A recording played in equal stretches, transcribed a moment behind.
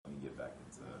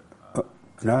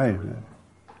Nice, man.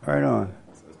 Right on.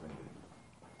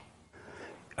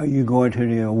 Are you going to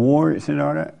the awards and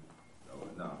all that?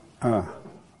 No.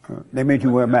 They made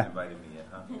you wear a mask.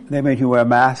 They made you wear a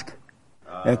mask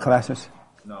at classes?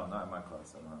 No, not in my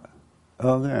class.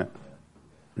 Oh, yeah.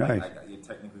 Nice. You're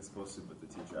technically supposed to, but the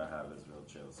teacher I have is real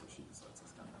chill, so she just lets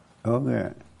us come out. Oh,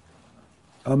 yeah.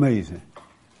 Amazing.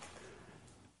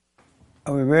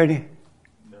 Are we ready?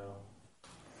 No.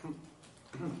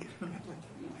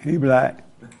 He black.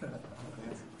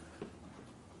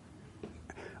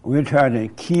 We're trying to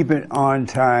keep it on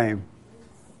time.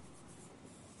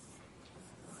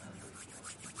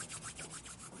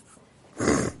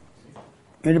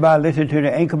 Anybody listen to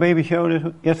the Anchor Baby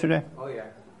show yesterday? Oh, yeah.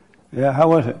 Yeah, how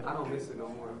was it? I don't miss it no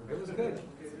more. It was good.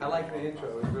 I like the intro.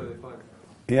 It was really fun.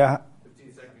 Yeah.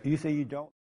 You say you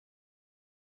don't?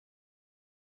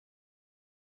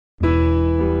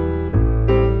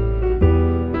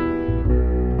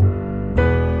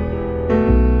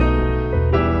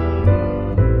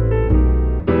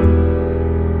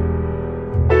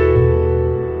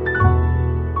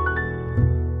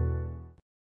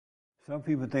 Some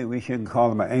people think we shouldn't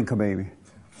call him an anchor baby.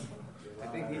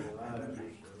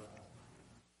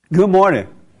 Good morning.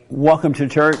 Welcome to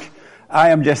church.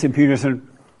 I am Jesse Peterson.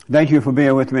 Thank you for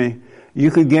being with me.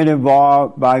 You can get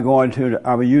involved by going to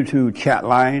our YouTube chat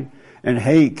line, and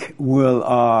Hake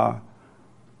will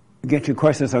get your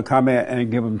questions or comment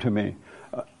and give them to me.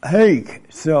 Hake,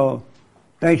 so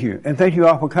thank you. And thank you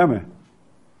all for coming.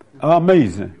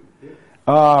 Amazing.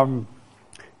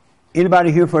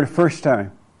 Anybody here for the first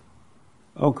time?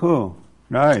 Oh, cool.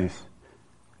 Nice.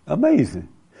 Amazing.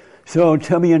 So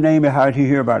tell me your name and how did you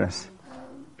hear about us?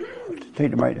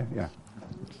 Take the mic there. Yeah.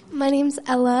 My name's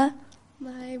Ella.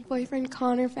 My boyfriend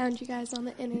Connor found you guys on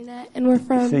the internet, and we're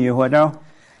from... See you what now?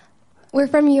 We're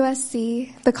from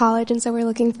USC, the college, and so we're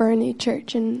looking for a new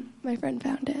church, and my friend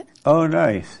found it. Oh,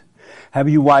 nice. Have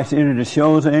you watched any of the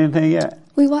shows or anything yet?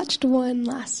 We watched one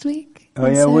last week. Oh,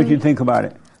 yeah? So what did you think about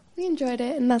it? We enjoyed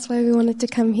it, and that's why we wanted to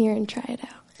come here and try it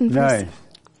out. Nice.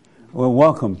 Well,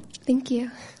 welcome. Thank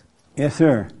you. Yes,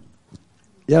 sir.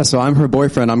 Yeah, so I'm her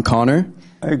boyfriend. I'm Connor.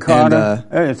 Hey, Connor.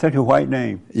 Hey, it's such a white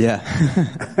name. Yeah.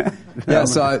 Yeah,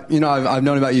 so I've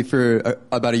known about you for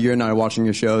about a year now, watching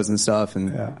your shows and stuff,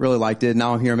 and really liked it.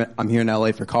 Now I'm here in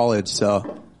LA for college,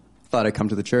 so thought I'd come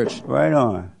to the church. Right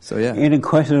on. So yeah. Any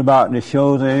questions about the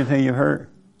shows or anything you've heard?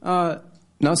 Not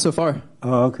so far.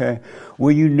 Oh, okay.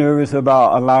 Were you nervous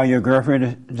about allowing your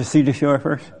girlfriend to see the show at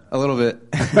first? A little bit.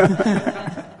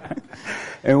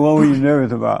 And what were you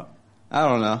nervous about? I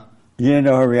don't know. You didn't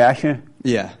know her reaction?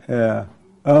 Yeah. Yeah.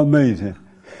 Amazing.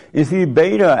 Is he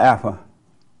beta or alpha?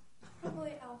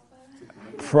 Probably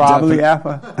alpha. Probably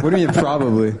alpha? What do you mean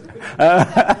probably?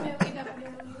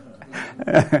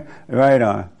 Right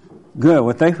on. Good.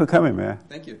 Well, thanks for coming, man.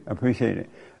 Thank you. I appreciate it.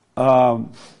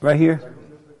 Right here?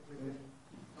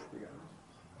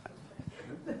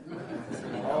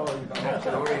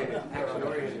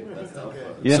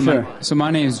 Yes, sir. So my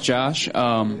name is Josh.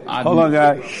 Hold on,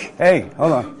 guys. Hey,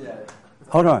 hold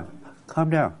on.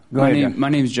 Calm down. Go ahead. My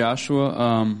name is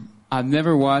Joshua. I've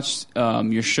never watched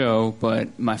your show,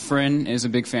 but my friend is a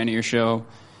big fan of your show,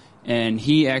 and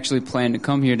he actually planned to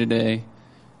come here today,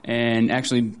 and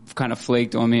actually kind of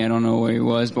flaked on me. I don't know where he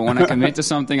was, but when I commit to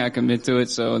something, I commit to it.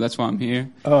 So that's why I'm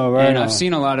here. Oh, right. And I've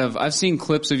seen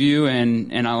clips of you,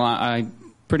 and I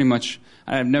pretty much.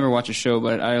 I've never watched a show,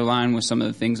 but I align with some of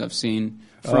the things I've seen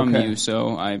from you,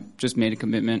 so I just made a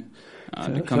commitment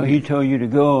to come. So he told you to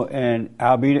go, and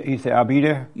he said, I'll be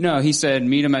there? No, he said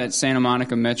meet him at Santa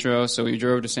Monica Metro, so we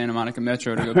drove to Santa Monica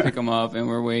Metro to go pick him up, and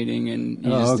we're waiting, and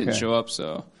he just didn't show up,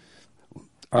 so.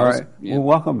 All right. Yeah. Well,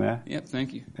 welcome, man. Yep,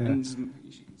 thank you.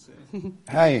 Yeah.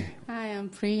 Hi. Hi, I'm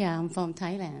Priya. I'm from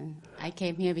Thailand. I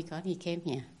came here because he came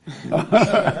here.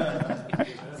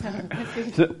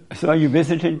 So are you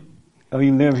visiting? Oh,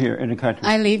 you live here in the country?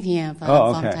 I live here, but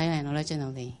I'm from Thailand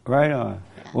originally. Right on.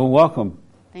 Yeah. Well, welcome.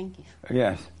 Thank you.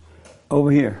 Yes.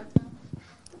 Over here.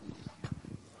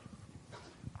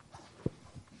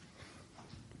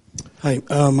 Hi,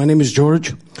 my name is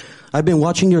George. I've been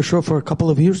watching your show for a couple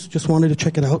of years. Just wanted to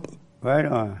check it out. Right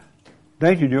on.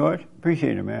 Thank you, George.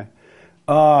 Appreciate it, man.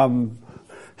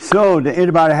 So, did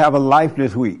anybody have a life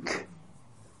this week?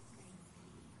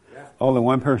 Yeah. Only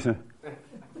one person?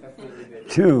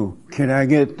 2. Can I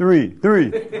get 3?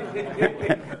 3.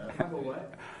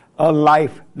 A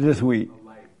life this week.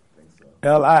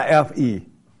 Life.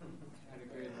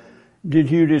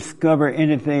 Did you discover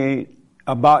anything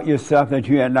about yourself that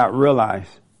you had not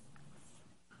realized?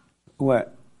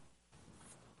 What?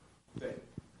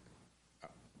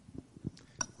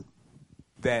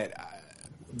 That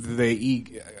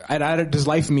does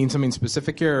life mean something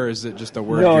specific here, or is it just a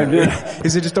word? No,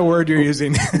 is it just a word you're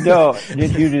using? No.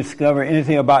 Did you discover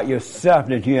anything about yourself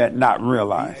that you had not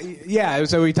realized? Yeah.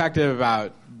 So we talked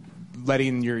about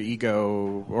letting your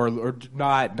ego, or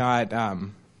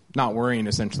not worrying,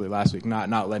 essentially, last week,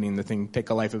 not letting the thing take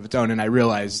a life of its own. And I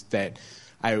realized that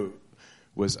I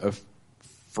was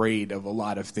afraid of a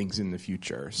lot of things in the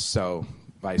future. So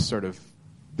I sort of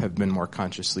have been more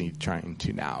consciously trying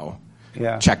to now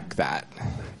check that.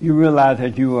 You realize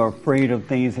that you are afraid of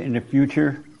things in the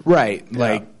future? Right. Yeah.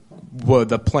 Like,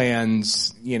 the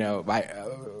plans,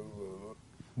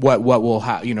 what will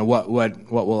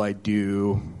what will I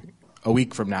do a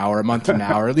week from now or a month from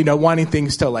now, or wanting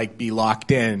things to like be locked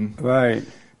in, right?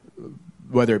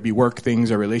 Whether it be work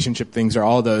things or relationship things or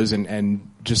all those,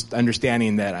 and just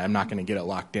understanding that I'm not going to get it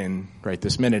locked in right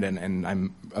this minute, and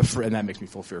I'm afraid, and that makes me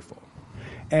feel fearful.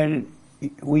 And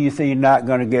when you say you're not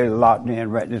going to get it locked in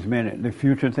right this minute, the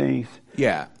future things,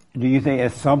 yeah. Do you think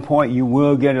at some point you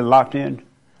will get it locked in?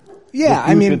 Yeah,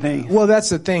 I mean, well, that's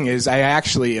the thing is I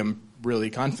actually am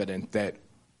really confident that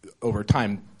over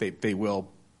time they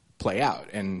will play out,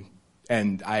 and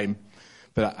I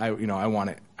want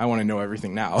to know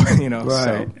everything now,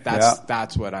 Right. So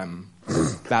that's what I'm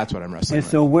wrestling with. And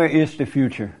so where is the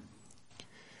future?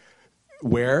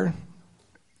 Where?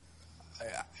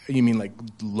 You mean like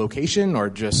location or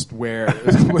just where?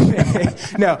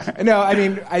 No, I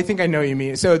mean, I think I know what you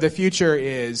mean. So the future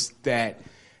is that,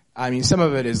 I mean, some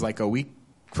of it is like a week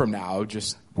from now,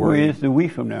 just where is the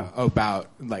week from now? About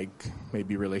like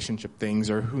maybe relationship things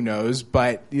or who knows,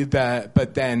 but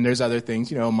then there's other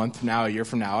things, a month from now, a year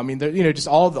from now. I mean, there, just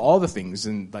all the things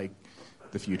in like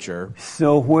the future.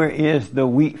 So where is the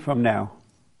week from now?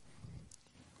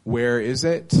 Where is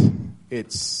it?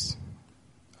 It's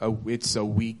a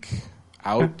week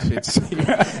out. It's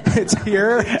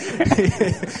here.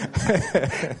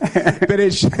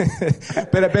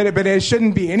 but it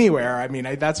shouldn't be anywhere. I mean,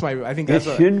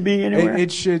 shouldn't be anywhere.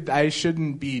 I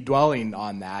shouldn't be dwelling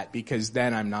on that, because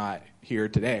then I'm not here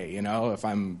today. If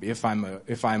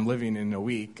I'm living in a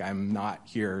week, I'm not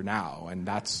here now, and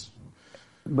that's.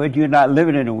 But you're not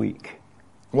living in a week.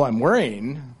 Well, I'm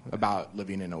worrying about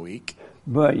living in a week.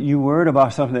 But you worried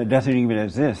about something that doesn't even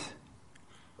exist.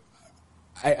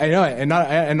 I know, and not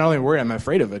only worried, I'm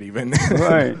afraid of it even.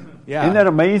 Right. Yeah. Isn't that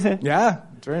amazing? Yeah,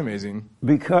 it's very amazing.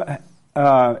 Because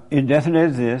it doesn't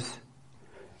exist.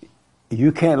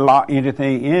 You can't lock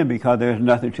anything in because there's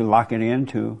nothing to lock it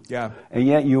into. Yeah. And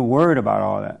yet you're worried about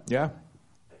all that. Yeah.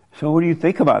 So what do you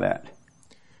think about that?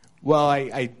 Well,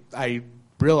 I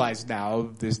realize now,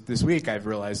 this week, I've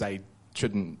realized I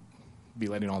shouldn't be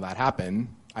letting all that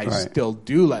happen. I still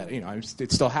do let,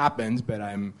 it still happens, but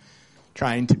I'm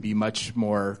trying to be much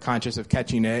more conscious of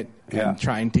catching it and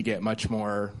trying to get much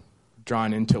more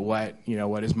drawn into what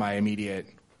is my immediate,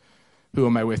 who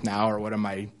am I with now, or what am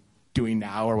I doing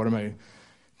now, or what am I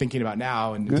thinking about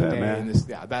now and today. Man. And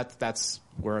that's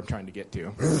where I'm trying to get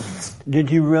to. Did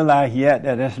you realize yet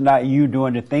that that's not you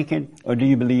doing the thinking, or do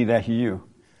you believe that's you?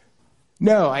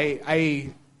 No, I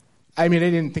mean, I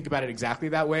didn't think about it exactly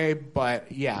that way,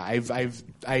 but yeah,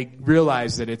 I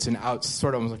realized that it's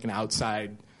sort of almost like an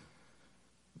outside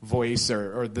voice,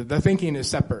 or the thinking is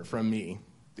separate from me,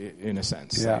 in a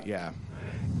sense. Yeah.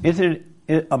 Isn't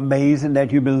it amazing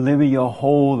that you've been living your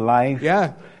whole life?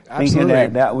 Yeah, absolutely.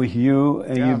 Thinking that was you,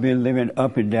 and you've been living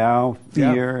up and down,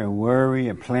 fear and worry,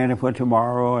 and planning for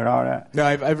tomorrow and all that. No,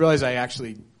 I've realized I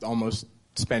actually almost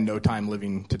spend no time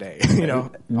living today. No,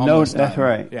 that's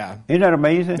right. Yeah. Isn't that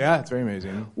amazing? Yeah, it's very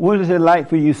amazing. What is it like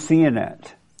for you seeing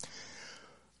that?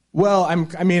 Well, I'm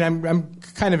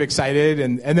kind of excited,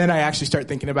 and then I actually start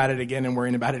thinking about it again and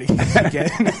worrying about it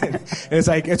again. And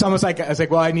it's almost like I was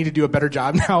like, well, I need to do a better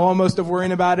job now, almost, of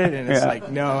worrying about it. And it's like,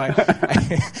 no,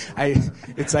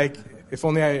 it's like if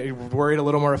only I worried a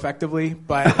little more effectively.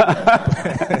 But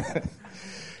I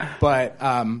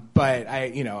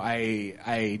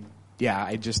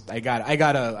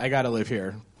gotta live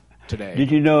here today.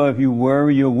 Did you know if you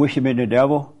worry, you're worshiping the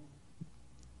devil?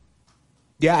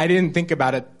 Yeah, I didn't think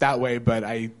about it that way, but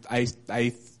I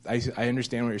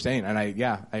understand what you're saying, and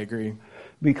I agree.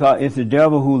 Because it's the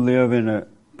devil who lives in the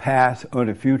past or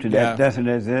the future that doesn't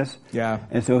exist. Yeah.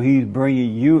 And so he's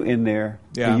bringing you in there,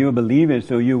 and you're believing,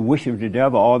 so you're worshiping the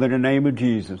devil all in the name of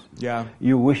Jesus. Yeah.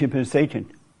 You're worshiping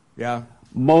Satan. Yeah.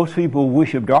 Most people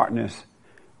worship darkness.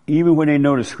 Even when they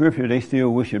know the scripture, they still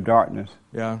worship darkness.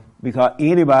 Yeah. Because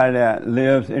anybody that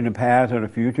lives in the past or the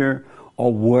future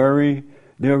or worry,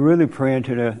 they're really praying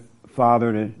to the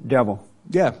father, the devil.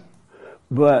 Yeah.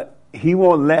 But he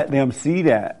won't let them see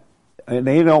that.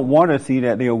 They don't want to see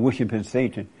that they're worshiping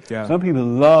Satan. Yeah. Some people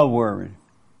love worrying.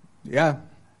 Yeah.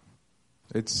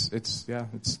 It's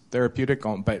therapeutic,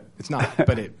 but it's not,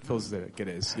 but it feels like it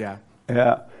is. Yeah.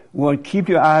 Yeah. Well, keep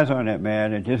your eyes on it,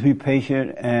 man, and just be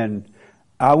patient. And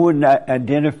I would not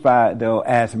identify it, though,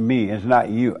 as me. It's not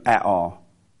you at all.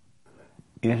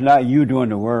 It's not you doing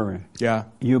the worrying. Yeah.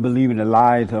 You believe in the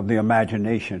lies of the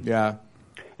imagination. Yeah.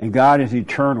 And God is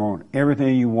eternal.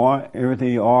 Everything you want, everything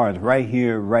you are is right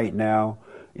here, right now.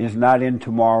 It's not in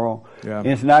tomorrow. Yeah.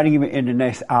 It's not even in the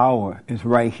next hour. It's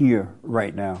right here,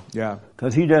 right now. Yeah.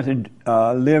 Because He doesn't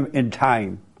live in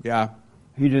time. Yeah.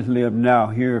 He just lives now,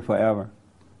 here, forever.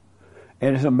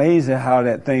 And it's amazing how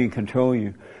that thing controls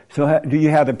you. So do you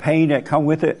have the pain that come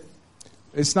with it?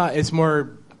 It's not. It's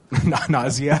more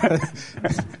nausea.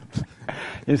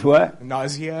 It's what?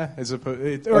 Nausea, as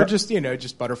opposed, or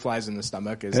just butterflies in the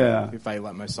stomach. If I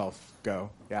let myself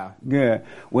go. Yeah. Yeah.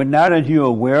 Well, now that you're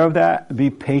aware of that, be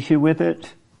patient with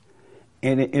it,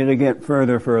 and it'll get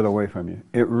further and further away from you.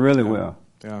 It really will.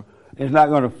 Yeah. It's not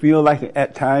going to feel like it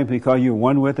at times because you're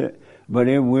one with it, but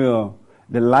it will.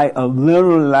 The light, a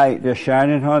little light that's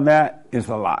shining on that is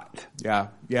a lot. Yeah.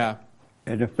 Yeah.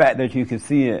 And the fact that you can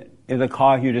see it, it'll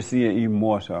cause you to see it even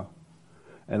more so.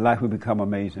 And life will become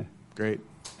amazing. Great.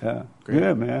 Yeah. Great.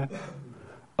 Good, man.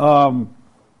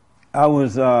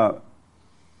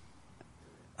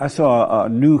 I saw a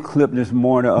new clip this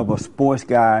morning of a sports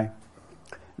guy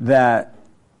that,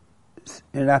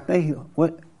 and I think,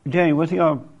 Jane, was he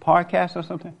on a podcast or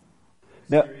something?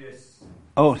 Sirius.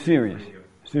 Oh, Sirius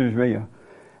Radio.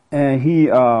 And he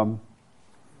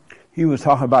was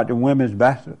talking about the women's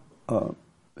basketball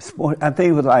sport. I think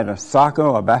it was like a soccer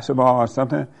or basketball or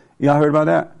something. Y'all heard about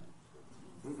that?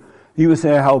 He was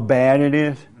saying how bad it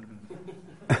is.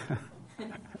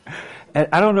 And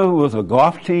I don't know if it was a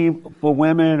golf team for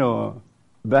women or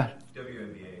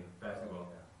WNBA, basketball.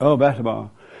 Oh,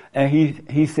 basketball. And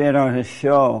he said on his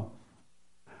show,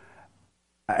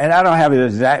 and I don't have the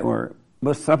exact word,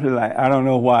 but something like, I don't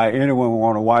know why anyone would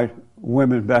want to watch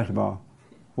women's basketball,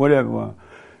 whatever it was.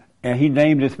 And he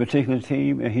named this particular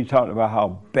team, and he talked about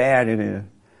how bad it is.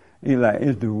 He's like,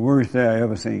 it's the worst thing I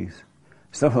ever seen.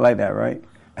 Something like that, right?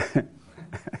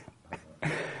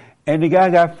 And the guy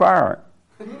got fired.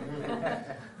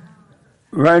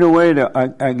 Right away,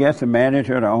 I guess the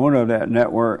manager, the owner of that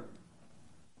network,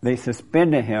 they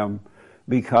suspended him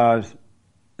because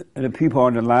the people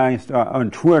on the line on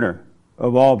Twitter,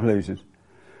 of all places,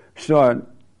 started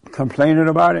complaining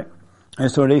about it.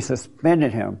 And so they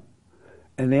suspended him.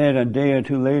 And then a day or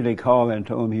two later, they called and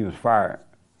told him he was fired.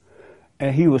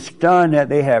 And he was stunned that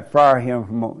they had fired him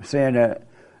from saying that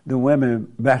the women's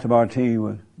basketball team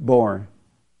was boring.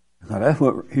 Now, that's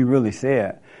what he really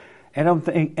said. And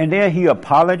and then he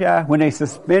apologized. When they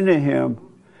suspended him,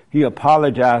 he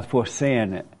apologized for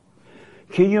saying it.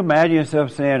 Can you imagine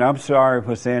yourself saying, I'm sorry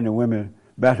for saying the women's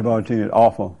basketball team is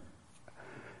awful?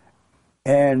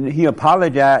 And he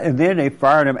apologized, and then they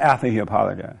fired him after he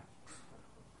apologized.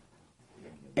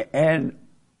 And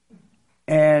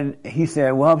he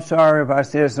said, well, I'm sorry if I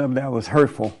said something that was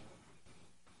hurtful.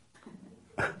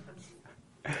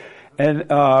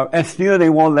 And still they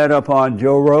won't let up on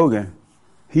Joe Rogan.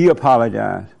 He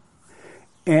apologized.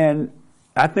 And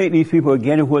I think these people are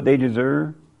getting what they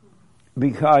deserve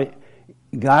because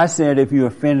God said if you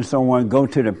offend someone, go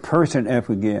to the person and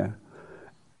forgive.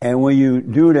 And when you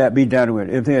do that, be done with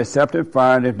it. If they accept it,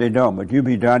 fine. If they don't, but you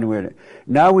be done with it.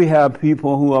 Now we have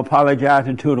people who are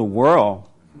apologizing to the world,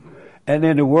 and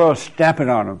then the world stamping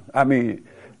on them. I mean,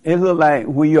 it looks like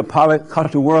when you apologize,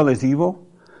 because the world is evil,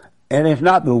 and it's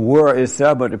not the world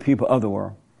itself, but the people of the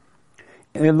world.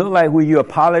 And it looks like when you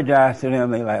apologize to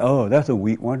them, they're like, oh, that's a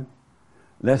weak one.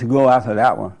 Let's go after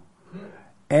that one.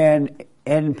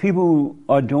 And people who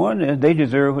are doing this, they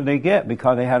deserve what they get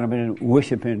because they haven't been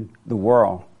worshiping the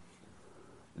world.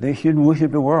 They shouldn't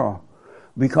worship the world.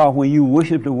 Because when you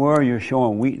worship the world, you're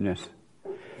showing weakness.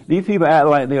 These people act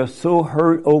like they're so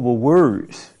hurt over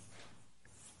words.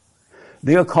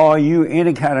 They'll call you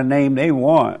any kind of name they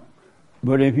want.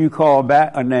 But if you call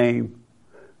back a name,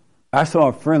 I saw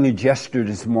a friendly gesture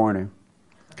this morning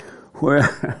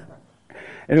where,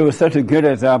 and it was such a good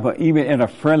example, even in a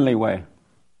friendly way.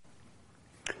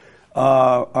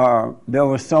 There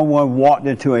was someone walked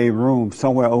into a room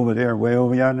somewhere over there, way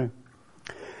over yonder.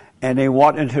 And they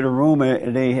walked into the room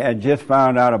and they had just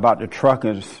found out about the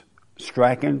truckers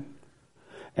striking.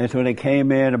 And so they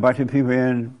came in, a bunch of people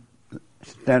in,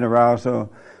 standing around.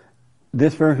 So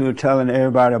this person was telling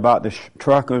everybody about the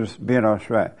truckers being on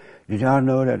strike. Did y'all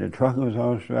know that the truckers was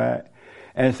on strike?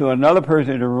 And so another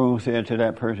person in the room said to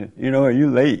that person, you know,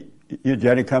 you late. You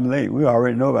just come late. We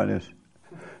already know about this.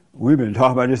 We've been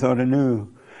talking about this on the news.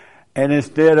 And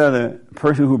instead of the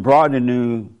person who brought the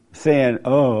news saying,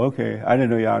 oh, okay, I didn't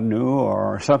know y'all knew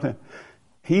or something.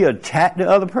 He attacked the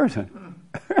other person.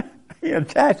 He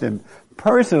attacked him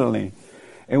personally.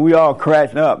 And we all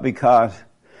cracked up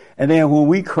and then when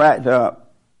we cracked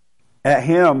up at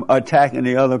him attacking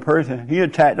the other person, he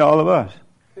attacked all of us.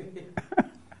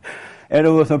 And it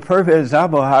was a perfect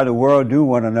example of how the world do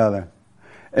one another.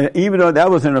 And even though that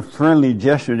was in a friendly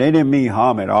gesture, they didn't mean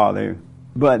harm at all.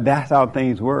 But that's how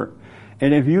things work.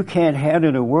 And if you can't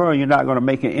handle the world, you're not going to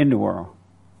make it in the world.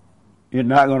 You're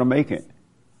not going to make it.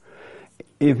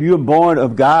 If you're born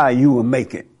of God, you will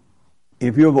make it.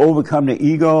 If you've overcome the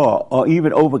ego or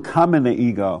even overcoming the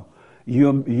ego,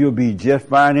 you'll be just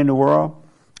fine in the world.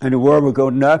 And the world will go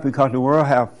nuts because the world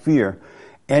have fear.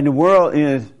 And the world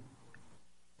is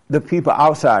the people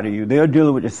outside of you. They're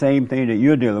dealing with the same thing that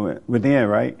you're dealing with within,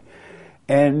 right?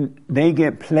 And they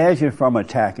get pleasure from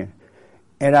attacking.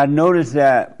 And I noticed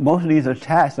that most of these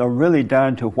attacks are really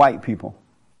done to white people,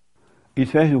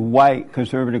 especially white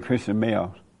conservative Christian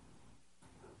males.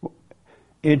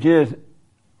 It just,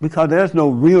 because there's no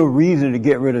real reason to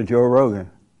get rid of Joe Rogan,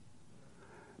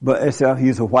 but except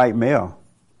he's a white male.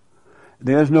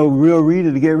 There's no real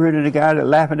reason to get rid of the guy that's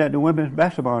laughing at the women's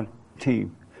basketball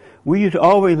team. We used to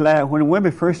always laugh when the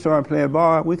women first started playing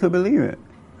ball. We couldn't believe it.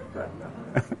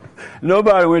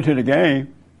 Nobody went to the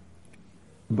game,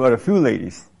 but a few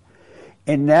ladies.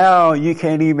 And now you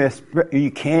can't even,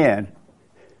 you can.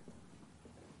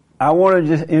 I want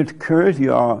to just encourage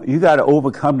you all, you got to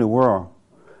overcome the world.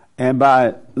 And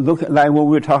by looking, like what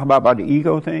we were talking about the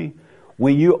ego thing,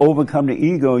 when you overcome the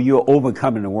ego, you're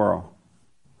overcoming the world.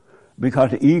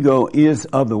 Because the ego is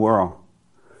of the world.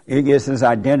 It gets its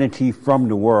identity from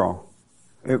the world.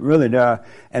 It really does.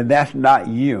 And that's not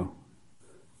you.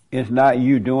 It's not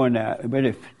you doing that. But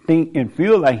it think and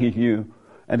feel like it's you.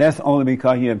 And that's only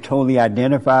because you have totally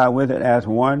identified with it as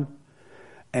one.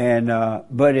 And,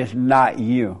 but it's not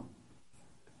you.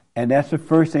 And that's the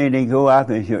first thing they go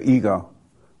after is your ego.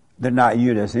 They're not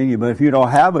you that's in you. But if you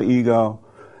don't have an ego,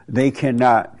 they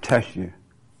cannot touch you.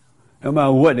 No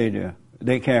matter what they do,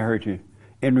 they can't hurt you.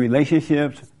 In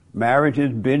relationships,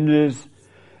 marriages, business,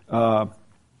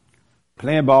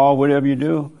 playing ball, whatever you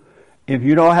do, if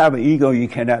you don't have an ego, you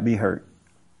cannot be hurt.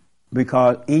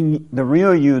 Because in the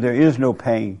real you, there is no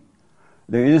pain.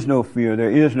 There is no fear.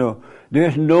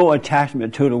 There's no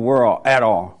attachment to the world at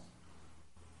all.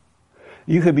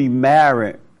 You could be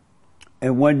married,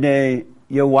 and one day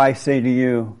your wife say to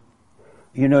you,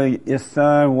 you know, your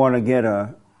son want to get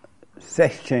a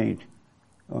sex change,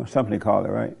 or something they call it,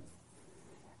 right?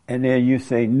 And then you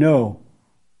say, no,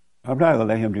 I'm not going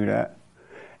to let him do that.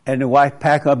 And the wife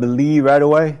pack up and leave right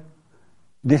away.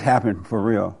 This happened for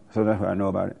real, so that's what I know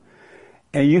about it.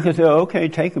 And you can say, okay,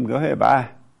 take him, go ahead, bye.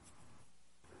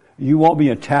 You won't be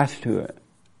attached to it.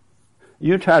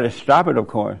 You try to stop it, of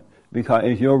course, because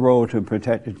it's your role to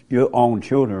protect your own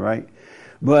children, right?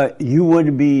 But you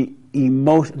wouldn't be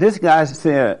emotional. This guy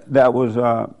said that was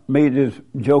made this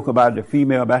joke about the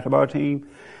female basketball team.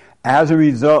 As a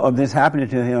result of this happening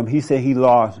to him, he said he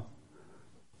lost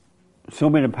so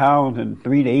many pounds in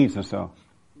 3 days or so.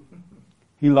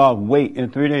 He lost weight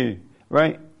in 3 days,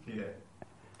 right? Yeah.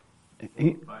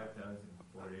 5 pounds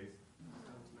in 4 days.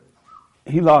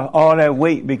 He lost all that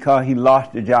weight because he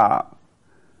lost the job.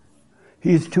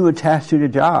 He's too attached to the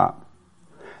job.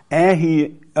 And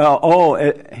he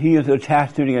is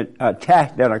attached to the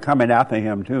attacks that are coming after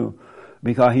him too.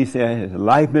 Because he said his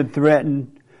life been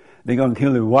threatened. They're going to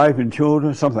kill his wife and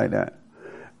children, something like that.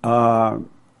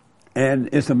 And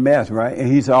it's a mess, right? And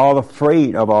he's all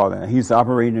afraid of all that. He's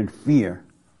operating in fear.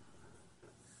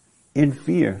 In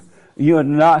fear. You're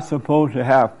not supposed to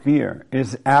have fear.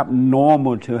 It's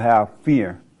abnormal to have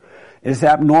fear. It's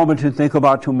abnormal to think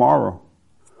about tomorrow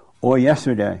or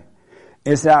yesterday.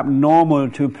 It's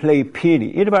abnormal to play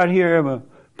pity. Anybody here ever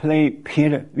played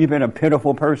pity? You've been a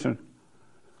pitiful person?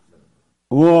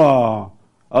 Whoa.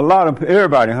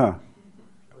 Everybody, huh?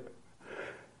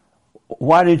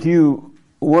 What made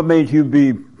you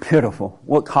be pitiful?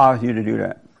 What caused you to do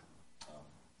that?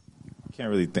 I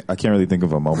can't really think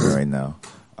of a moment right now.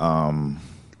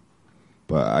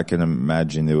 But I can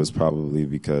imagine it was probably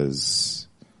because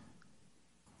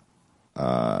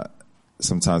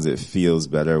sometimes it feels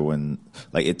better when,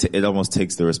 like, it almost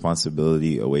takes the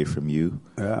responsibility away from you,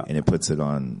 and it puts it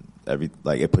on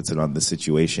it puts it on the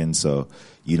situation, so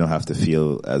you don't have to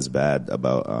feel as bad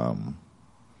about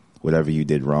whatever you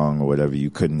did wrong or whatever you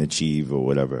couldn't achieve or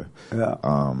whatever. Yeah.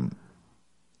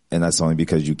 And that's only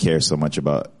because you care so much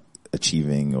about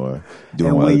achieving or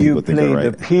doing what other people think are right. And when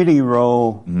you play the pity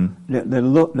role,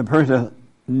 the person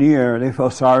near, they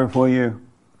felt sorry for you.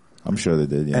 I'm sure they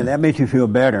did, yeah. And that makes you feel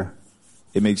better.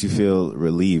 it makes you feel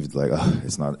relieved. Like, oh,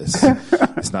 it's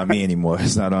not me anymore.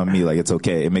 It's not on me. Like, it's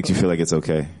okay. It makes you feel like it's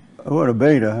okay. What a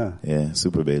beta, huh? Yeah,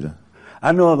 super beta.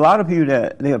 I know a lot of people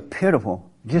that they're pitiful,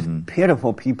 just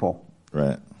pitiful people.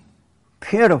 Right.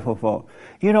 Pitiful folk.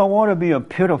 You don't want to be a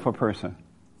pitiful person.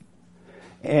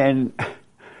 But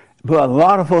a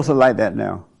lot of folks are like that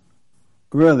now.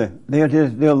 Really. They're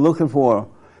looking for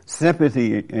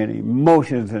sympathy and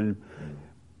emotions and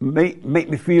make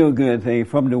me feel good thing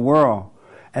from the world.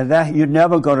 And that you're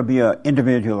never going to be an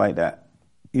individual like that.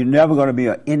 You're never going to be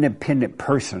an independent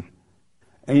person.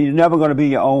 And you're never going to be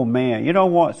your own man. You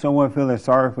don't want someone feeling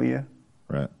sorry for you.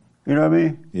 Right. You know what I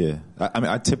mean? Yeah. I mean,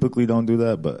 I typically don't do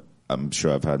that, but I'm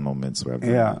sure I've had moments where I've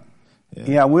done that.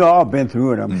 Yeah, we all been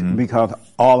through it because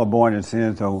all are born in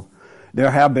sin. So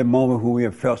there have been moments where we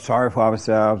have felt sorry for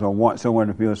ourselves or want someone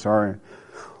to feel sorry.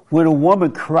 When a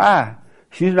woman cries,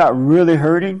 she's not really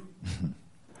hurting.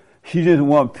 She just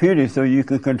wants pity so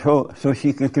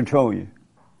she can control you.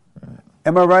 Right.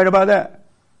 Am I right about that?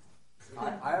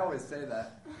 I always say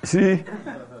that. See?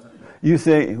 You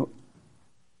say...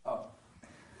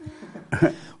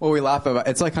 Well, we laugh about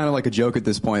it's like kind of like a joke at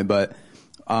this point, but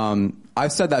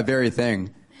I've said that very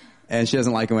thing, and she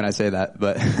doesn't like it when I say that.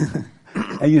 But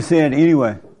and you say it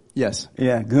anyway. Yes.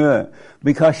 Yeah, good.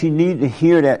 Because she needs to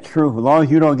hear that truth. As long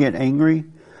as you don't get angry,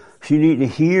 she needs to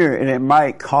hear, and it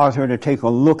might cause her to take a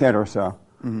look at herself.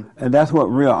 Mm-hmm. And that's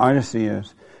what real honesty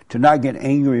is: to not get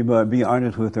angry, but be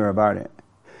honest with her about it.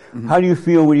 Mm-hmm. How do you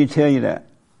feel when you tell you that?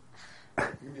 You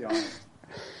can be honest.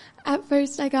 At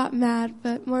first I got mad,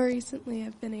 but more recently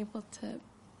I've been able to...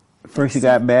 First you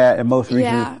got mad, and most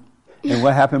recently... Yeah. And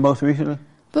what happened most recently?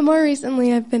 But more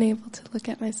recently I've been able to look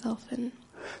at myself and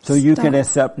So you can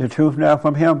accept the truth now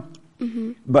from him?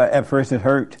 Mm-hmm. But at first it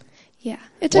hurt? Yeah.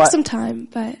 It took some time,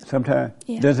 but... Sometimes?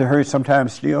 Yeah. Does it hurt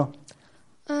sometimes still?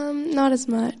 Not as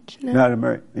much, no. Not as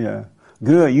much, yeah.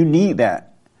 Good, you need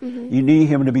that. Mm-hmm. You need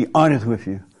him to be honest with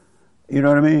you. You know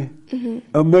what I mean?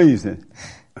 Mm-hmm. Amazing.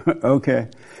 Okay.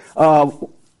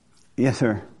 Yes,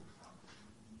 sir.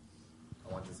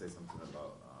 I want to say something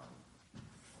about,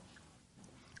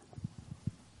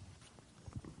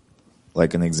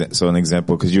 like an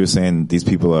example, because you were saying these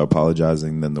people are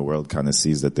apologizing, then the world kind of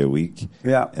sees that they're weak.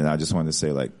 Yeah. And I just wanted to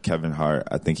say, like, Kevin Hart,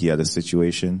 I think he had a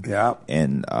situation. Yeah.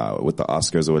 And with the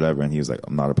Oscars or whatever, and he was like,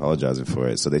 I'm not apologizing for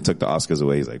it. So they took the Oscars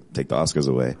away. He's like, take the Oscars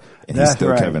away. And he's still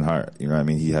right. Kevin Hart. You know what I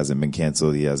mean? He hasn't been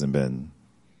canceled. He hasn't been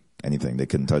anything. They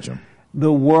couldn't touch him.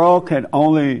 The world can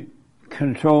only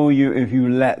control you if you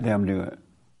let them do it.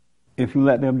 If you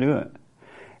let them do it.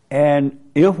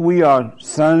 And if we are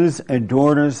sons and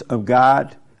daughters of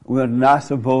God, we're not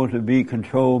supposed to be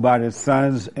controlled by the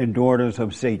sons and daughters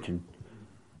of Satan.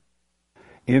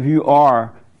 If you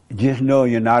are, just know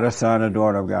you're not a son or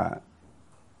daughter of God.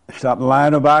 Stop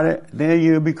lying about it, then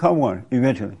you'll become one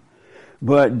eventually.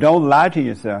 But don't lie to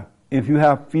yourself. If you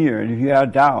have fear, if you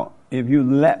have doubt, if you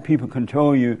let people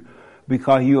control you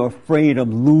because you're afraid of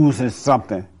losing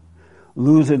something,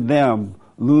 losing them,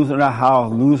 losing a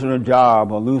house, losing a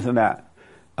job, or losing that,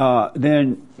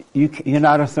 then you're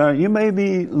not a son. You may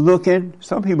be looking,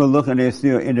 some people looking, they're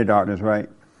still in the darkness, right?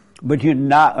 But you're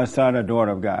not a son or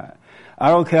daughter of God. I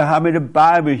don't care how many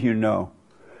Bibles you know,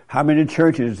 how many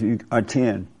churches you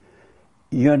attend.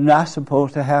 You're not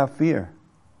supposed to have fear.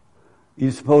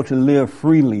 You're supposed to live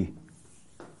freely.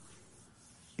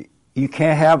 You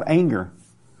can't have anger.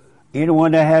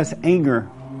 Anyone that has anger,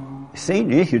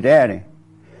 Satan is your daddy.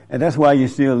 And that's why you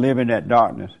still live in that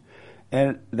darkness.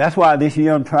 And that's why this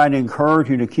year I'm trying to encourage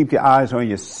you to keep your eyes on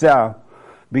yourself,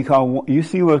 because you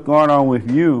see what's going on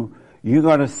with you, you're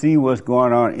going to see what's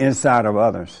going on inside of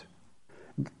others.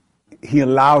 He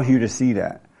allows you to see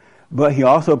that. But he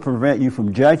also prevents you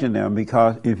from judging them,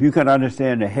 because if you can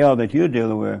understand the hell that you're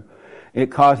dealing with,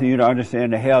 it causes you to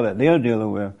understand the hell that they're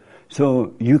dealing with.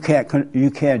 So you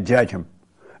can't judge them.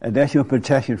 And that's your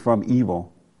protection from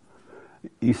evil.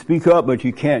 You speak up, but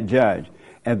you can't judge.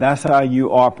 And that's how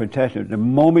you are protected. The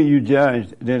moment you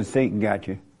judge, then Satan got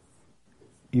you.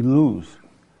 You lose.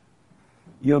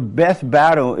 Your best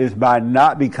battle is by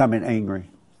not becoming angry.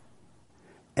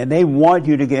 And they want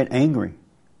you to get angry.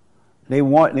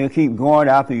 They'll keep going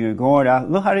after you, going out.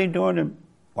 Look how they're doing to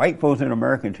white folks in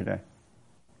America today.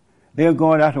 They're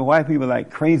going after white people like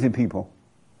crazy people.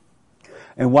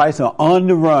 And whites are on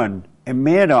the run, and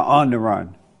men are on the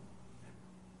run.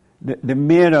 The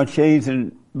men are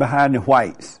chasing behind the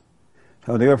whites.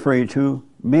 So they're afraid too.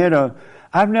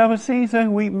 I've never seen such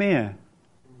weak men.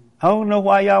 I don't know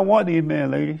why y'all want these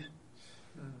men, ladies.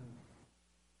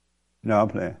 No, I'm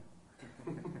playing.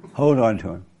 Hold on to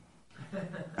him.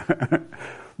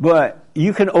 But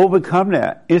you can overcome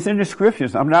that. It's in the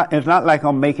scriptures. It's not like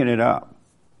I'm making it up.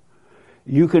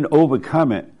 You can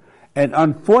overcome it. And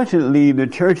unfortunately, the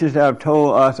churches have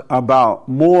told us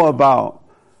more about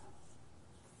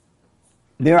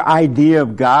their idea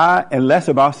of God and less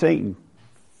about Satan.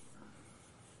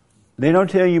 They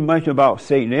don't tell you much about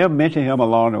Satan. They'll mention him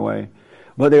along the way.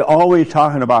 But they're always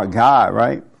talking about God,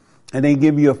 right? And they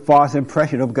give you a false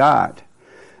impression of God.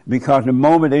 Because the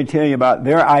moment they tell you about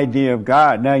their idea of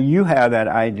God, now you have that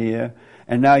idea,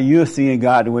 and now you're seeing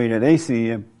God the way that they see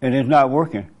him, and it's not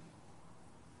working.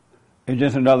 It's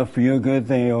just another feel-good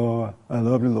thing, oh, I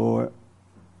love the Lord.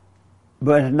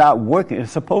 But it's not working.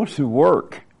 It's supposed to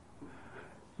work.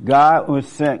 God was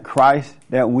sent Christ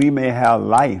that we may have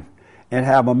life, and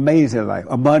have amazing life,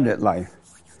 abundant life.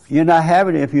 You're not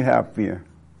having it if you have fear.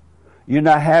 You're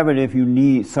not having it if you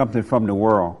need something from the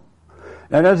world.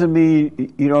 That doesn't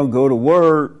mean you don't go to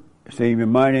work, save your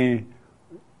money,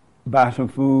 buy some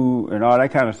food, and all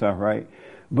that kind of stuff, right?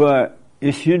 But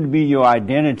it shouldn't be your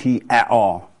identity at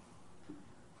all.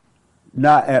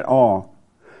 Not at all.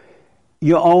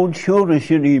 Your own children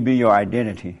shouldn't even be your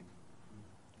identity.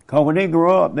 Because when they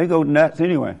grow up, they go nuts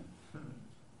anyway.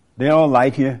 They don't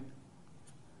like you.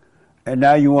 And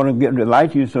now you want to get them to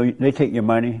like you, so they take your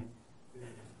money.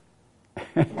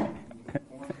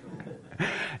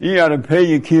 You got to pay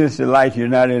your kids to like you,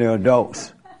 not any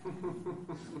adults.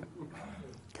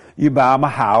 You buy them a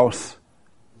house.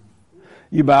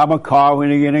 You buy them a car when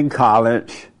they get in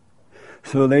college,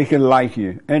 so they can like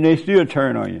you. And they still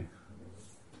turn on you.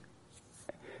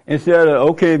 Instead of,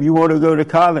 okay, if you want to go to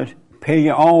college, pay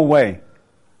your own way.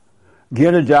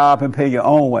 Get a job and pay your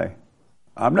own way.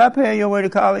 I'm not paying your way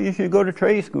to college. You should go to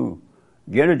trade school.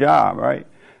 Get a job, right?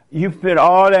 You spend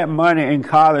all that money in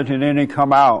college and then they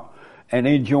come out and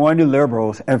they join the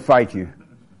liberals and fight you.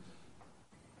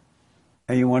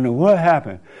 And you wonder, what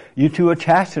happened? You're too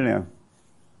attached to them.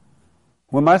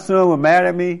 When my son was mad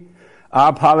at me, I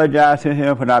apologized to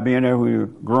him for not being there when we were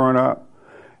growing up.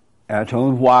 And I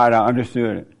told him why, and I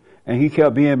understood it. And he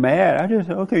kept being mad. I just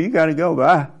said, okay, you got to go,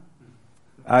 bye.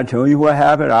 I told you what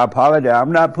happened. I apologize.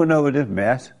 I'm not putting up with this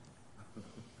mess.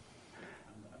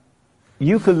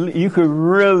 You could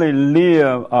really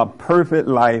live a perfect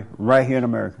life right here in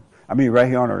America. I mean, right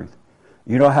here on earth.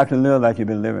 You don't have to live like you've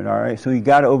been living, all right? So you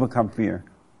got to overcome fear.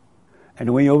 And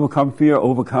the way you overcome fear,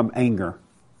 overcome anger.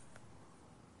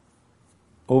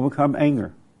 Overcome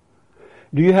anger.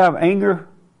 Do you have anger?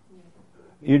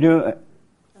 You do?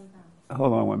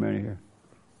 Hold on 1 minute here.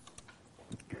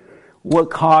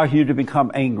 What caused you to become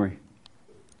angry?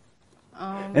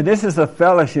 And this is a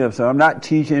fellowship, so I'm not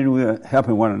teaching, we're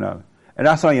helping one another. And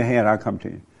I saw your hand, I'll come to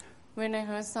you. When I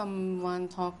heard someone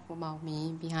talk about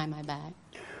me behind my back.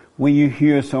 When you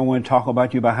hear someone talk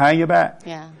about you behind your back?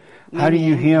 Yeah. How do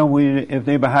you hear if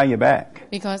they're behind your back?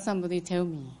 Because somebody tell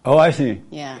me. Oh, I see.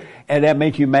 Yeah. And that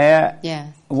makes you mad?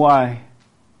 Yes. Why?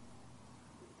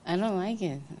 I don't like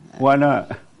it. Why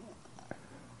not?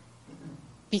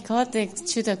 Because they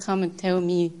should have come and tell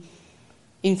me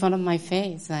in front of my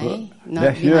face, right? Well, not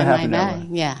that should behind happen my that back.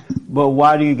 way. Yeah. But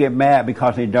why do you get mad?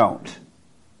 Because they don't?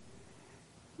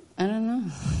 I don't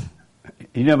know.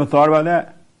 You never thought about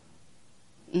that?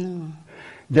 No.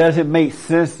 Does it make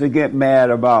sense to get mad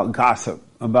about gossip,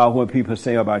 about what people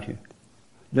say about you?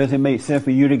 Does it make sense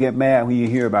for you to get mad when you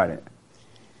hear about it?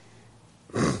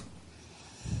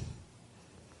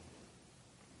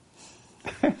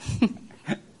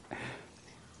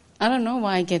 I don't know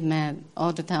why I get mad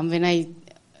all the time. When I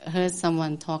heard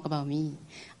someone talk about me,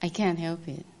 I can't help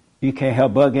it. You can't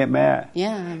help but get mad?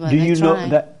 Yeah, but Do you I try. know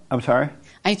that? I'm sorry?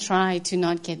 I try to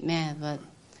not get mad, but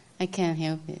I can't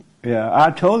help it. Yeah,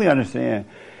 I totally understand.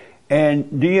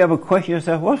 And do you ever question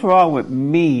yourself, what's wrong with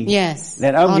me? Yes.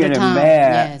 That I'm all the getting time.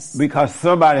 mad Yes. because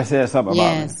somebody said something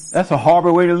about me. Yes. That's a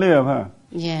horrible way to live, huh?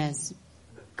 Yes.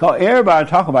 Because everybody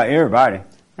talk about everybody.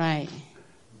 Right.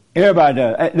 Everybody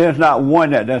does. There's not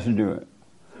one that doesn't do it.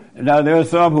 Now, there are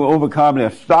some who overcome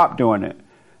and stop doing it.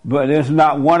 But there's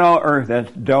not one on earth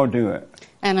that don't do it.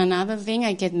 And another thing,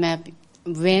 I get mad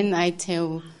when I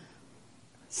tell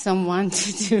someone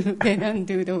to do, they don't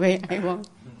do the way I want.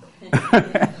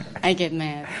 I get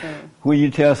mad. So. When you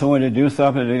tell someone to do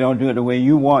something, they don't do it the way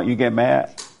you want, you get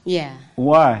mad? Yeah.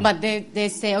 Why? But they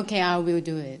say, okay, I will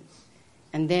do it.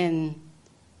 And then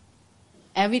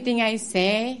everything I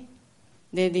say,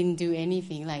 they didn't do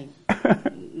anything, like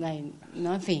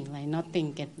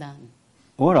nothing get done.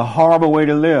 What a horrible way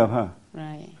to live, huh?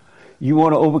 Right. You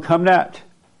want to overcome that?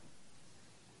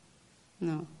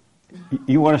 No.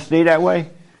 You want to stay that way?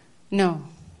 No.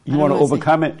 You want to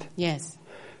overcome it? Yes.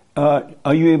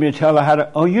 Are you able to tell her how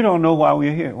to? Oh, you don't know why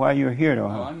we're here. Why you're here, though?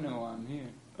 Huh? Oh, I know why I'm here.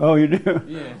 Oh, you do?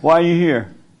 Yeah. Why are you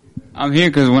here? I'm here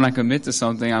because when I commit to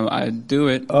something, I do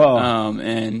it. Oh.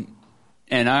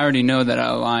 And I already know that I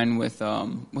align with a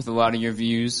lot of your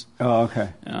views. Oh, okay.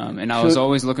 And I was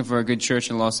always looking for a good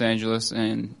church in Los Angeles,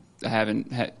 and I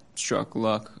haven't struck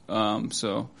luck.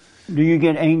 So. Do you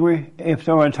get angry if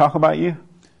someone talk about you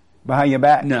behind your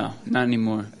back? No, not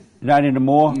anymore. Not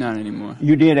anymore? Not anymore.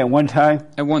 You did at one time?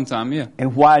 At one time, yeah.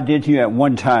 And why did you at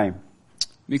one time?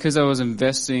 Because I was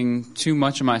investing too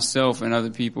much of myself in other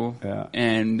people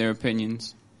and their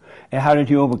opinions. And how did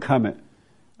you overcome it?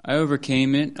 I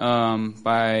overcame it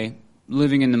by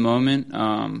living in the moment,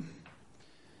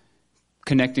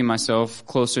 connecting myself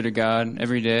closer to God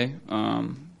every day,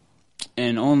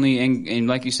 and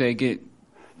like you say,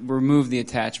 remove the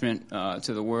attachment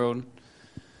to the world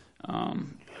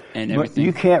and everything. But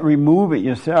you can't remove it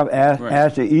yourself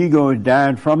as the ego is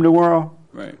dying from the world.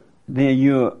 Right. Then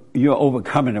you're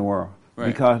overcoming the world. Right.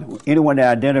 Because anyone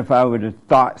that identifies with the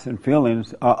thoughts and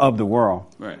feelings are of the world.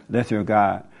 Right. That's your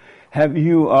God. Have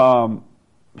you,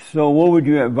 so what would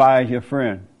you advise your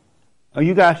friend? Are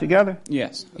you guys together?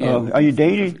 Yes. Yeah. Are you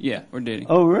dating? Yeah, we're dating.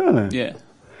 Oh, really? Yeah.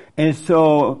 And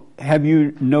so have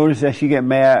you noticed that she get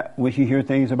mad when she hear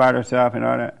things about herself and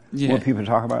all that? Yeah. What people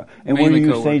talk about? And Mainly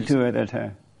what do you say coworkers. to her at that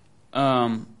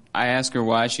time? I ask her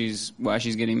why she's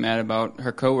getting mad about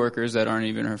her coworkers that aren't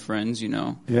even her friends,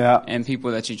 Yeah. and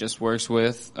people that she just works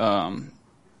with,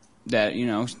 that,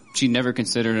 she never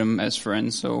considered them as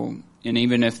friends. So, and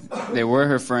even if they were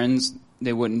her friends,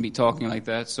 they wouldn't be talking like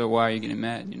that. So why are you getting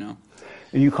mad, And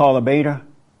you call a beta?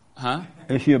 Huh?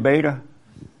 Is she a beta?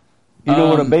 You know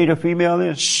what a beta female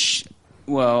is?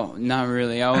 Well, not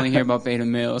really. I only hear about beta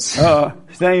males.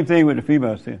 Same thing with the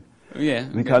females too. Yeah.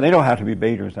 Because they don't have to be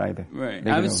betas either. Right.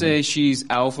 They I can would say she's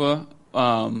alpha,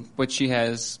 but she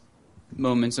has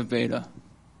moments of beta.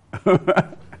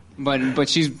 But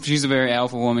she's a very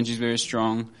alpha woman. She's very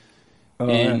strong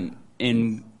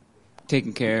in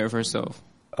taking care of herself.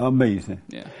 Amazing.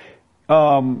 Yeah.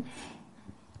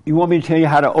 You want me to tell you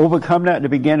how to overcome that, to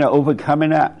begin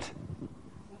overcoming that?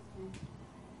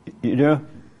 You do?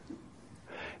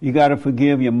 You got to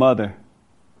forgive your mother.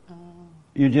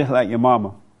 You're just like your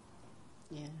mama.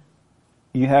 Yeah.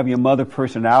 You have your mother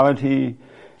personality.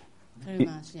 Pretty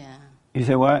much, yeah. You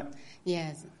say what?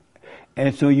 Yes.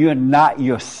 And so you're not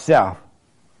yourself.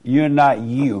 You're not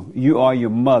you. You are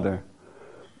your mother.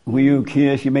 When you were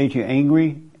kids, she made you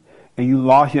angry, and you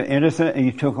lost your innocence, and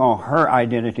you took on her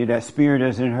identity. That spirit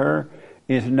that's in her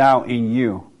is now in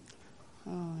you.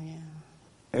 Oh, yeah.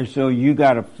 And so you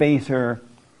got to face her.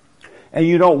 And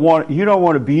you don't want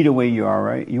to be the way you are,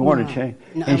 right? You want to change.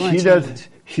 No, and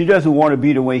she doesn't want to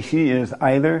be the way she is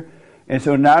either. And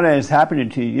so now that it's happening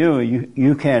to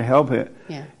you can't help it.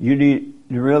 Yeah. You need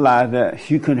to realize that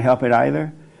she couldn't help it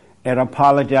either, and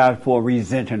apologize for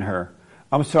resenting her.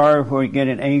 I'm sorry for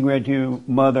getting angry at you,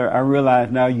 Mother. I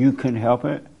realize now you couldn't help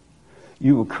it.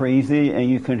 You were crazy and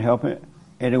you couldn't help it,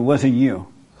 and it wasn't you.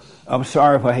 I'm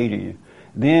sorry for hating you.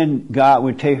 Then God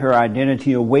would take her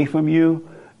identity away from you,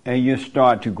 and you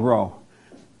start to grow.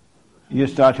 You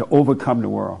start to overcome the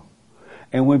world.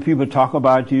 And when people talk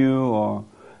about you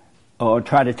or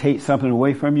try to take something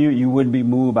away from you, you wouldn't be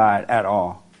moved by it at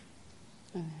all.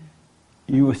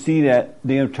 You will see that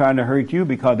they're trying to hurt you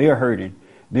because they're hurting.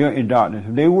 They're in darkness.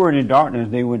 If they weren't in darkness,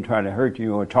 they wouldn't try to hurt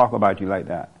you or talk about you like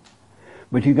that.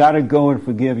 But you got to go and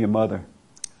forgive your mother.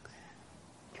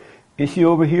 Is she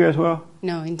over here as well?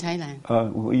 No, in Thailand.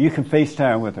 Well, you can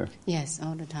FaceTime with her. Yes,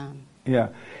 all the time. Yeah.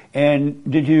 And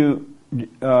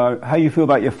how you feel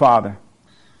about your father?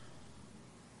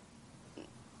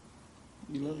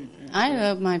 I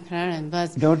love my parents,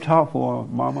 but... Don't talk for her,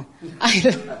 Mama.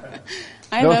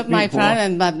 I love my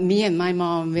parents, but me and my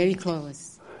mom very close.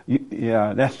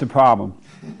 Yeah, that's the problem.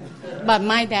 But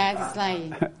my dad is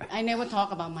like, I never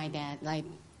talk about my dad. Like,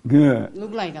 good.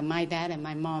 Look like my dad and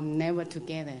my mom never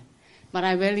together. But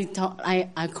I really talk.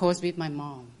 I close with my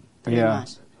mom. Pretty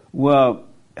much. Well,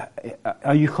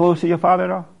 are you close to your father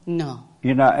at all? No.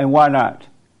 You're not, and why not?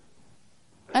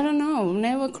 I don't know.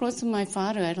 Never close to my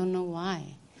father. I don't know why.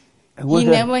 He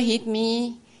never hit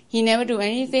me. He never do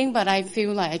anything. But I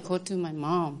feel like I close to my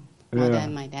mom more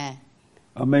than my dad.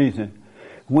 Amazing.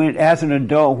 When, as an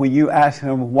adult, when you ask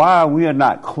him why we are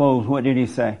not close, what did he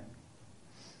say?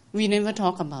 We never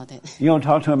talk about it. You don't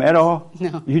talk to him at all?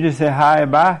 No. You just say hi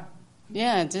and bye?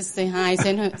 Yeah, just say hi,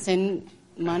 send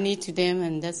money to them,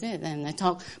 and that's it. And I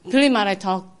talk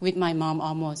with my mom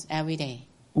almost every day.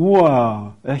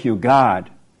 Wow, that's your God.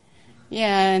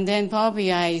 Yeah, and then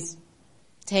probably I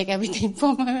take everything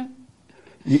from her.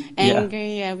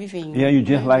 Angry, everything. Yeah, you're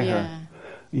just like her.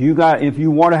 If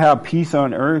you want to have peace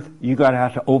on earth, you got to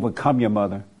have to overcome your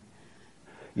mother.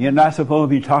 You're not supposed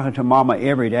to be talking to mama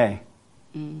every day.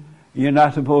 You're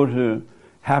not supposed to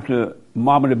have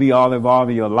mama to be all involved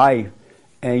in your life,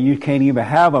 and you can't even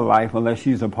have a life unless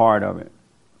she's a part of it.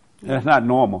 That's not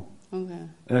normal. Okay.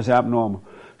 That's abnormal.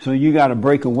 So you got to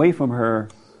break away from her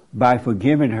by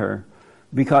forgiving her,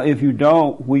 because if you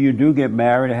don't, when you do get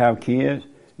married and have kids,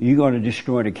 you're going to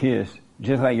destroy the kids,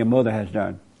 just like your mother has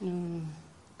done.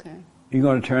 Okay. You're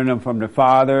going to turn them from the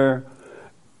father.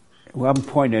 Well, I'm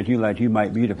pointing at you like you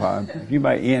might be the father. You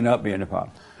might end up being the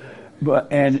father.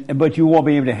 But you won't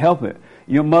be able to help it.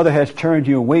 Your mother has turned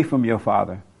you away from your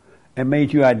father and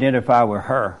made you identify with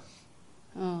her.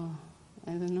 Oh,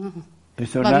 I don't know.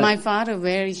 So but my father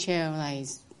very chill,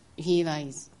 he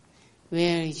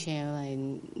very chill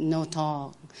and no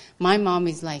talk. My mom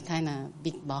is like kind of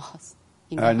big boss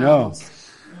in the house.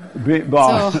 Big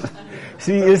boss. So,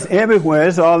 see, it's everywhere.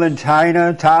 It's all in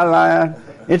China, Thailand.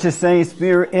 It's the same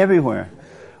spirit everywhere.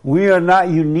 We are not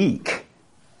unique.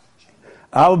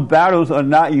 Our battles are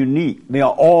not unique. They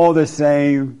are all the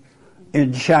same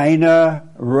in China,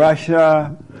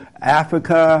 Russia,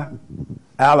 Africa,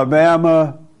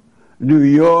 Alabama, New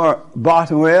York,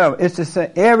 Boston, wherever. It's the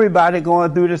same. Everybody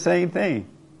going through the same thing.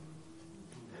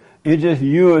 It's just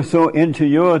you are so into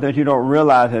yours that you don't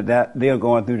realize that they're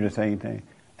going through the same thing.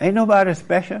 Ain't nobody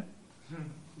special.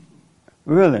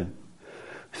 Really.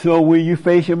 So will you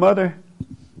face your mother?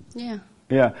 Yeah.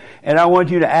 Yeah. And I want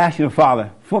you to ask your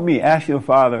father, ask your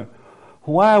father,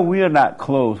 why we are not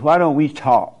close? Why don't we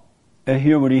talk and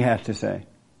hear what he has to say?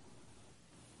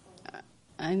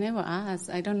 I never asked.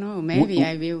 I don't know. Maybe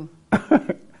I will.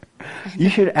 You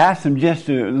should ask him just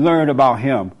to learn about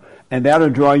him. And that'll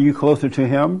draw you closer to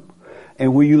him.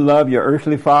 And when you love your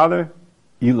earthly father,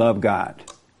 you love God.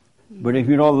 But if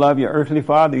you don't love your earthly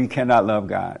father, you cannot love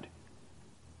God.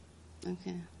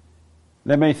 Okay.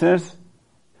 That make sense?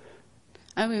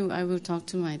 I will talk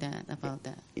to my dad about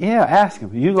that. Yeah, ask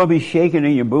him. You're going to be shaking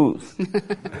in your boots.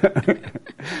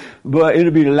 But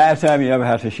it'll be the last time you ever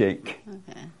have to shake.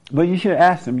 Okay. But you should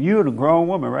ask him. You're the grown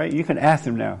woman, right? You can ask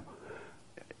him now.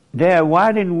 Dad,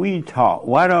 why didn't we talk?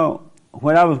 When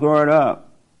I was growing up?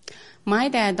 My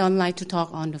dad don't like to talk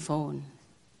on the phone.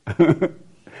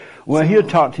 Well, he'll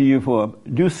talk to you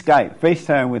do Skype,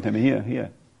 FaceTime with him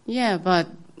here. Yeah, but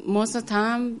most of the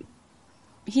time,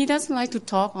 he doesn't like to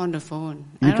talk on the phone.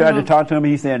 You tried to talk to him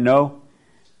and he said no?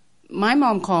 My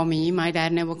mom called me. My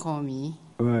dad never called me.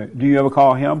 Right. Do you ever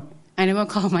call him? I never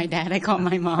call my dad. I call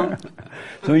my mom.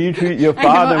 So you treat your father...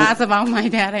 I never ask about my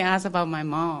dad. I ask about my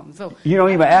mom. So you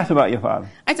don't even ask about your father?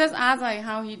 I just ask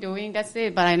how he doing. That's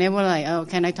it. But I never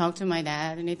can I talk to my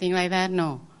dad? Anything like that?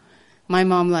 No. My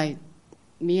mom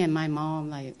me and my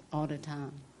mom all the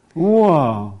time.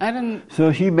 Whoa. I don't...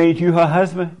 So she made you her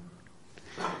husband?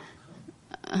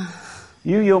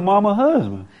 You your mama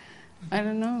husband? I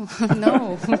don't know.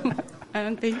 No. I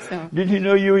don't think so. Did you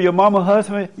know you were your mama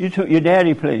husband? You took your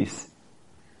daddy's place.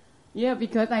 Yeah,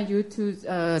 because I used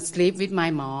to sleep with my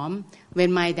mom.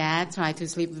 When my dad tried to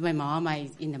sleep with my mom, I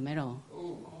in the middle.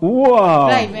 Whoa.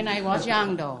 Right, when I was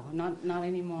young though, not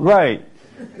anymore. Right.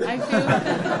 I feel...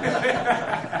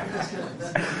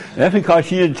 That's because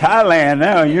she's in Thailand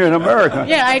now and you're in America.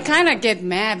 Yeah, I kind of get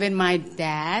mad when my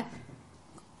dad,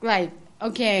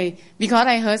 okay, because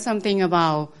I heard something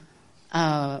about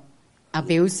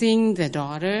abusing the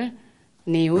daughter,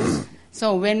 news.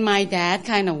 So when my dad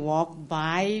kind of walked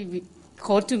by,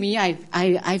 close to me,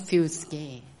 I feel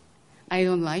scared. I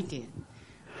don't like it.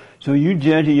 So you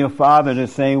judging your father the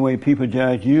same way people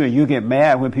judge you, and you get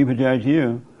mad when people judge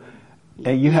you,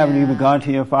 and you haven't even gone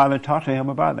to your father and talked to him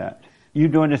about that. You're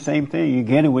doing the same thing. You're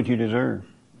getting what you deserve.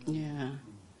 Yeah.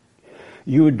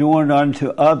 You are doing unto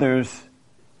others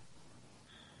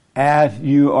as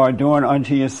you are doing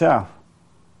unto yourself.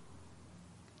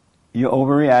 You're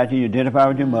overreacting, you identify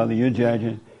with your mother, you're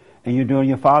judging, and you're doing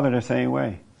your father the same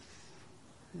way.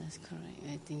 That's correct,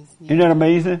 I think. Yeah. Isn't that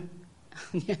amazing?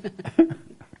 Yeah.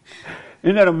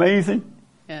 Isn't that amazing?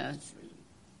 Yes.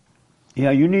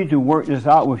 Yeah, you need to work this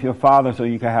out with your father so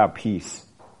you can have peace.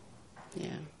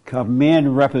 Yeah. Because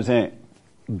men represent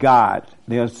God.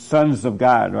 They are sons of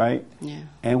God, right? Yeah.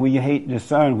 And when you hate the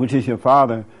son, which is your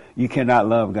father, you cannot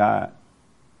love God.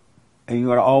 And you're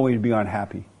going to always be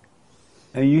unhappy.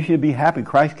 And you should be happy.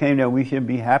 Christ came that we should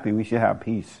be happy. We should have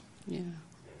peace. Yeah.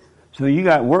 So you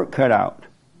got work cut out.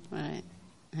 Right.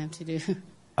 I have to do.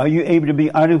 Are you able to be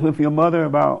honest with your mother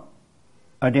about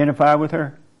identify with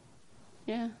her?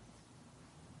 Yeah.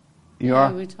 You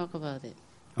are? We talk about it.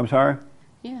 I'm sorry?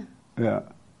 Yeah. Yeah.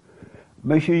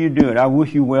 Make sure you do it. I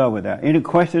wish you well with that. Any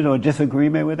questions or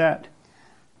disagreement with that?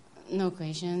 No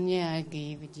question. Yeah, I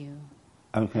agree with you.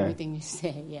 Okay. Everything you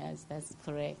say, yes, that's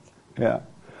correct. Yeah.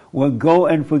 Well, go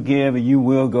and forgive, and you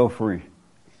will go free.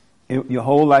 Your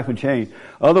whole life will change.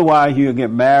 Otherwise, you'll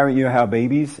get married, you'll have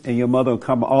babies, and your mother will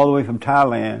come all the way from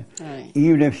Thailand, right,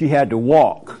 even if she had to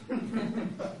walk,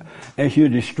 and she'll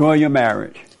destroy your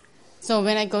marriage. So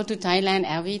when I go to Thailand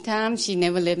every time, she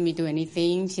never let me do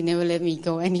anything. She never let me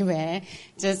go anywhere.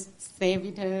 Just stay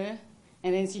with her,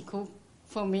 and then she cook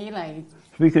for me like.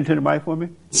 Speak into the mic for me.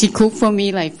 She cook for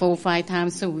me like 4 or 5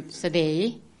 times a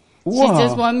day. Wow. She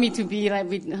just want me to be like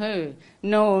with her.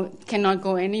 No, cannot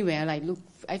go anywhere. Like, look,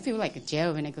 I feel like a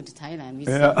jail when I go to Thailand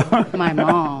with my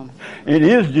mom. It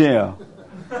is jail.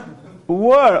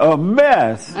 What a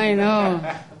mess. I know.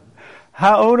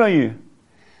 How old are you?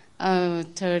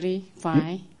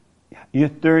 35. You're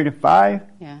 35?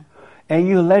 Yeah. And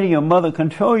you're letting your mother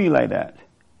control you like that?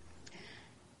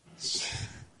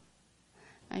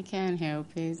 I can't help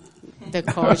it. The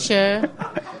culture.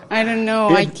 I don't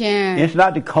know. I can't. It's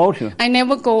not the culture. I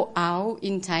never go out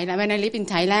in Thailand. When I live in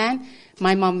Thailand,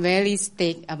 my mom very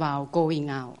strict about going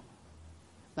out.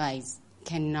 Like,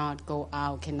 cannot go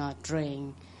out, cannot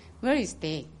drink. Very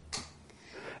strict.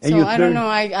 So I don't know.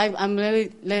 I'm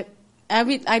really.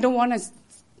 I don't want to.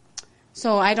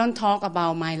 So I don't talk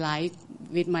about my life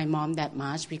with my mom that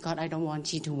much because I don't want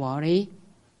she to worry.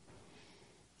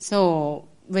 So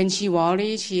when she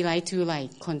worries, she like to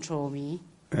control me.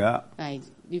 Yeah. Like,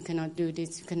 you cannot do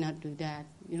this, you cannot do that.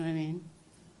 You know what I mean?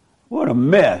 What a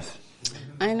mess.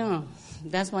 I know.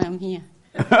 That's why I'm here.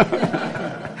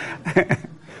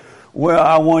 Well,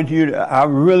 I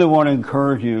really want to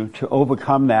encourage you to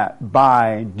overcome that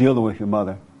by dealing with your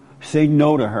mother. Say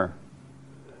no to her.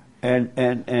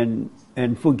 And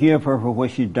forgive her for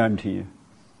what she's done to you.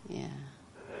 Yeah.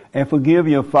 And forgive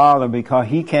your father because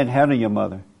he can't handle your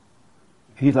mother.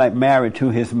 He's like married to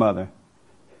his mother.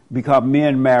 Because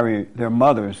men marry their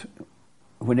mothers.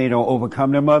 When they don't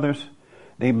overcome their mothers,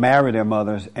 they marry their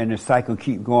mothers, and the cycle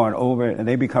keeps going over, and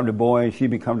they become the boy, and she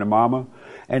become the mama.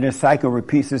 And the cycle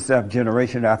repeats itself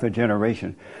generation after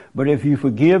generation. But if you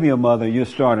forgive your mother, you'll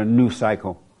start a new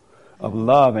cycle of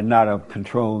love and not of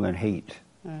control and hate.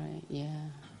 All right, yeah.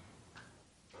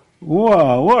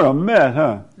 Whoa, what a mess,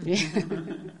 huh? Yeah.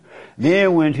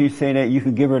 Then when she say that, you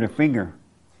can give her the finger.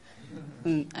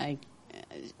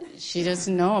 She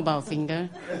doesn't know about finger.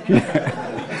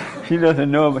 She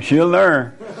doesn't know, but she'll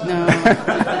learn. No.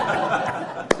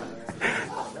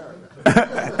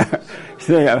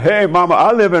 Say, hey, Mama,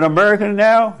 I live in America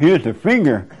now. Here's the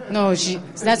finger. No, it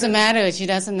doesn't matter. She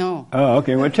doesn't know. Oh,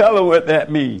 okay. Well, tell her what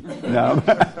that means. No,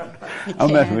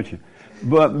 I'm messing with you.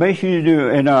 But make sure you do.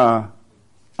 And are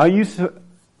you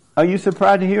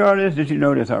surprised to hear all this? Did you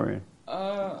know this already?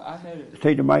 I had it.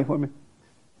 Take the mic for me.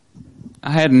 I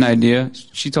had an idea.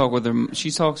 She talks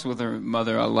with her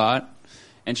mother a lot,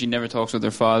 and she never talks with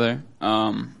her father.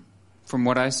 From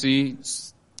what I see,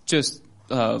 it's just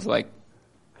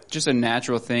just a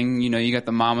natural thing. You know, you got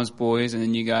the mama's boys, and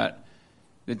then you got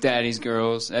the daddy's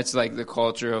girls. That's like the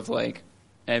culture of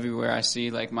everywhere I see.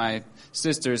 Like, my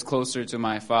sister is closer to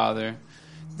my father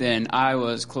than I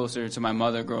was closer to my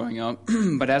mother growing up.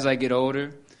 But as I get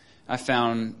older, I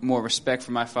found more respect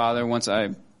for my father once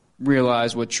I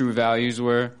realized what true values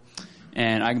were,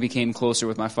 and I became closer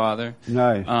with my father.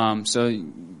 Nice. So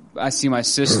I see my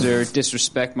sister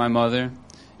disrespect my mother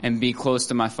and be close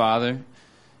to my father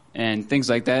and things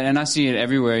like that. And I see it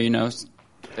everywhere, you know.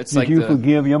 It's Did you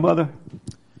forgive your mother?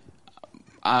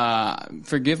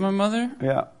 Forgive my mother?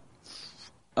 Yeah.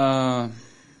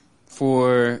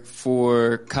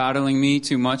 For coddling me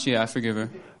too much, yeah, I forgive her.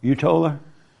 You told her?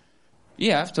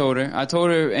 Yeah, I've told her. I've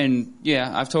told her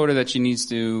that she needs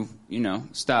to,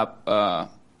 stop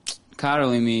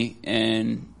coddling me,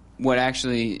 and what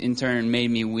actually in turn made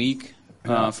me weak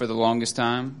for the longest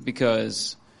time,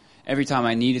 because every time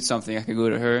I needed something, I could go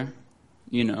to her,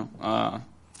 and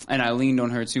I leaned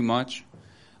on her too much.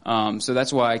 So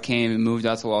that's why I came and moved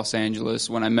out to Los Angeles.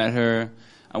 When I met her,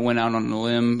 I went out on a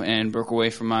limb and broke away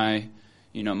from my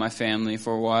family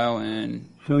for a while. And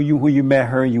so when you met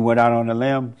her, you went out on a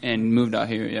limb? And moved out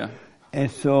here, yeah.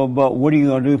 And so, but what are you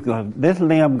going to do? Because this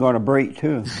limb going to break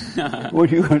too.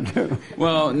 What are you going to do?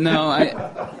 Well, no,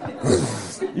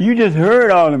 You just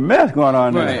heard all the mess going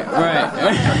on there.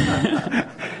 Right.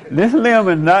 This limb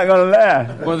is not going to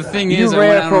last. Well, the thing is, you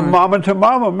ran from mama to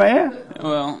mama, man.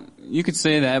 Well, you could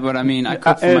say that, but I mean, I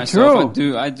cook for myself.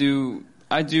 True.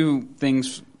 I do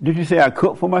things. Did you say I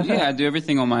cook for myself? Yeah, I do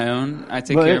everything on my own. I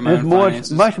take care of my own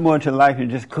finances. Much more to life than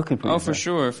just cooking for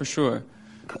yourself. For sure.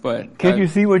 But can't you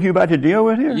see what you're about to deal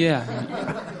with here? Yeah.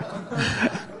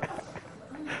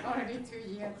 Already 2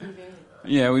 years today.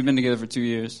 Yeah, we've been together for 2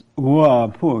 years. Wow,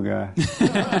 poor guy.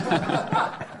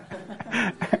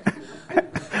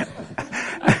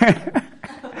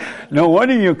 No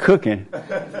wonder you're cooking.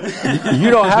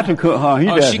 You don't have to cook,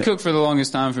 huh? She cooked for the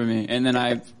longest time for me, and then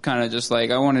I kind of just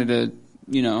like I wanted to,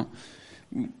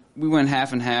 we went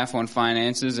half and half on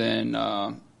finances, and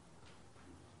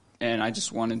I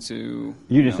just wanted to.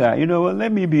 You decide, you know what?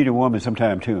 Let me be the woman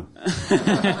sometime too.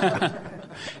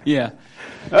 Yeah.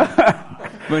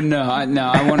 But no,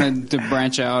 I wanted to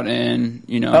branch out and,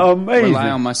 rely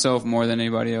on myself more than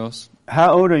anybody else.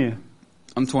 How old are you?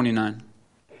 I'm 29.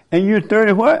 And you're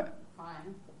 30 what?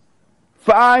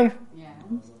 5? Yeah.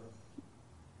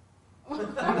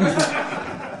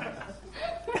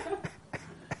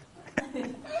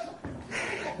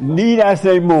 Need I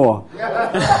say more?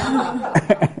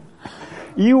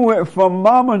 You went from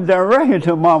mama directly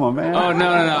to mama, man. Oh, no.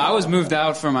 I was moved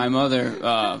out from my mother.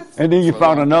 And then you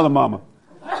found another mama.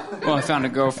 Well, I found a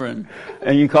girlfriend.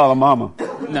 And you call her mama?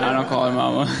 No, I don't call her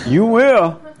mama. You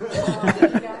will.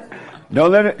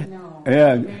 Don't let it. No.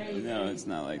 Yeah. No, it's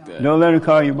not like that. Don't let her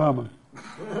call you mama.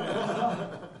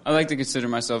 I like to consider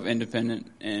myself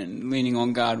independent and leaning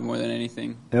on God more than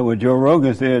anything. That's what Joe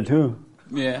Rogan said, too.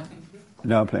 Yeah.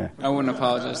 No, I'm playing. I wouldn't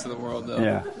apologize to the world, though.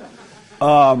 Yeah.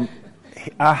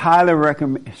 I highly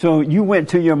recommend. So you went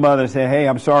to your mother and said, hey,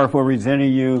 I'm sorry for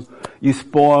resenting you. You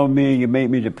spoiled me. You made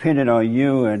me dependent on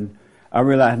you. And I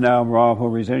realize now I'm wrong for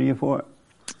resenting you for it.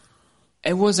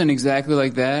 It wasn't exactly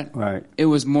like that. Right. It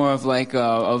was more of like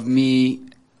of me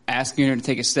asking her to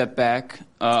take a step back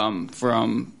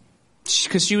from,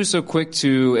 because she was so quick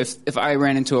to, if I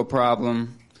ran into a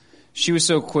problem, she was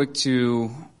so quick to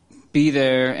be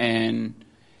there, and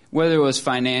whether it was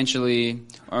financially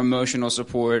or emotional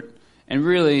support. And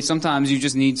really, sometimes you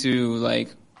just need to, like,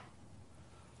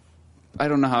 I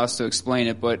don't know how else to explain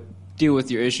it, but deal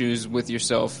with your issues with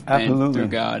yourself and through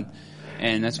God.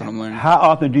 And that's what I'm learning. How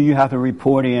often do you have to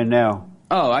report in now?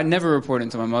 Oh, I never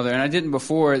reported to my mother, and I didn't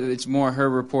before. It's more her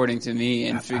reporting to me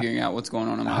and figuring out what's going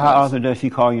on in my life. How often does she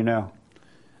call you now?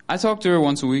 I talk to her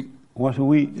once a week. Once a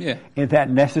week? Yeah. Is that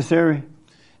necessary?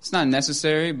 It's not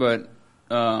necessary, but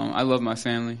I love my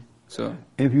family. So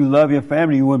if you love your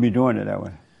family, you wouldn't be doing it that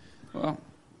way. Well,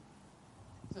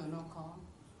 so no call?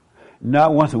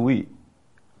 Not once a week.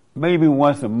 Maybe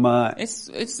once a month.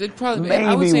 It probably maybe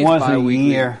I would say once a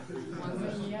year.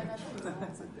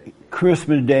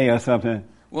 Christmas Day or something.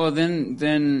 Well,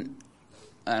 then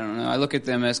I don't know. I look at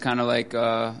them as kind of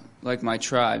like my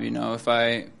tribe,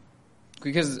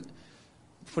 because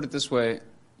put it this way,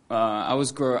 I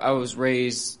was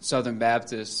raised Southern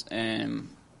Baptist, and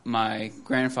my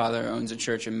grandfather owns a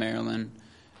church in Maryland.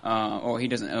 Or he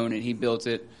doesn't own it; he built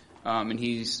it, and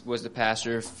he was the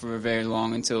pastor for very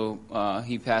long until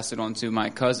he passed it on to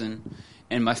my cousin.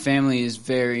 And my family is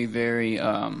very, very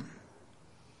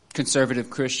conservative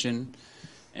Christian,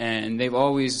 and they've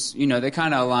always, they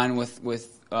kind of align with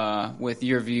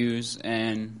your views,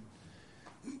 and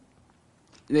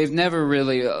they've never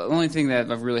really. The only thing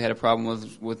that I've really had a problem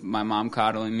with my mom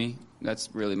coddling me. That's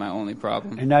really my only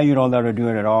problem. And now you don't let her do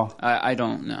it at all? I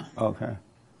don't, no. Okay.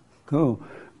 Cool.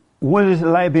 What is it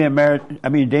like being married,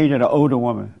 dating an older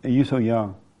woman, and you so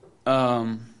young?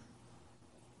 Sorry.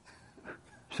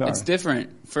 It's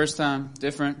different. First time,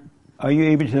 different. Are you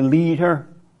able to lead her?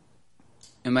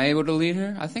 Am I able to lead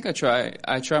her? I think I try.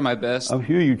 I try my best. I'm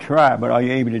sure you try, but are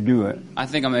you able to do it? I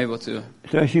think I'm able to.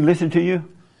 So does she listen to you?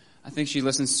 I think she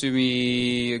listens to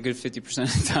me a good 50%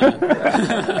 of the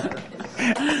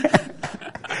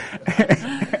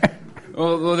time.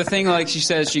 Well, the thing, like she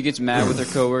says, she gets mad with her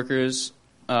coworkers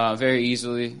very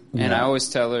easily, and I always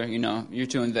tell her, you're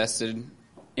too invested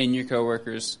in your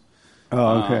coworkers.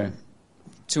 Oh, okay.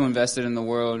 Too invested in the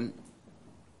world.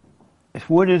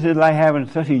 What is it like having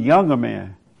such a younger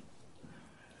man?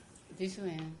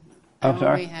 Different. I'm sorry?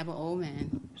 I always have an old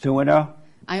man. So what else?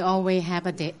 I always have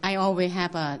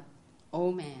an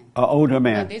old man. An older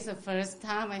man. But this is the first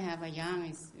time I have a young.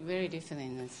 It's very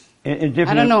different. It's different.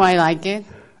 I don't know. I like it.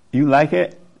 You like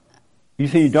it? You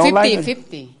say you don't like it?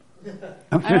 50-50.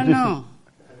 I don't know.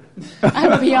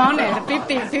 I'll be honest.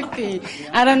 50-50.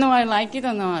 I don't know I like it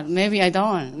or not. Maybe I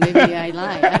don't. Maybe I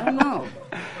like. I don't know.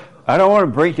 I don't want to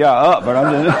break y'all up, but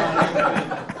I'm just...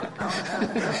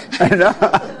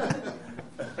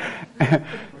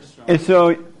 And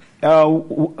so,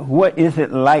 what is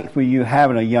it like for you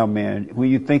having a young man? When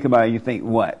you think about it, you think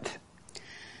what?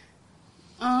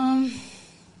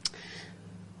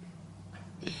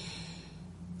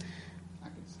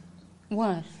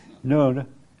 What? No.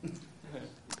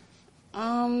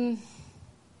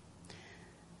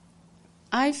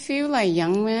 I feel like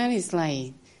young man is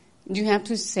like you have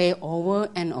to say over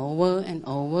and over and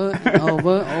over and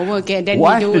over again. Then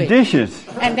wash you do the it. dishes.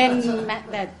 And then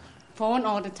that phone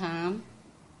all the time.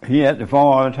 He at the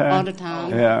phone all the time? All the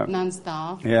time. Yeah.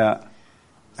 Non-stop. Yeah.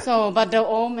 So, but the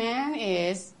old man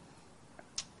is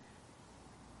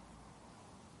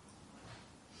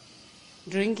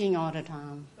drinking all the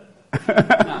time.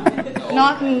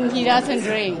 He doesn't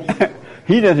drink.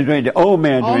 He doesn't drink. The old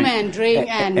man drinks. Old man drink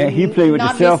and he play with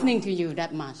not himself. listening to you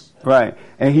that much. Right.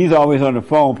 And he's always on the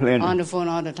phone playing. On the phone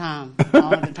all the time. All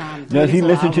the time. Does he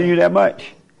listen to you that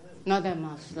much? Not that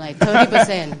much, like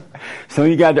 30%. So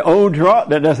you got the old drunk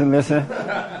that doesn't listen.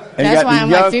 That's why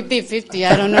I'm like 50-50.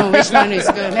 I don't know which one is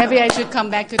good. Maybe I should come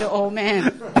back to the old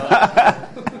man.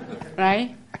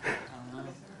 Right?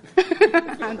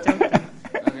 I'm joking.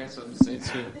 Okay, so say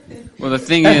two. Well, the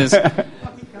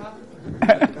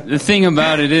thing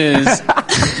about it is,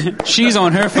 she's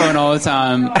on her phone all the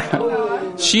time.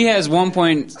 She has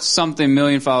 1-point-something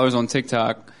million followers on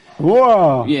TikTok.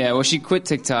 Whoa. Yeah, well, she quit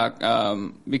TikTok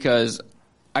because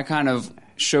I kind of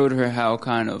showed her how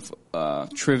kind of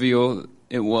trivial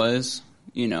it was,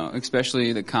 you know,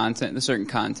 especially the content, the certain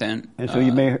content. And so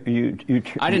you made her,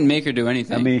 I didn't make her do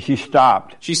anything. I mean, she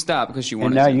stopped. She stopped because she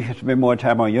wanted to. And now to. you can spend more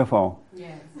time on your phone.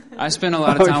 Yes. I spend a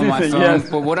lot of time on my phone, yes.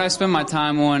 but what I spend my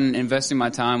time on, investing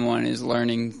my time on, is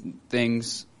learning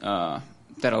things that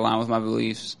align with my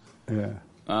beliefs. Yeah.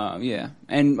 Yeah,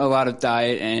 and a lot of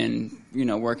diet and, you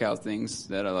know, workout things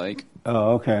that I like.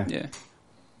 Oh, okay. Yeah.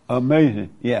 Amazing.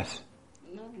 Yes.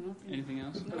 No, nothing. Anything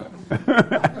else?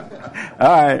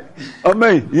 All right.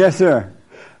 Amazing. Yes, sir.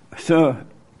 So,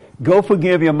 go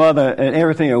forgive your mother and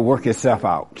everything will work itself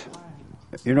out.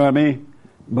 You know what I mean?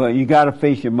 But you got to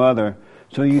face your mother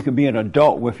so you can be an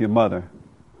adult with your mother.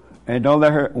 And don't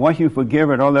let her, once you forgive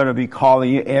her, don't let her be calling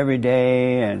you every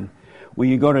day. And when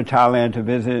you go to Thailand to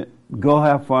visit, go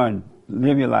have fun,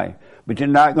 live your life. But you're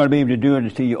not going to be able to do it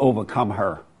until you overcome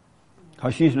her.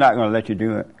 Because she's not going to let you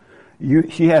do it.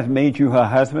 She has made you her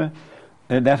husband,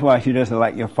 and that's why she doesn't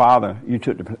like your father. Made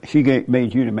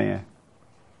you the man.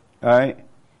 All right?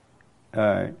 All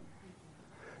right.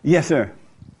 Yes, sir.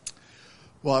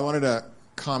 Well, I wanted to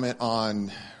comment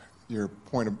on your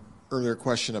point of earlier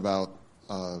question about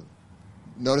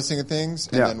noticing things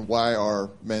and then why are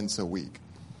men so weak.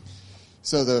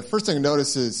 So the first thing to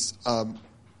notice is I've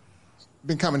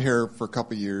been coming here for a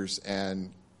couple of years,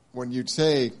 and when you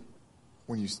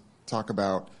talk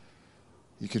about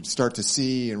you could start to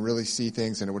see and really see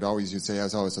things, and it would always, you'd say,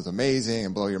 it was amazing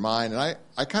and blow your mind. And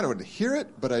I kind of would hear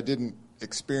it, but I didn't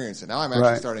experience it. Now I'm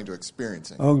actually starting to experience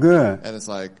it. Oh, good. And it's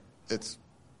like, it's,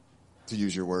 to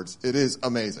use your words, it is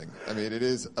amazing. I mean, it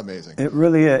is amazing. It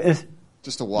really is.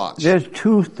 Just to watch. There's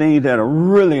two things that are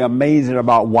really amazing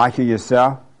about watching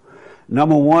yourself.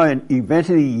 Number one,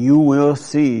 eventually you will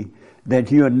see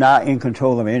that you are not in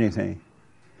control of anything.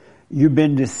 You've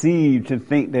been deceived to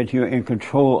think that you're in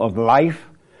control of life.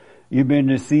 You've been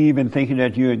deceived in thinking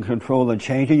that you're in control of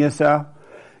changing yourself.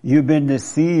 You've been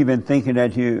deceived in thinking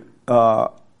that you're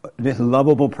this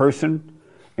lovable person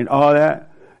and all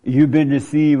that. You've been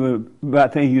deceived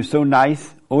about thinking you're so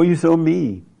nice or you're so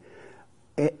mean.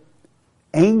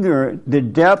 Anger, the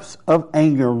depths of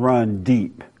anger run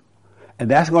deep. And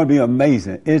that's going to be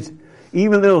amazing. It's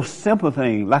even a little simple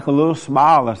thing, like a little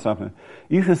smile or something.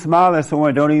 You can smile at someone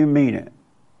and don't even mean it.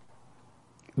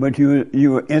 But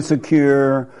you were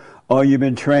insecure, or you've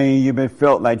been trained, you've been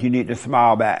felt like you need to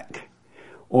smile back.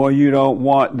 Or you don't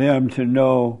want them to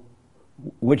know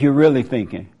what you're really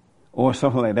thinking, or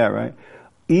something like that, right?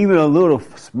 Even a little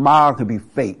smile could be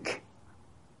fake.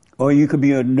 Or you could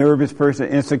be a nervous person,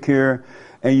 insecure,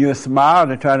 and you smile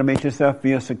to try to make yourself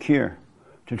feel secure,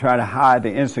 to try to hide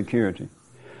the insecurity.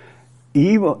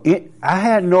 I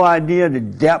had no idea the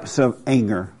depths of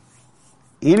anger.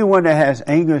 Anyone that has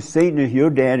anger, Satan is your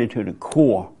daddy to the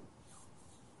core.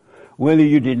 Whether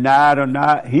you deny it or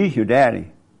not, he's your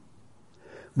daddy.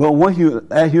 But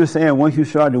as you were saying, once you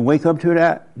start to wake up to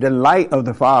that, the light of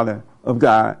the Father, of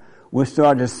God, will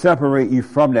start to separate you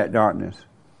from that darkness.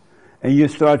 And you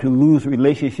start to lose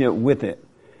relationship with it.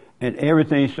 And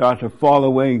everything starts to fall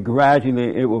away.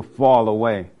 Gradually, it will fall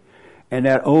away. And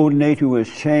that old nature was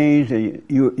changed, and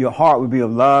your heart would be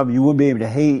of love. You wouldn't be able to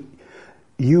hate.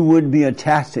 You wouldn't be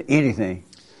attached to anything.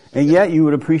 And yet you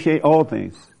would appreciate all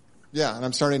things. Yeah, and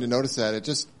I'm starting to notice that. It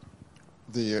just,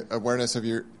 the awareness of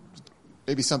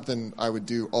maybe something I would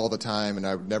do all the time and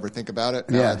I would never think about it.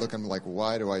 Now I look and I'm like,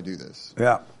 why do I do this?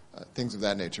 Yeah. Things of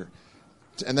that nature.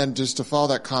 And then just to follow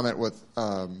that comment with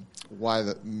why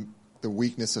the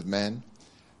weakness of men,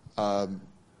 I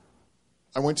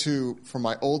went from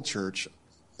my old church,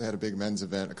 they had a big men's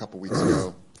event a couple weeks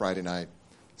ago, Friday night,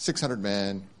 600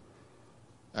 men.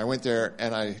 I went there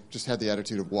and I just had the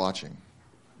attitude of watching.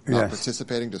 not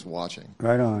participating, just watching.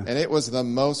 Right on. And it was the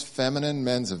most feminine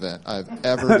men's event I've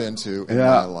ever been to in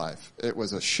my life. It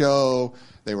was a show.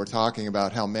 They were talking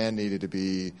about how men needed to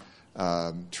be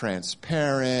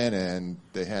transparent, and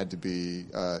they had to be,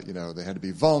 they had to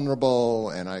be vulnerable.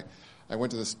 And I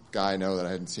went to this guy I know that I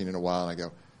hadn't seen in a while, and I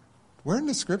go, where in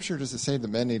the scripture does it say the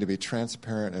men need to be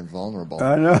transparent and vulnerable?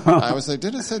 I know. I was like,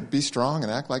 didn't it say be strong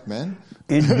and act like men?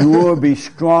 Endure, be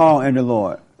strong in the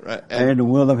Lord. Right. And the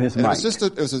will of his might.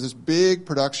 It was this big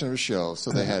production of a show.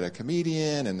 So they had a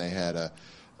comedian, and they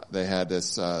had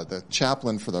this the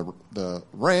chaplain for the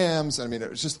Rams. I mean,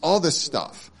 it was just all this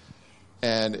stuff.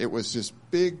 And it was just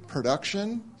big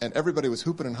production, and everybody was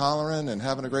hooping and hollering and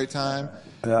having a great time.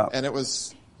 Yeah. And I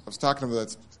was talking to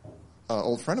that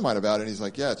old friend of mine about it, and he's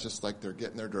like, yeah, it's just like they're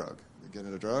getting their drug. They're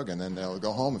getting a drug, and then they'll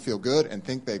go home and feel good and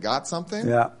think they got something.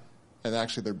 Yeah. And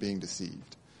actually they're being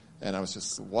deceived. And I was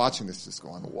just watching this, just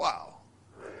going, wow.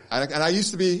 And I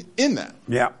used to be in that.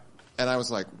 Yeah. And I was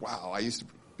like, wow, I used to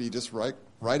be just right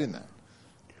in that.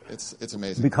 It's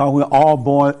amazing. Because we're all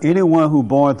born, anyone who's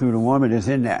born through the woman is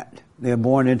in that. They're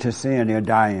born into sin, they're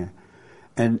dying.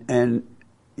 And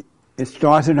it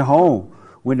starts in the home.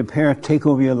 When the parents take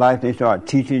over your life, they start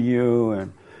teaching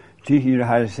you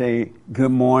how to say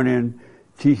good morning,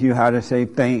 teach you how to say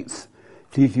thanks,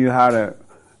 teach you how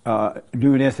to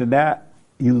do this and that.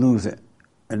 You lose it.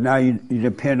 And now you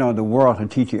depend on the world to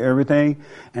teach you everything.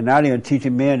 And now they're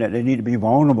teaching men that they need to be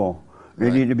vulnerable. They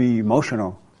need to be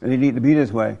emotional. They need to be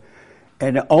this way.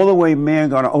 And the only way men are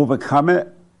going to overcome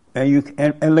it,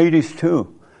 and ladies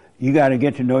too, you got to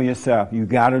get to know yourself. You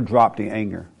got to drop the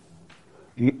anger.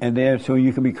 And then so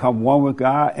you can become one with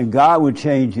God, and God will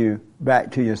change you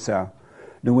back to yourself.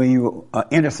 The way you are an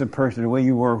innocent person, the way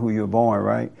you were who you were born,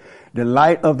 right? The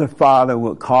light of the Father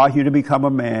will cause you to become a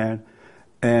man,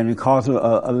 and it causes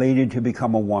a lady to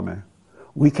become a woman.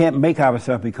 We can't make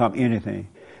ourselves become anything.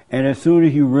 And as soon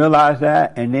as you realize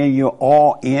that, and then you're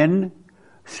all in,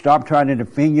 stop trying to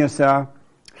defend yourself,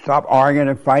 stop arguing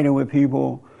and fighting with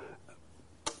people,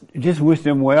 just wish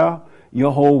them well,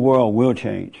 your whole world will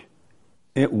change.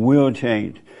 It will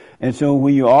change. And so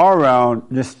when you are around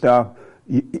this stuff,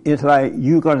 it's like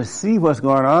you're going to see what's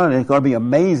going on, and it's going to be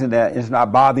amazing that it's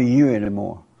not bothering you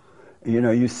anymore.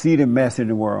 You see the mess in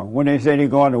the world. When they say they're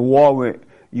going to war with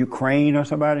Ukraine or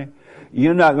somebody,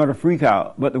 you're not going to freak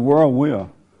out, but the world will.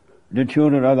 The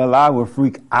children of the lie will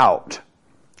freak out.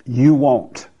 You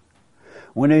won't.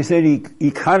 When they say the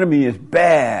economy is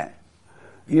bad,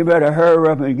 you better hurry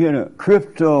up and get it.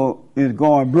 Crypto is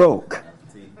going broke.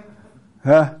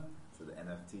 Huh? So the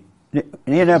NFT.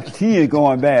 The NFT is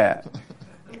going bad.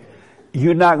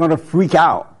 You're not going to freak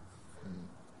out.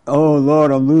 Oh,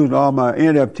 Lord, I'm losing all my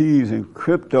NFTs and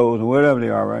cryptos or whatever they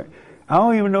are, right? I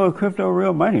don't even know if crypto is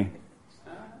real money.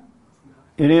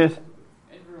 It is?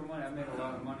 It's real money. I make a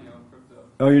lot of money on crypto.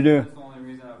 Oh, you do? That's the only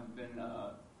reason I've been,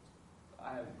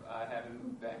 I haven't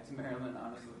moved back to Maryland,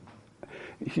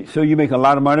 honestly. So you make a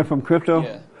lot of money from crypto?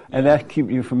 Yeah. And that keep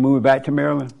you from moving back to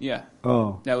Maryland? Yeah.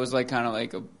 Oh. That was kind of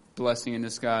like a blessing in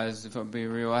disguise, if I'm being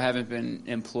real. I haven't been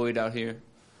employed out here.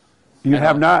 You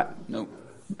have not? Nope.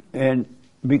 And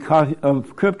because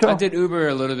of crypto? I did Uber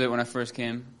a little bit when I first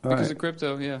came. Because of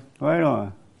crypto, yeah. Right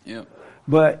on. Yep.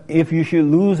 But if you should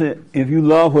lose it, if you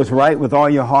love what's right with all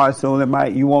your heart, soul, and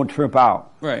might, you won't trip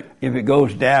out. Right. If it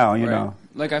goes down, you know.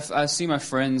 Like I see my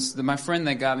friends, my friend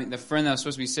that got me, the friend that was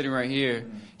supposed to be sitting right here,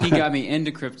 he got me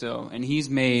into crypto, and he's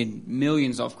made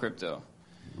millions off crypto.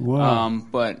 Wow.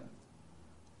 But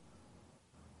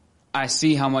I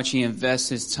see how much he invests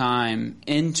his time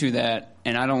into that,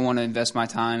 and I don't want to invest my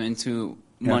time into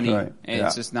money. That's right.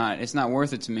 It's just not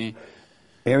worth it to me.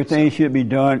 Everything should be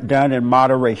done in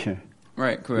moderation.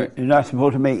 Right, correct. You're not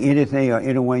supposed to make anything or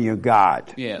anyone your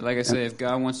God. Yeah, like I said, if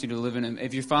God wants you to live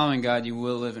if you're following God, you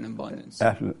will live in abundance.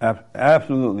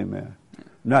 Absolutely, man.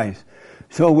 Nice.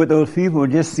 So with those people,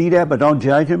 just see that, but don't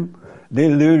judge them. They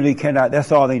literally cannot.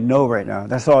 That's all they know right now.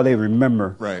 That's all they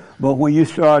remember. Right. But when you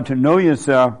start to know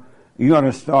yourself, you're going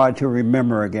to start to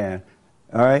remember again.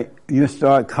 All right? You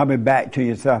start coming back to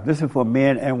yourself. This is for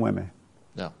men and women.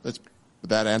 Yeah.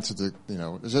 That answers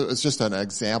it's just an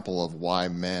example of why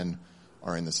men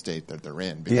are in the state that they're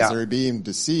in, because they're being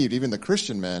deceived. Even the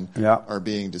Christian men are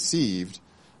being deceived,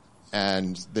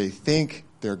 and they think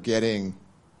they're getting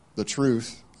the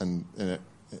truth and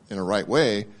in a right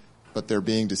way, but they're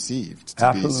being deceived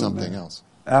to be something else.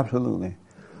 Absolutely.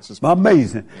 It's just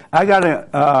amazing. I got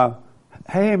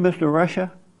hey, Mr.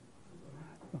 Russia,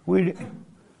 when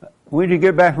did you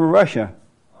get back from Russia?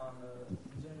 On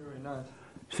January 9th.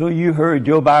 So you heard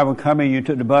Joe Biden coming, you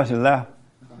took the bus and left?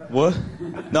 What?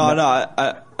 No,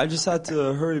 I I just had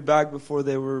to hurry back before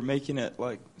they were making it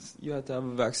like you had to have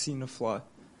a vaccine to fly.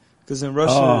 Because in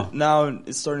Russia now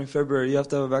it's starting February, you have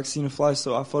to have a vaccine to fly.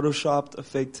 So I photoshopped a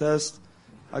fake test.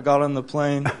 I got on the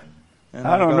plane. And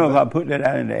I don't know if I put that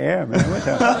out in the air, man. What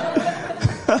the?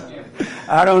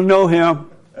 I don't know him.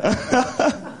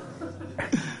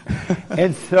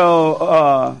 And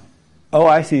so,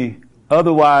 I see.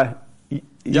 Otherwise,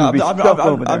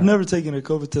 I've never taken a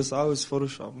COVID test. I always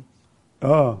Photoshop them.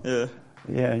 Oh. Yeah.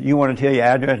 Yeah. You want to tell your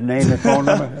address, name, and phone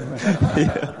number?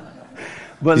 Yeah.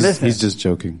 But listen. He's just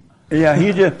joking. Yeah,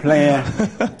 he's just playing.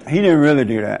 He didn't really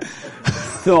do that.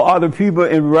 So are the people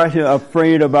in Russia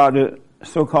afraid about the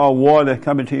so-called war that's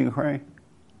coming to Ukraine?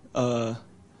 Not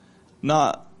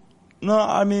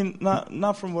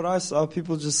from what I saw.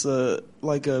 People just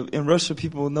in Russia,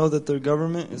 people know that their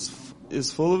government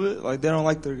is full of it. Like they don't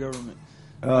like their government.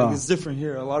 Like it's different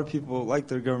here. A lot of people like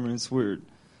their government. It's weird.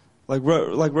 Like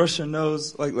Russia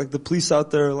knows. Like the police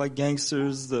out there are like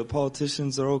gangsters. The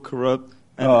politicians are all corrupt,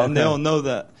 and they don't know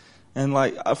that. And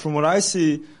like from what I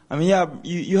see, I mean, yeah,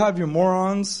 you have your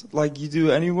morons like you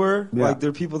do anywhere. Yeah. Like there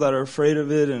are people that are afraid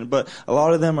of it, but a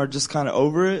lot of them are just kind of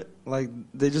over it. Like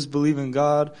they just believe in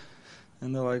God,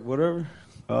 and they're like whatever.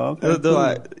 They're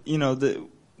like,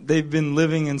 they've been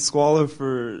living in squalor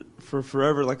for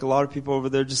forever. Like a lot of people over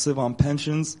there just live on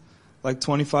pensions, like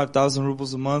 25,000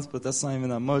 rubles a month, but that's not even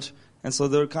that much. And so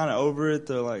they're kind of over it.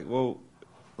 They're like, whoa,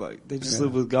 like they just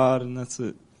live with God, and that's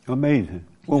it. Amazing.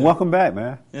 Well, welcome back,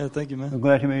 man. Yeah, thank you, man. I'm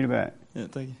glad you made it back. Yeah,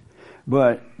 thank you.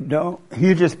 But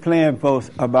he's just playing,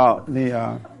 folks, about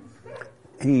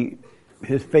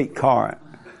his fake card.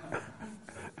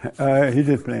 He's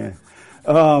just playing.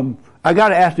 I got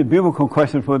to ask the biblical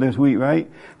question for this week, right?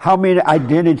 How many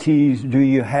identities do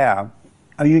you have?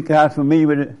 Are you guys familiar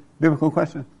with the biblical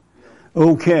question?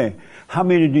 Okay. How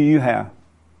many do you have?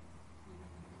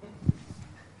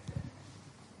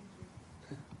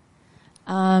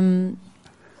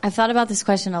 I've thought about this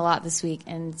question a lot this week,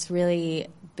 and it's really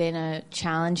been a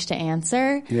challenge to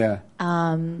answer. Yeah.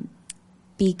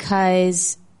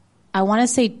 Because I want to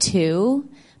say 2,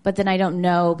 but then I don't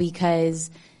know, because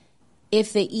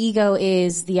if the ego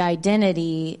is the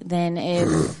identity, then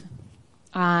if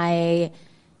I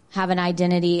have an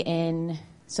identity in,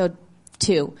 so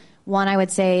 2. 1, I would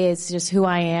say, is just who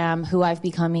I am, who I've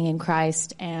becoming in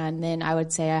Christ, and then I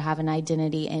would say I have an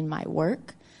identity in my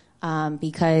work.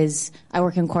 Because I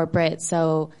work in corporate,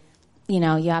 so, you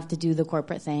have to do the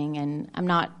corporate thing, and I'm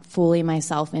not fully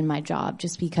myself in my job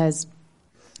just because,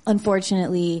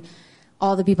 unfortunately,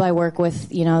 all the people I work with,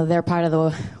 they're part of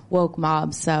the woke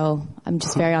mob, so I'm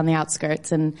just very on the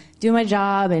outskirts and do my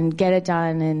job and get it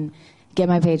done and get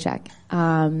my paycheck.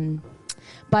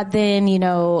 But then,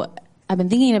 I've been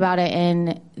thinking about it,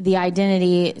 and the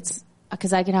identity, it's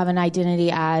because I could have an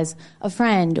identity as a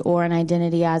friend, or an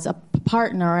identity as a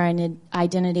partner, or an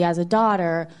identity as a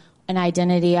daughter, an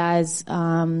identity as,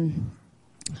 a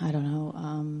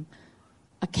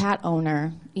cat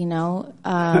owner,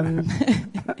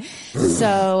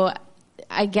 So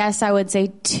I guess I would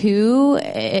say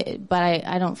 2, but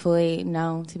I don't fully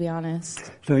know, to be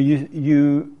honest. So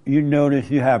you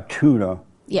notice you have 2, though?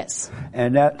 Yes.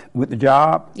 And that with the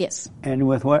job? Yes. And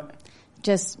with what?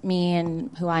 Just me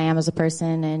and who I am as a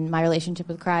person, and my relationship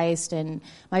with Christ, and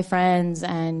my friends,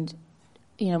 and,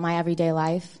 my everyday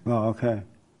life. Oh, okay.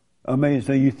 Amazing.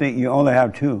 So you think you only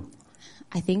have 2?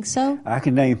 I think so. I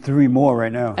can name 3 more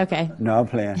right now. Okay. No, I'm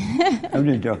playing. I'm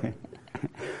just joking.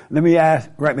 Let me ask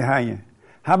right behind you.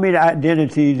 How many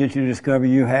identities did you discover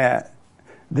you had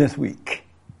this week?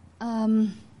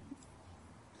 2,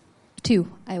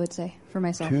 I would say, for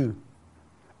myself. 2.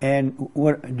 And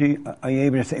are you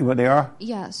able to say what they are?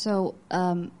 Yeah. So,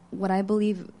 what I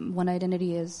believe one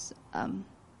identity is, I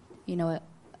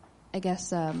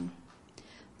guess I'm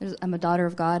a daughter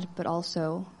of God, but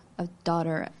also a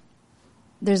daughter.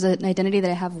 There's an identity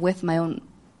that I have with my own,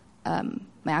 my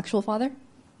actual father,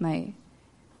 my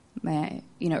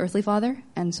earthly father,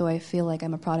 and so I feel like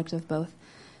I'm a product of both.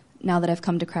 Now that I've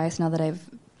come to Christ, now that I've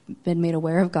been made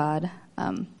aware of God,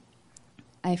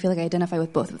 I feel like I identify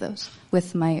with both of those,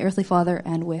 with my earthly father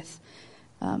and with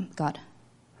God.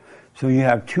 So you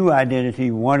have 2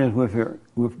 identities. One is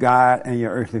with God and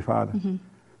your earthly father. Mm-hmm.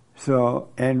 So,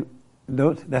 and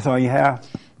that's all you have?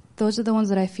 Those are the ones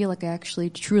that I feel like I actually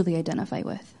truly identify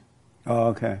with. Oh,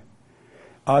 okay.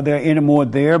 Are there any more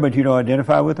there, but you don't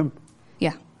identify with them?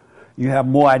 Yeah. You have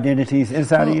more identities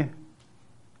inside of you?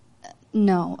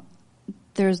 No.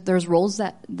 There's roles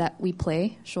that we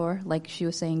play, sure. Like she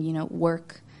was saying,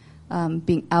 work,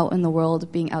 being out in the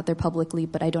world, being out there publicly,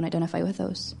 but I don't identify with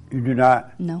those. You do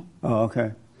not? No. Oh,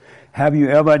 okay. Have you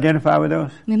ever identified with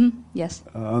those? Mm-hmm. Yes.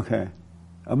 Okay.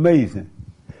 Amazing.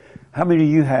 How many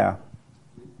do you have?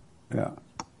 Yeah.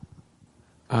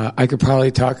 I could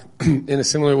probably talk in a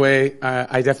similar way.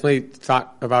 I definitely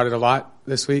thought about it a lot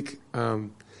this week.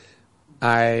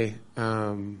 I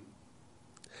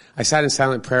sat in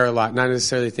silent prayer a lot, not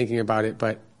necessarily thinking about it,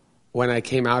 but when I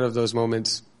came out of those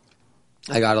moments,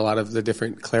 I got a lot of the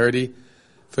different clarity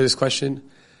for this question.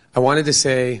 I wanted to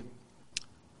say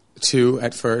 2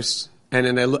 at first, and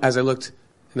then as I looked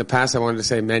in the past, I wanted to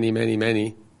say many, many,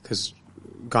 many, because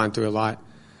gone through a lot.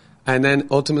 And then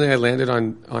ultimately I landed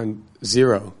on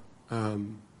 0,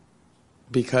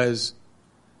 because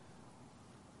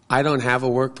I don't have a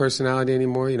work personality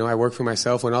anymore. You know, I work for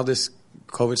myself. When all this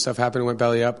COVID stuff happened and went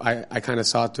belly up, I kind of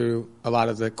saw through a lot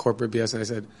of the corporate BS, and I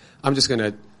said, I'm just going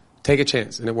to take a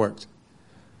chance, and it worked.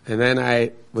 And then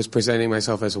I was presenting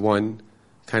myself as one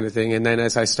kind of thing, and then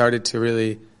as I started to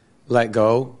really let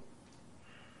go,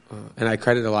 and I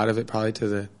credit a lot of it probably to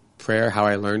the prayer, how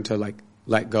I learned to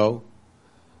let go.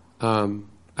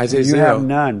 I say 0. You have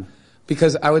none.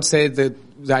 Because I would say the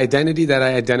identity that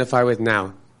I identify with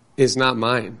now is not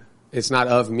mine. It's not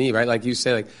of me, right? Like you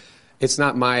say, like, it's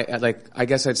not my, like, I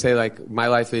guess I'd say, like, my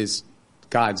life is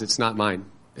God's. It's not mine.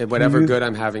 And whatever good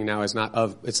I'm having now is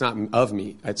it's not of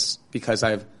me. It's because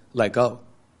I've let go.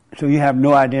 So you have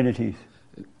no identities?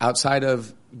 Outside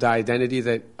of the identity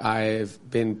that I've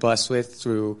been blessed with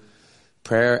through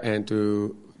prayer and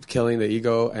through killing the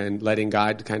ego and letting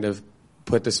God kind of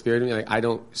put the Spirit in me, like,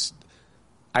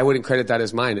 I wouldn't credit that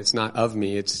as mine. It's not of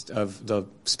me. It's of the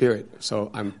Spirit. So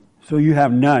you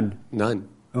have none? None.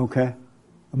 Okay.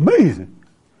 Amazing.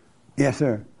 Yes,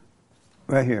 sir.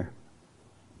 Right here.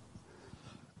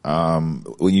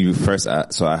 When you first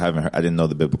asked, so I didn't know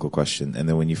the biblical question. And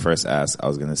then when you first asked, I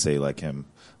was going to say like him,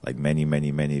 like many,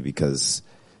 many, many, because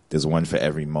there's one for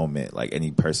every moment. Like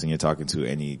any person you're talking to,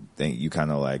 anything, you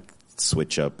kind of like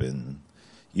switch up and,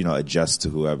 you know, adjust to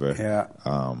whoever. Yeah.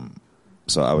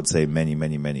 So I would say many,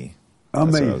 many, many.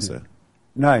 Amazing. That's what I would say.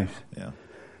 Nice. Yeah.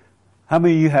 How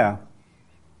many you have?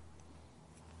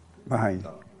 Behind you.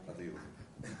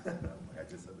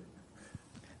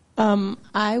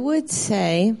 I would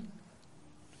say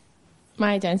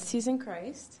my identity is in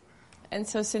Christ. And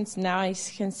so since now I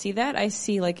can see that, I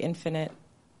see like infinite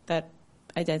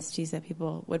identities that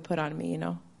people would put on me, you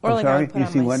know? Or like I would put you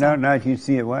on see myself. what now? You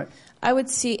see it what?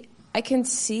 I can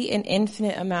see an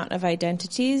infinite amount of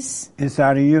identities.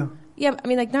 Inside of you? Yeah, I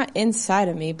mean, like, not inside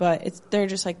of me, but they're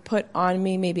just, like, put on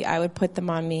me. Maybe I would put them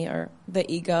on me, or the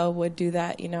ego would do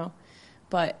that, you know.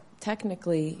 But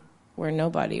technically, we're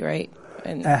nobody, right?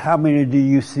 And how many do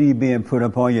you see being put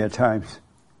up on you at times?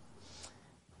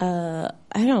 I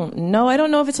don't know. I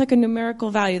don't know if it's, like, a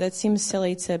numerical value. That seems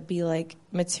silly to be, like,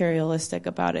 materialistic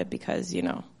about it because, you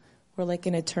know, we're like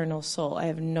an eternal soul. I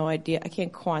have no idea. I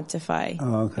can't quantify.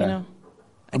 Oh, okay. You know,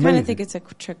 I kind of think it's a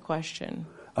trick question.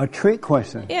 A trick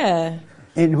question? Yeah.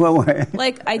 In what way?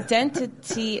 Like,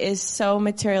 identity is so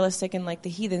materialistic, and like the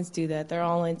heathens do that. They're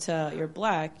all into you're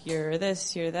black, you're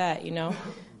this, you're that, you know.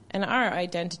 And our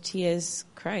identity is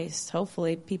Christ.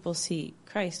 Hopefully, people see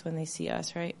Christ when they see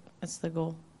us, right? That's the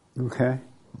goal. Okay.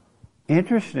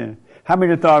 Interesting. How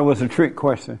many thought it was a trick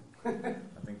question?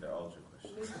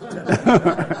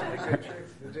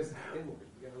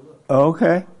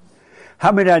 Okay.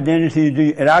 How many identities do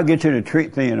you, and I'll get to the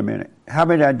trick thing in a minute. How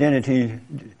many identities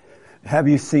do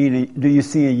you see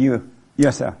in you?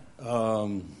 Yes, sir.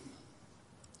 I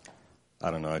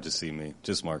don't know. I just see me.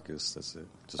 Just Marcus. That's it.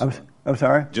 I'm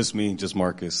sorry? Just me. Just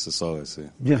Marcus. That's all I see.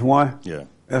 Just one? Yeah.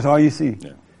 That's all you see?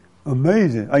 Yeah.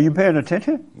 Amazing. Are you paying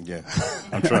attention? Yeah.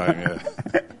 I'm trying, yeah.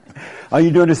 Are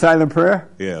you doing the silent prayer?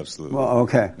 Yeah, absolutely. Well,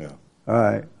 okay. Yeah. All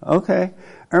right. Okay.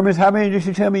 Ernest, how many did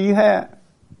you tell me you had?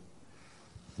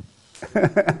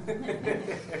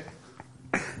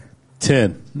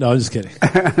 10. No, I'm just kidding.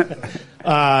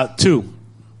 2.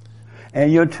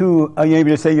 And your 2, are you able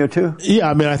to say your 2? Yeah,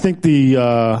 I mean, I think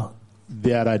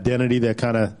that identity, that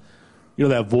kind of, you know,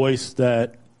 that voice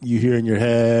that you hear in your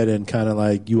head and kind of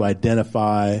like you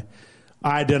identify.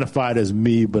 I identified as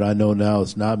me, but I know now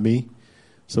it's not me.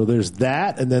 So there's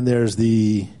that, and then there's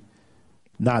the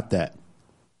not that.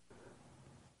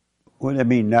 What does that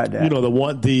mean, not that? You know,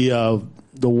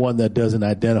 the one that doesn't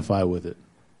identify with it.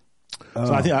 Oh.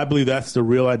 So I believe that's the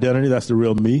real identity. That's the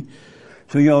real me.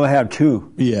 So you only have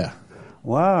 2? Yeah.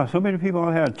 Wow, so many people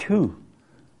only have 2.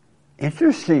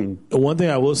 Interesting. One thing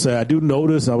I will say, I do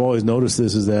notice, I've always noticed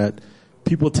this, is that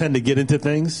people tend to get into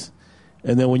things,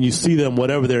 and then when you see them,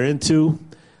 whatever they're into,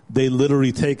 they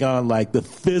literally take on like the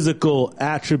physical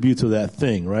attributes of that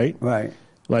thing, right? Right.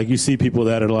 Like you see people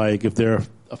that are like, if they're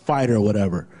a fighter or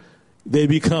whatever, they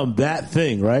become that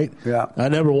thing, right? Yeah. I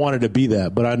never wanted to be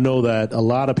that, but I know that a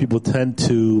lot of people tend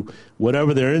to,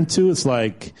 whatever they're into, it's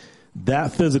like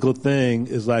that physical thing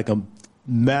is like a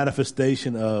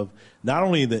manifestation of not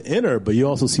only the inner, but you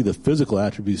also see the physical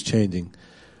attributes changing.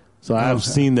 So I've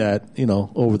seen that,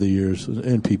 over the years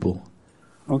in people.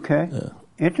 Okay. Yeah.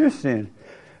 Interesting.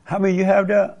 How many you have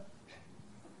there?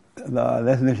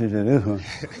 Let's listen to this one.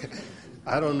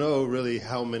 I don't know really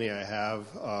how many I have.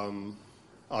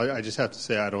 I just have to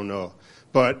say I don't know.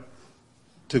 But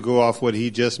to go off what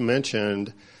he just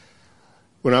mentioned,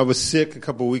 when I was sick a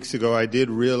couple weeks ago, I did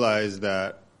realize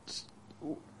that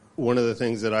one of the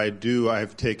things that I do,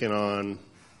 I've taken on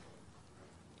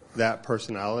that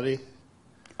personality.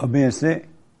 Of being sick?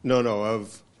 No,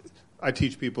 I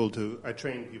teach people I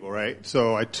train people, right?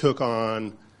 So I took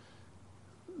on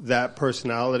that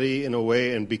personality in a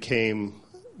way and became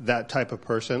that type of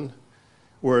person.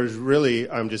 Whereas really,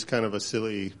 I'm just kind of a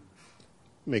silly,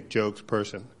 make jokes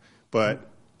person. But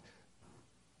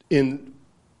in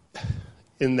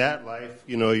that life,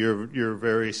 you're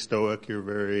very stoic, you're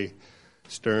very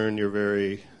stern,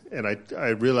 and I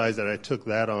realized that I took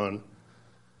that on.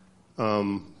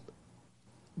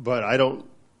 But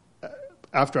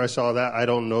after I saw that, I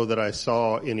don't know that I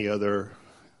saw any other,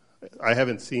 I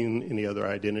haven't seen any other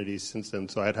identities since then,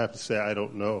 so I'd have to say I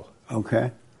don't know.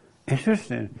 Okay.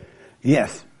 Interesting.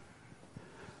 Yes.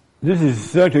 This is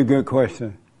such a good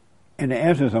question. And the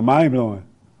answers are mind-blowing.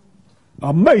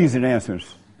 Amazing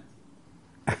answers.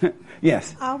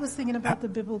 Yes. I was thinking about the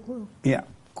biblical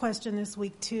question this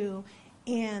week, too.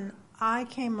 And I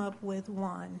came up with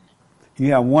one.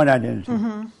 You have one identity.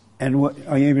 Mm-hmm. And what,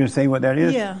 are you able to say what that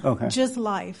is? Yeah. Okay. Just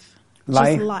life.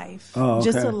 Life? Just life. Oh, okay.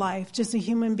 Just a life. Just a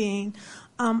human being.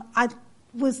 I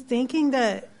was thinking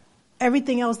that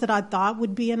everything else that I thought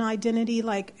would be an identity,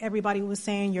 like everybody was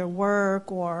saying, your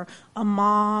work or a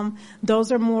mom,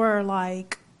 those are more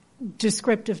like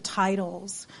descriptive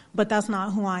titles, but that's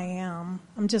not who I am.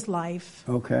 I'm just life.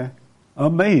 Okay.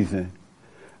 Amazing.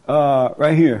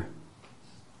 Right here.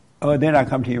 Then I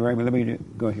come to you, right? But let me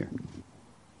go here.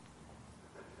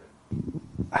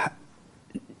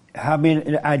 How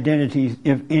many identities,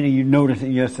 if any, you notice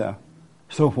in yourself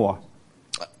so far?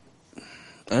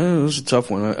 It was a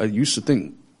tough one. I used to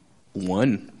think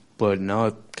one, but now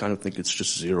I kind of think it's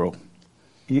just zero.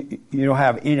 You don't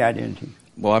have any identity?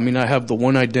 Well, I mean, I have the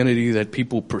one identity that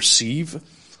people perceive,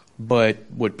 but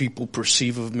what people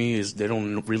perceive of me is they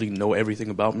don't really know everything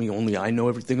about me. Only I know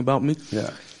everything about me. Yeah.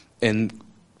 And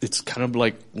it's kind of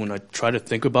like when I try to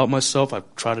think about myself, I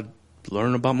try to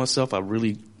learn about myself, I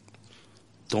really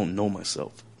don't know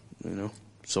myself,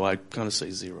 So I kind of say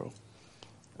zero.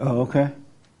 Oh, okay.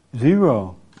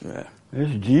 Zero. Yeah.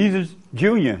 It's Jesus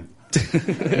Jr.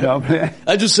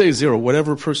 I just say zero.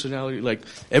 Whatever personality, like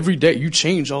every day you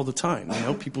change all the time.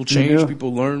 People change,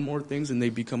 people learn more things, and they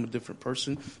become a different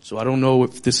person. So I don't know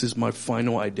if this is my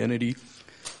final identity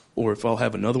or if I'll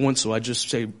have another one. So I just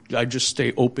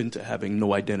stay open to having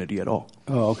no identity at all.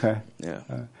 Oh, okay. Yeah.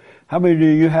 How many do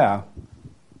you have?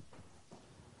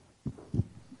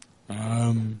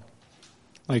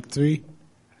 Like 3.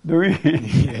 3?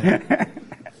 Yeah.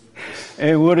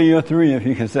 And what are your 3, if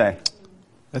you can say?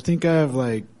 I think I have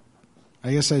I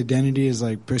guess identity is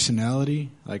like personality,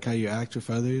 like how you act with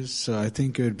others. So I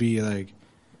think it would be I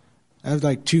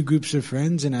have 2 groups of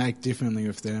friends and I act differently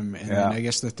with them. And then I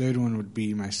guess the third one would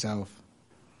be myself.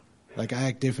 I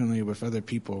act differently with other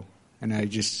people and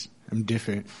I'm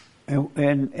different.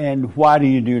 And why do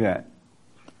you do that?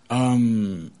 I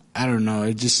don't know.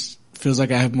 It just feels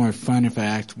like I have more fun if I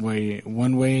act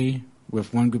one way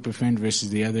with one group of friends versus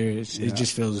the other. It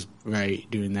just feels right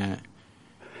doing that.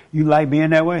 You like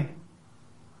being that way?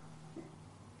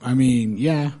 I mean,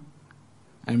 yeah.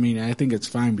 I mean, I think it's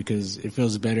fine because it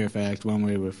feels better if I act one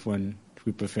way with one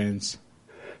group of friends.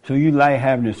 So you like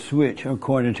having to switch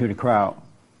according to the crowd?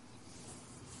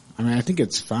 I mean, I think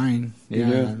it's fine.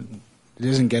 Yeah. It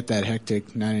doesn't get that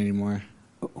hectic, not anymore.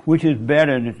 Which is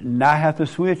better, to not have to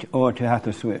switch or to have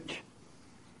to switch?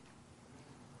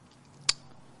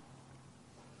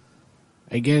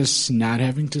 I guess not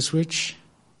having to switch.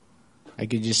 I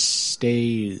could just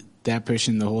stay that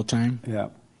person the whole time. Yeah.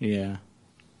 Yeah.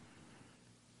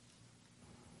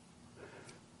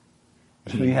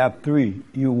 So you have 3.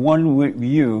 You're one with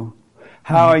you.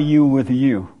 How are you with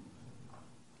you?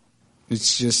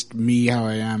 It's just me how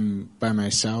I am by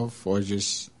myself or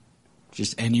just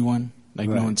anyone. No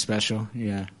one special.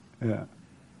 Yeah. Yeah.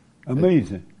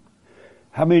 Amazing.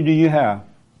 How many do you have?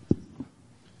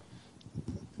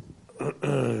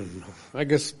 I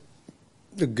guess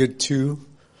a good 2.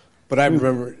 But I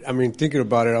remember, thinking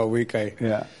about it all week,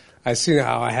 I seen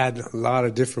how I had a lot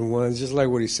of different ones, just like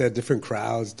what he said, different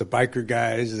crowds, the biker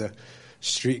guys, the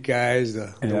street guys,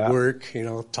 the work,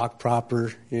 talk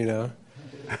proper,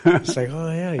 It's like,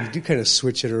 oh yeah, you do kind of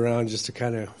switch it around just to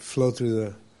kind of flow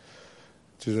through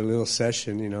the little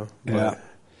session, But,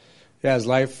 as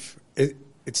life,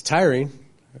 it's tiring,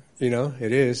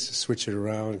 it is to switch it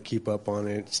around, keep up on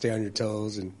it, stay on your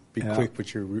toes, and be quick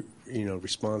with your,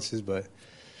 responses. But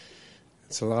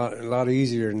it's a lot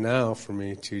easier now for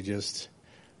me to just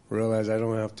realize I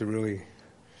don't have to really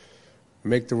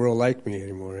make the world like me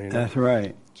anymore. That's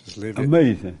right. Just live it.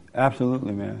 Amazing.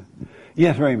 Absolutely, man.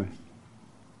 Yes, Raymond.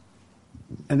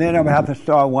 And then I'm going to have to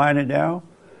start winding down.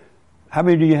 How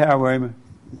many do you have, Raymond?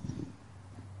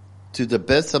 To the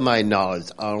best of my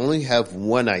knowledge, I only have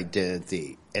one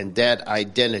identity, and that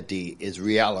identity is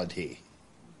reality.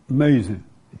 Amazing.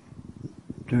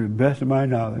 To the best of my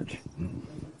knowledge.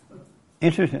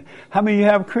 Interesting. How many do you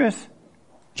have, Chris?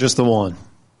 Just the one.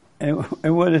 And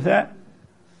what is that?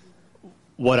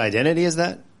 What identity is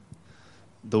that?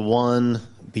 The one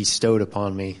bestowed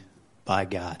upon me by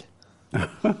God.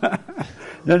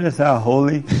 Doesn't it sound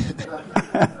holy?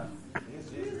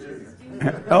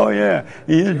 Oh, yeah.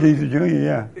 He is Jesus Jr.,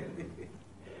 yeah.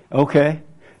 Okay.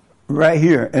 Right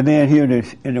here. And then here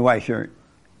in the white shirt.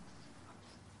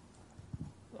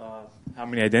 How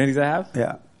many identities I have?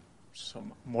 Yeah.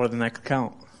 More than I could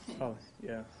count. Oh,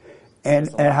 yeah. And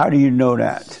how do you know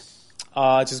that?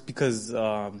 Just because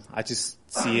I just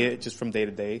see it just from day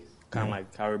to day, kind of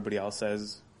like how everybody else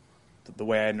says, the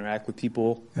way I interact with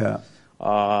people. Yeah.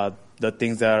 The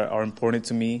things that are important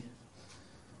to me.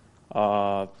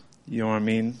 You know what I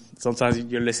mean? Sometimes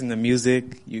you're listening to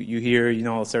music, you hear,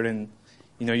 a certain,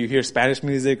 you hear Spanish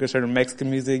music or certain Mexican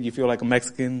music, you feel like a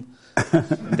Mexican.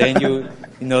 Then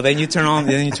you turn on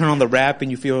the rap and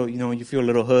you feel a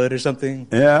little hood or something.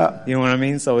 Yeah. You know what I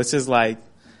mean? So it's just like,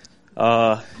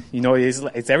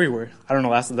 it's everywhere. I don't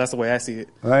know. That's the way I see it.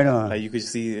 Right on. Like you could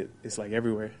see it. It's like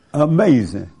everywhere.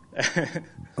 Amazing.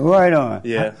 Right on.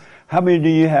 Yeah. How many do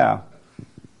you have?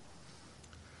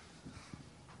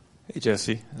 Hey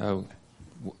Jesse, I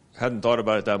hadn't thought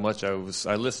about it that much. I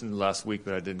listened last week,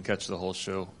 but I didn't catch the whole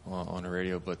show on the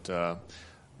radio. But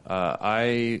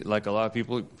I, like a lot of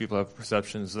people have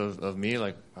perceptions of me,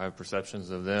 like I have perceptions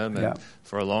of them. And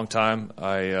for a long time,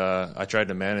 I tried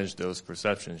to manage those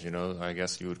perceptions. I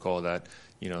guess you would call that,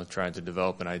 trying to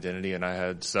develop an identity. And I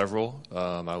had several.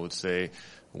 I would say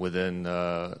within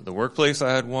the workplace,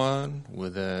 I had one.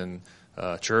 Within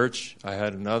church, I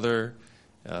had another.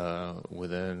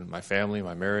 Within my family,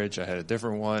 my marriage, I had a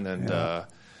different one. And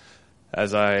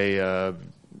as I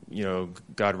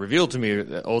God revealed to me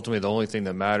that ultimately the only thing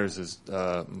that matters is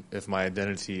if my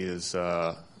identity is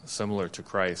similar to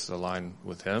Christ, aligned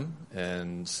with Him.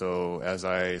 And so as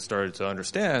I started to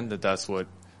understand that that's what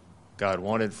God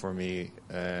wanted for me,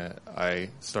 I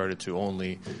started to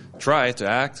only try to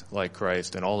act like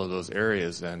Christ in all of those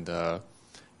areas. And I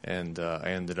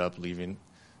ended up leaving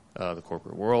the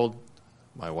corporate world.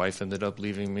 My wife ended up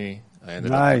leaving me. I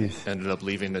ended up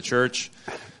leaving the church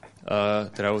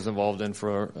that I was involved in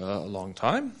for a long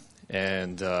time.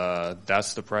 And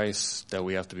that's the price that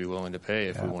we have to be willing to pay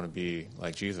if we want to be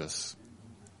like Jesus.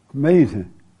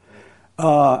 Amazing.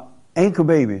 Anchor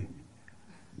Baby.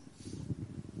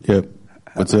 Yep.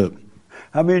 What's up?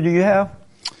 How many do you have?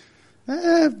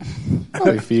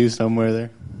 Probably a few somewhere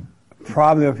there.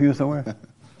 Probably a few somewhere.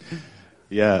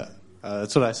 Yeah.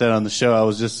 That's what I said on the show. I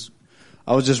was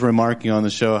just remarking on the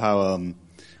show how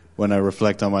when I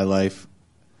reflect on my life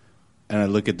and I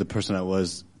look at the person I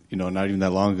was, not even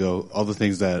that long ago, all the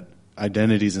things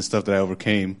identities and stuff that I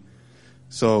overcame.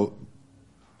 So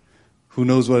who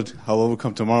knows what I'll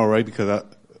overcome tomorrow, right? Because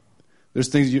there's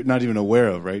things you're not even aware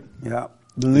of, right? Yeah.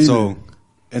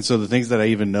 And so the things that I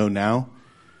even know now,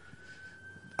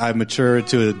 I've matured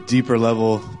to a deeper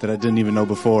level that I didn't even know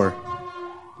before.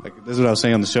 Like, this is what I was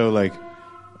saying on the show, like,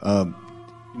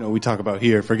 we talk about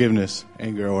here, forgiveness,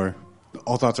 anger, or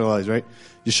all thoughts are lies, right?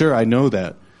 Sure, I know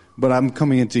that, but I'm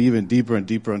coming into even deeper and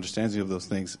deeper understanding of those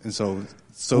things. And so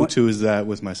too is that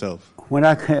with myself. When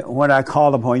I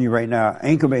call upon you right now,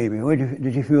 Anchor Baby,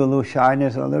 did you feel a little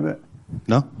shyness a little bit?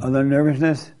 No. A little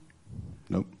nervousness?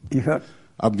 Nope. You felt?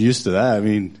 I'm used to that. I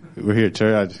mean, we're here at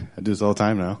church. I do this all the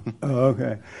time now. Oh,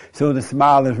 okay. So the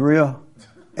smile is real? Yes.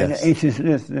 And the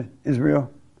anxiousness is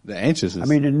real? The anxiousness? I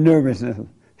mean, the nervousness,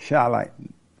 shy like.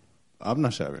 I'm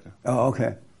not shy right now. Oh,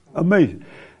 okay. Amazing.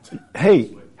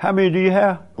 Hey, how many do you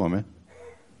have? Come on, man.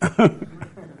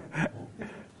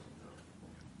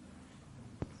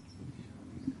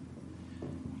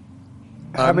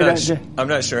 I'm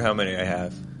not sure how many I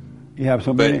have. You have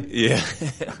so many? Yeah.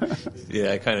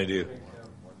 Yeah, I kind of do.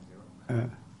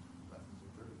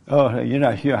 Oh, you're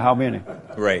not sure how many?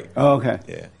 Right. Oh, okay.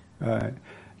 Yeah. All right.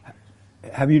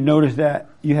 Have you noticed that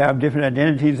you have different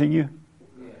identities in you?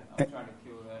 Yeah, I'm trying to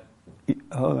kill that.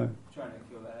 Hold on. I'm trying to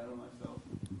kill that out of myself.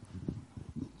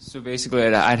 So basically,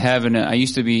 I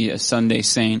used to be a Sunday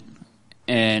saint,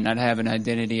 and I'd have an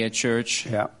identity at church.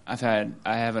 Yeah. I had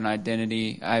an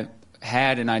identity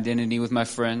with my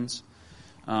friends.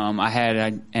 I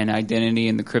had an identity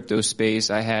in the crypto space.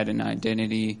 I had an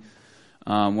identity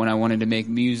when I wanted to make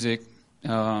music.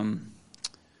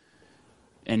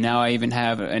 And now I even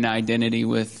have an identity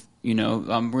with,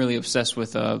 I'm really obsessed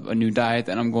with a new diet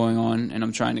that I'm going on, and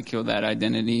I'm trying to kill that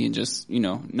identity and just,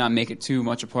 not make it too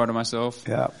much a part of myself.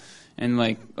 Yeah. And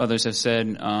like others have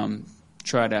said,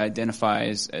 try to identify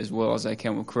as well as I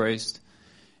can with Christ.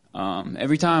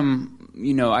 Every time,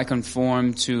 I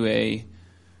conform to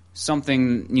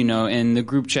something, in the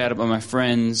group chat about my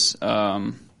friends,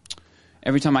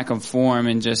 every time I conform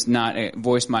and just not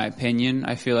voice my opinion,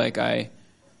 I feel like I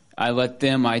let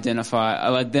them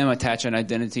attach an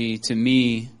identity to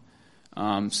me.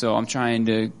 So I'm trying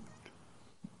to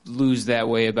lose that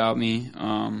way about me.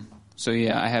 So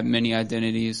yeah, I have many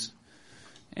identities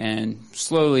and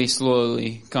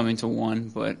slowly coming to one,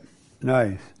 but.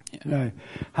 Nice. Yeah. Nice.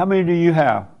 How many do you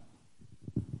have?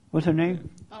 What's her name?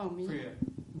 Oh, me. Priya.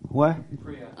 What?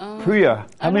 Priya. Priya.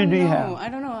 How many do you have? I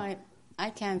don't know. I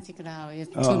can't figure it out.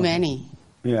 It's too many.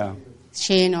 Yeah.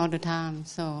 Change all the time,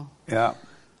 so. Yeah.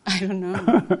 I don't know.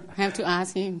 I have to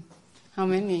ask him. How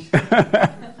many?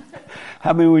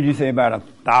 How many would you say? About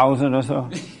 1,000 or so?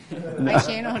 I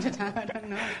change all the time. I don't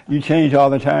know. You change all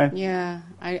the time? Yeah.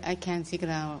 I can't figure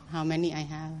out how many I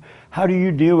have. How do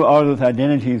you deal with all those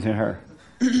identities in her?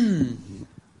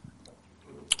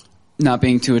 Not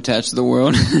being too attached to the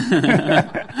world.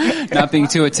 Not being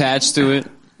too attached to it.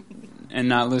 And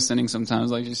not listening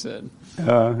sometimes, like you said.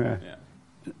 Oh, okay.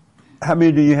 Yeah. How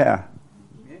many do you have?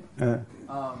 I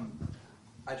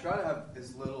try to have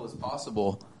as little as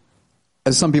possible.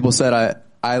 As some people said,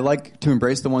 I like to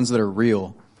embrace the ones that are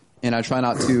real, and I try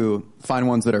not to find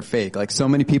ones that are fake. Like so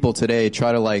many people today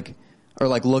try to are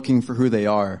looking for who they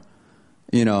are,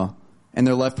 and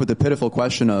they're left with the pitiful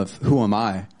question of who am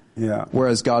I? Yeah.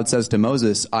 Whereas God says to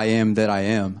Moses, I am that I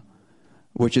am,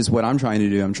 which is what I'm trying to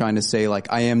do. I'm trying to say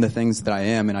I am the things that I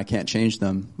am, and I can't change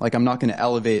them. I'm not going to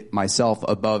elevate myself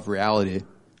above reality.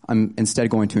 I'm instead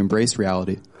going to embrace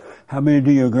reality. How many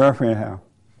do your girlfriend have?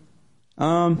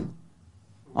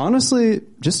 Honestly,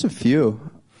 just a few.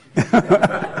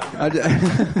 I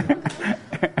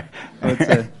would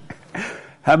say.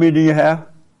 How many do you have?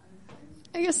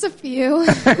 I guess a few.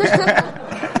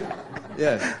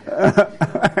 Yeah.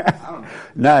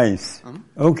 Nice.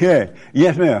 Okay.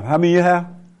 Yes, ma'am. How many you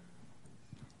have?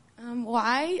 Well,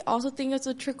 I also think it's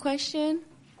a trick question.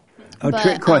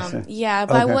 Trick question. Yeah,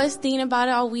 but okay. I was thinking about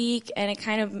it all week, and it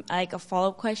kind of like a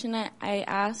follow-up question I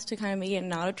asked to kind of make it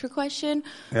not a trick question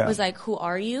was who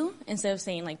are you? Instead of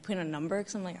saying put a number,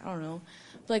 because I'm I don't know.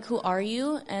 But who are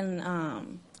you? And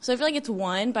so I feel like it's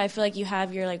one, but I feel like you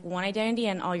have your one identity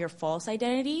and all your false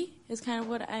identity is kind of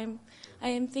what I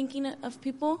am thinking of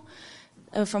people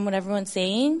from what everyone's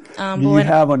saying. Do you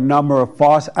have a number of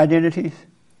false identities?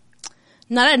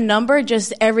 Not a number,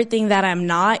 just everything that I'm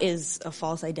not is a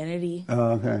false identity.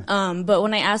 Oh, okay. But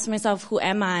when I ask myself, who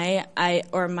am I,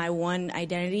 or my one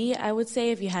identity, I would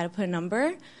say, if you had to put a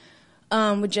number,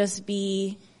 would just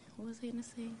be, what was I going to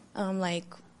say?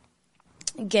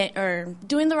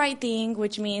 Doing the right thing,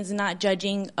 which means not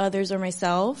judging others or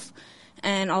myself,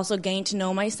 and also getting to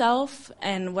know myself.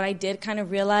 And what I did kind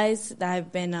of realize that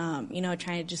I've been,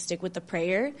 trying to just stick with the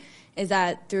prayer is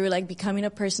that through becoming a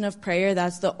person of prayer,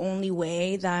 that's the only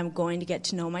way that I'm going to get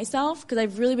to know myself, because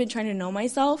I've really been trying to know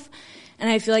myself, and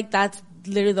I feel like that's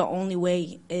literally the only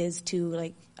way is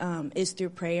to is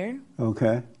through prayer.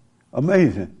 Okay,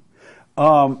 amazing.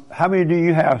 How many do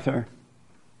you have, sir?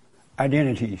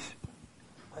 Identities.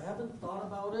 I haven't thought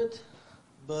about it,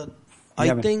 but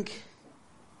I think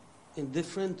in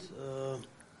different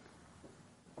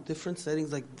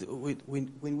settings,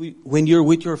 when you're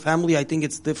with your family, I think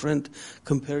it's different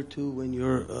compared to when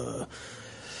you're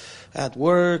at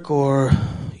work or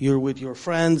you're with your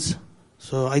friends.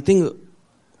 So I think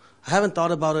I haven't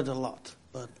thought about it a lot,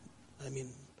 but I mean,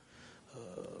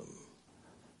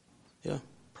 yeah,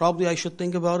 probably I should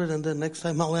think about it, and then next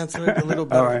time I'll answer it a little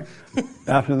better. All right,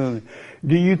 absolutely.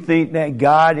 Do you think that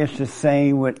God is the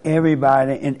same with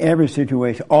everybody in every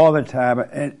situation all the time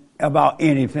and about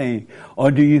anything,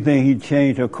 or do you think He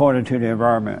changed according to the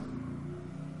environment?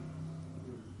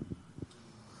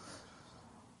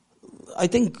 I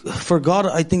think for God,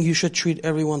 I think you should treat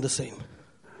everyone the same.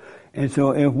 And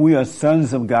so if we are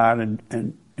sons of God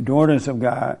and daughters of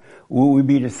God, will we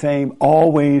be the same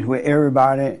always with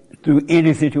everybody through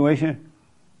any situation?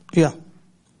 Yeah.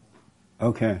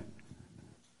 Okay.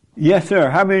 Yes, sir.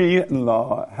 How many of you,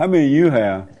 Lord, how many of you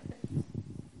have?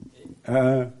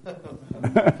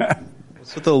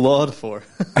 What's with the Lord for?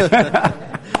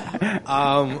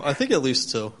 I think at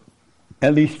least 2.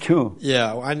 At least 2.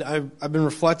 Yeah, I've been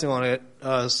reflecting on it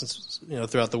since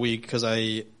throughout the week because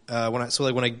when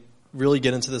I really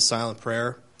get into this silent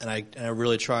prayer and I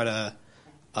really try to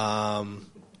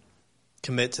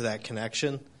commit to that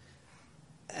connection,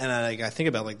 and I think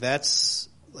about that's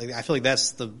I feel like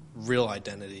that's the real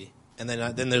identity, and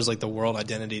then there's like the world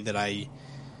identity that I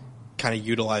kind of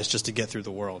utilize just to get through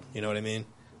the world. You know what I mean?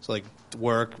 So like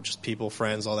work, just people,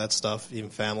 friends, all that stuff, even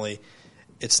family.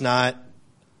 It's not.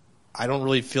 I don't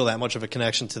really feel that much of a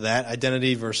connection to that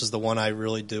identity versus the one I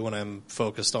really do when I'm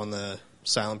focused on the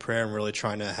silent prayer and really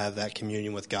trying to have that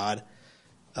communion with God.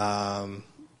 So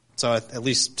at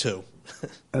least 2.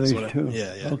 At least 2.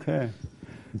 Yeah. Okay.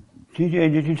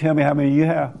 TJ, did you tell me how many you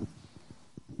have?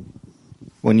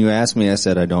 When you asked me, I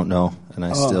said I don't know, and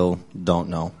I still don't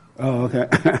know. Oh, okay.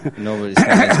 Nobody's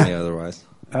convinced me otherwise.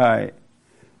 All right.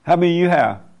 How many you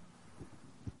have?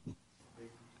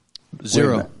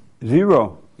 0.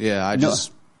 0. Yeah, I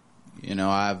just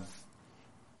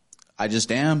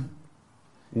am.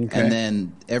 Okay. And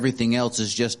then everything else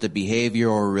is just a behavior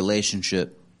or a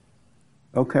relationship.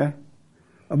 Okay.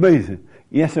 Amazing.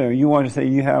 Yes, sir. You want to say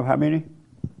you have how many?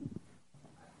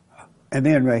 And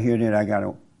then right here, then I got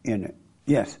to end it.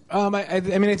 Yes. I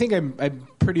mean, I think I'm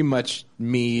pretty much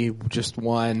me, just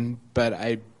one, but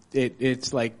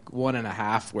it's like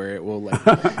 1.5 where it will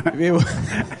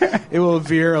it will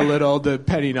veer a little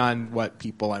depending on what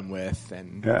people I'm with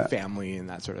and family and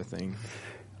that sort of thing.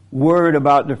 Word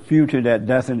about the future that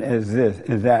doesn't exist,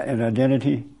 is that an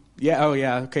identity? Yeah. Oh,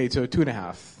 yeah. Okay. So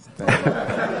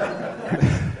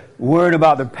 2.5. Word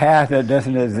about the past that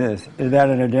doesn't exist, is that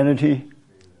an identity?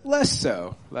 Less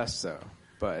so.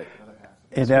 But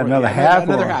is that another half?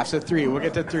 Another half. So 3. We'll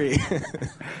get to 3.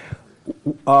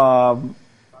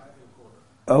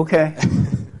 Okay.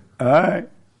 All right.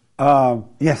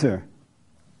 Yes, sir.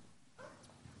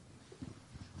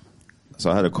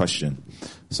 So I had a question.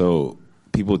 So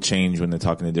people change when they're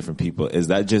talking to different people. Is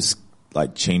that just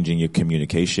like changing your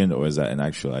communication, or is that an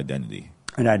actual identity?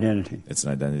 An identity. It's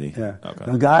an identity? Yeah. Okay.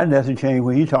 Now, God doesn't change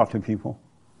when He talks to people.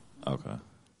 Okay.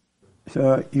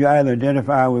 So you either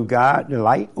identify with God, the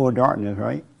light, or darkness,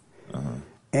 right? Uh-huh.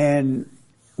 And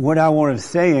what I want to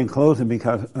say in closing,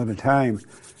 because of the time,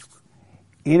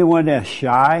 anyone that's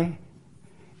shy,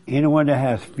 anyone that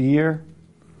has fear,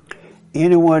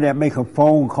 anyone that make a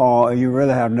phone call and you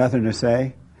really have nothing to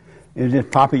say, it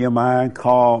just pop in your mind,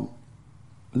 call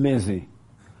Lizzie.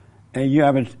 And you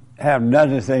have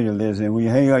nothing to say to Lizzie. When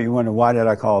you hang up, you wonder, why did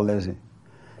I call Lizzie?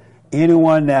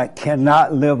 Anyone that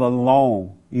cannot live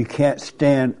alone, you can't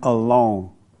stand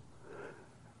alone.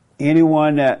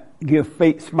 Anyone that give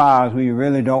fake smiles when you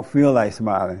really don't feel like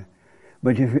smiling.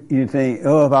 But you think,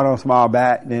 oh, if I don't smile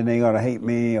back, then they're going to hate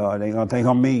me or they're going to think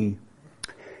I'm mean.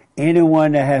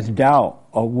 Anyone that has doubt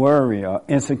or worry or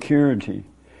insecurity,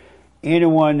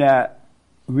 anyone that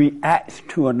reacts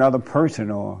to another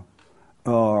person or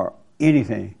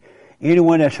anything,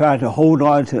 anyone that tries to hold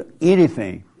on to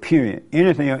anything, period,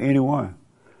 anything or anyone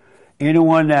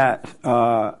that,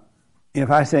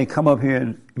 if I say come up here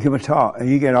and give a talk and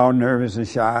you get all nervous and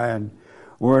shy and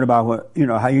worried about what,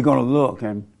 how you're going to look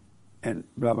and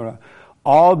blah, blah, blah.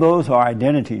 All those are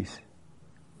identities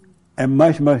and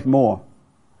much, much more.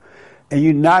 And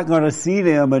you're not going to see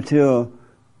them until,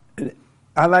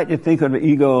 I like to think of the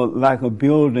ego like a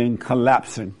building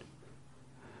collapsing.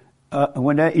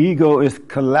 When that ego is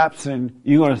collapsing,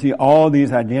 you're going to see all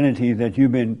these identities that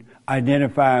you've been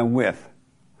identifying with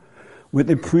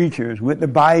the preachers, with the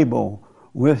Bible,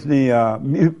 with the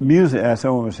music, as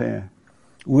someone was saying,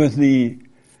 with the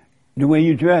way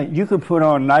you dress. You can put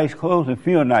on nice clothes and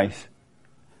feel nice.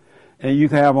 And you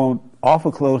can have on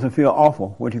awful clothes and feel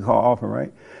awful, what you call awful,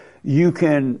 right? You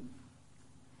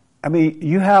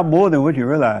have more than what you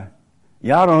realize.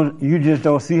 You just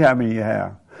don't see how many you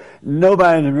have.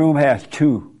 Nobody in the room has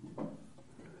 2.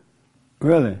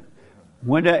 Really.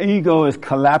 When the ego is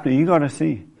collapsing, you're going to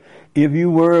see. If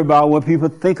you worry about what people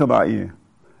think about you,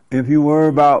 if you worry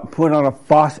about putting on a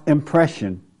false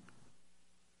impression,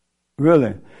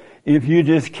 really, if you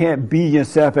just can't be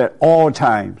yourself at all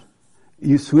times,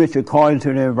 you switch according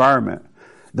to the environment.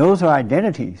 Those are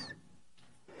identities.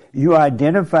 You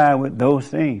identify with those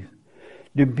things.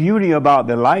 The beauty about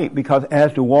the light, because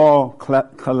as the wall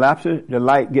collapses, the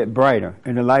light gets brighter,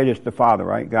 and the light is the Father,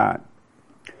 right, God.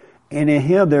 And in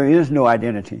him there is no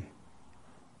identity.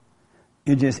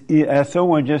 It just, as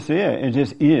someone just said, it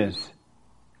just is.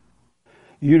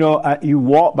 You know, you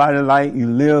walk by the light, you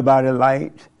live by the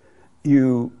light,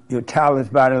 your talents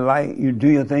by the light, you do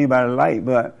your thing by the light,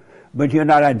 but you're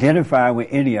not identified with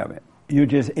any of it. You're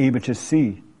just able to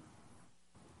see.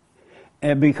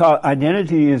 And because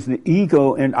identity is the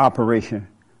ego in operation,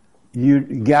 you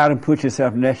got to put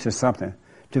yourself next to something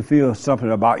to feel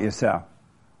something about yourself.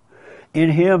 In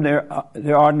him,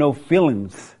 there are no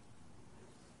feelings.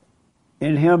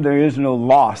 In him, there is no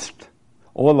lost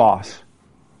or loss.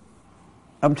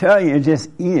 I'm telling you, it just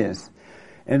is.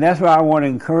 And that's why I want to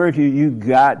encourage you, you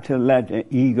got to let the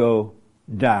ego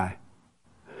die.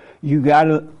 You got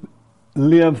to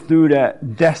live through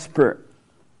that desperate,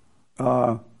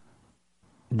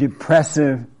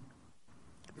 depressive,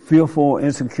 fearful,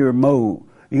 insecure mode.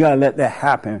 You got to let that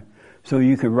happen so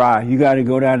you can rise. You got to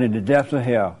go down in the depths of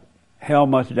hell. Hell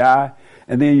must die,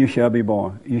 and then you shall be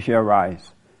born. You shall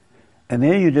rise. And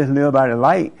then you just live by the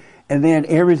light. And then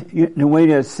the way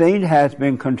that Satan has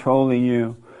been controlling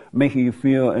you, making you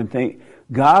feel and think,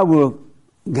 God will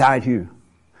guide you,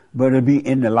 but it'll be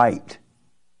in the light.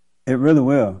 It really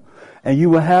will. And you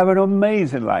will have an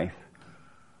amazing life.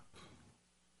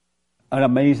 An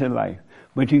amazing life.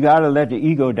 But you got to let the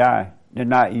ego die, and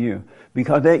not you.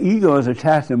 Because that ego is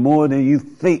attached to more than you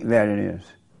think that it is.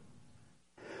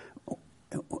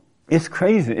 It's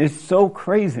crazy. It's so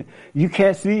crazy. You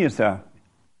can't see yourself.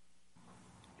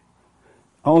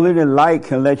 Only the light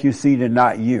can let you see the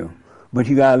not you. But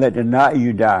you got to let the not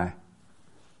you die.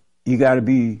 You got to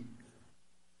be,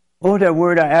 what was that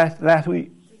word I asked last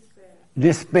week?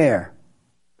 Despair.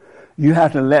 You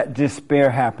have to let despair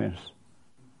happen.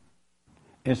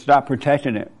 And stop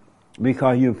protecting it.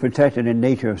 Because you're protecting the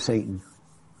nature of Satan.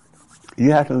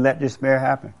 You have to let despair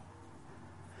happen.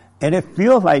 And it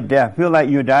feels like death, feels like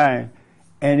you're dying.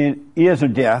 And it is a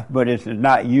death, but it's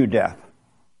not you death.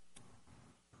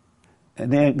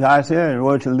 And then God said, in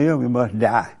order to live, we must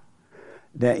die.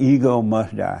 That ego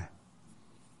must die.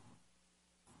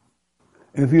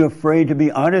 If you're afraid to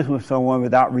be honest with someone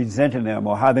without resenting them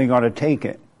or how they're going to take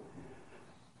it,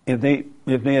 if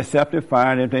they accept it,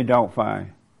 fine. If they don't,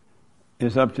 fine.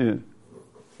 It's up to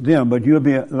them. But you're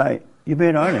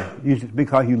being honest.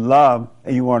 Because you love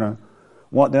and you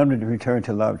want them to return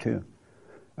to love too.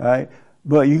 All right?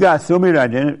 But you got so many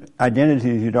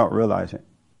identities you don't realize it.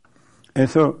 And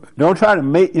so don't try to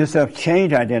make yourself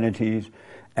change identities.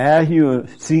 As you're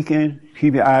seeking,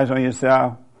 keep your eyes on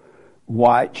yourself,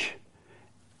 watch.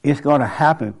 It's going to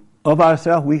happen. Of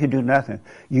ourselves, we can do nothing.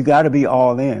 You got to be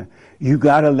all in. You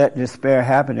got to let despair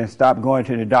happen and stop going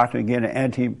to the doctor and getting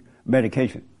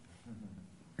anti-medication.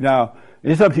 Now,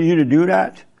 it's up to you to do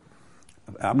that.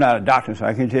 I'm not a doctor, so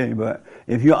I can't tell you, but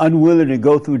if you're unwilling to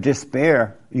go through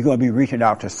despair, you're going to be reaching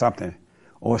out to something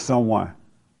or someone.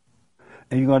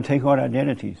 And you're going to take on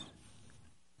identities.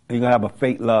 And you're going to have a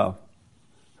fake love.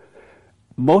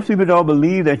 Most people don't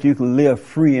believe that you can live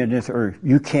free in this earth.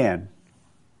 You can.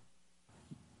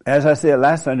 As I said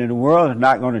last Sunday, the world is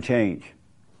not going to change.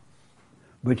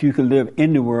 But you can live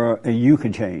in the world and you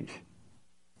can change.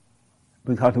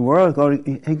 Because the world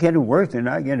is getting worse, they're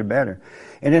not getting better.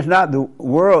 And it's not the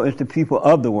world, it's the people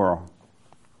of the world.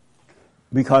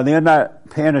 Because they're not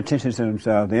paying attention to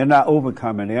themselves. They're not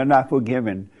overcoming. They're not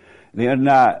forgiving. They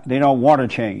don't want to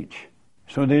change.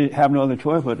 So they have no other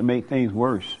choice but to make things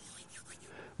worse.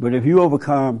 But if you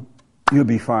overcome, you'll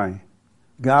be fine.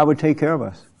 God will take care of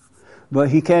us. But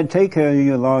he can't take care of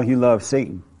you as long as you love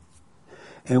Satan.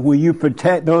 And when you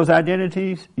protect those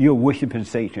identities, you're worshiping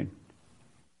Satan.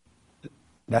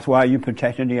 That's why you're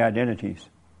protecting the identities.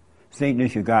 Satan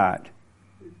is your God.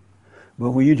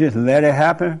 But when you just let it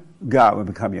happen, God will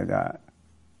become your God.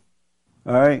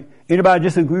 All right? Anybody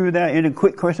disagree with that? Any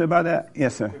quick question about that?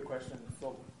 Yes, sir. Quick question.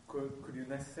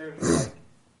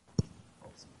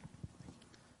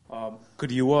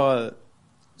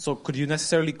 So could you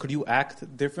necessarily could you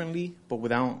act differently but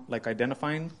without like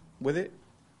identifying with it?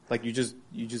 Like you just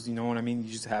you know what I mean?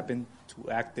 You just happen to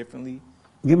act differently.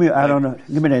 Give me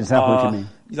an example what you mean.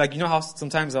 Like, you know how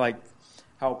sometimes like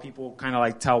how people kind of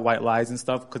like tell white lies and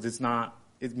stuff because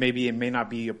it may not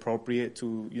be appropriate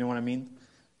to, you know what I mean?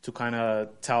 To kind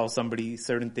of tell somebody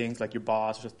certain things like your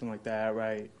boss or something like that,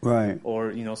 right? Right.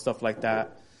 Or, you know, stuff like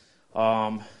that.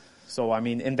 So, I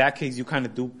mean, in that case, you kind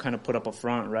of put up a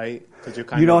front, right? Because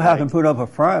you don't have to put up a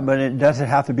front, but it doesn't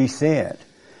have to be said.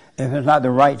 If it's not the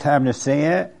right time to say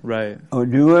it, right, or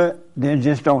do it, then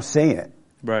just don't say it.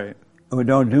 Right. Or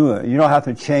don't do it. You don't have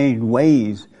to change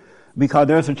ways because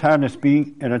there's a time to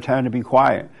speak and a time to be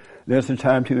quiet. There's a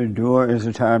time to endure. There's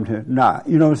a time to not.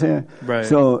 You know what I'm saying? Right.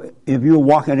 So if you're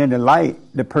walking in the light,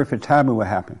 the perfect timing will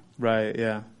happen. Right,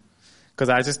 yeah. Because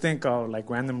I just think of, like,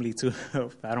 randomly, too.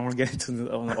 I don't want to get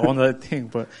into another thing,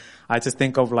 but I just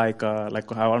think of, like how,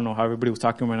 I don't know how everybody was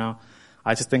talking right now.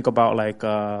 I just think about, like,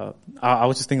 I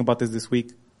was just thinking about this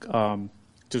week,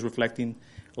 just reflecting,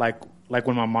 like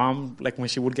when my mom, like, when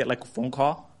she would get, like, a phone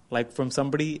call, like, from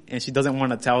somebody, and she doesn't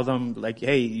want to tell them, like,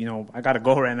 hey, you know, I got to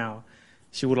go right now.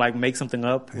 She would, like, make something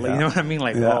up. Like, you know what I mean?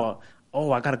 Like, I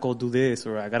got to go do this,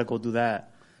 or I got to go do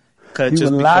that. You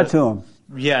would lie to them.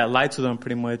 Yeah, lie to them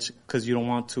pretty much because you don't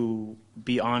want to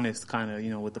be honest, kind of, you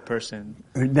know, with the person.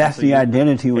 That's so the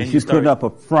identity when she's putting up a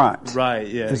front. Right,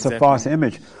 yeah, It's exactly. a false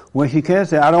image. When she can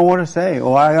say, I don't want to say,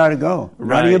 or I got to go. None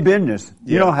Right. of your business.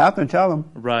 You Yeah. don't have to tell them.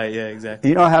 Right, yeah, exactly.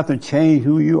 You don't have to change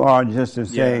who you are just to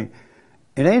say,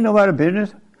 it ain't nobody's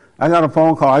business. I got a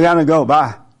phone call. I got to go.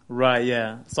 Bye. Right,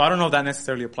 yeah. So I don't know if that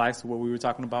necessarily applies to what we were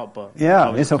talking about, but Yeah, I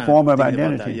was it's just a kinda form of thinking about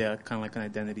identity. that. Yeah, kind of like an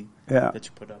identity Yeah. that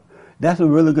you put up. That's a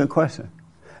really good question.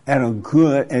 And a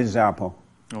good example.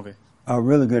 Okay. A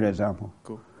really good example.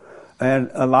 Cool.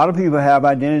 And a lot of people have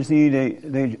identity.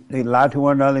 They lie to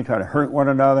one another. They try to hurt one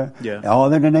another. Yeah.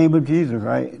 All in the name of Jesus,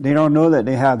 right? They don't know that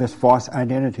they have this false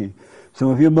identity.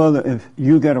 So if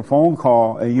you get a phone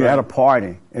call and you're at a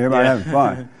party, everybody having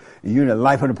fun, you're the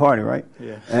life of the party, right?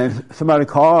 Yeah. And if somebody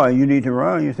call and you need to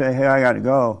run, you say, hey, I got to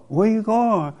go. Where you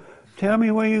going? Tell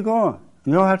me where you going.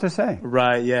 You don't have to say.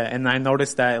 Right, yeah. And I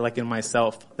noticed that, like, in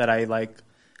myself, that I, like,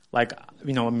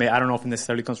 you know, I don't know if it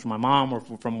necessarily comes from my mom or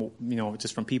from, you know,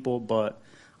 just from people, but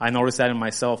I noticed that in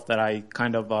myself that I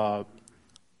kind of,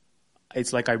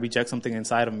 it's like I reject something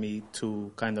inside of me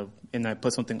to kind of, and I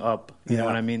put something up, you know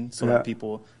what I mean? So that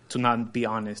people, to not be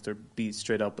honest or be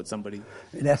straight up with somebody.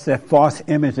 That's that false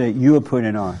image that you're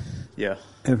putting on. Yeah.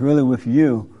 It's really with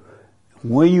you.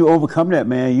 When you overcome that,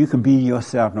 man, you can be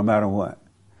yourself no matter what.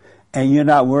 And you're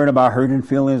not worried about hurting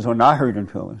feelings or not hurting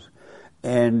feelings.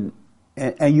 And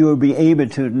you will be able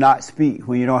to not speak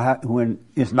when you don't have, when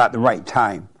it's not the right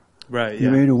time. Right,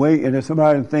 You're able to wait, and if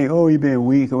somebody think, oh, you're being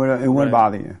weak or whatever, it won't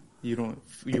bother you.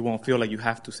 You won't feel like you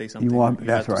have to say something. You won't, You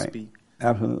that's have to right. speak.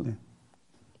 Absolutely.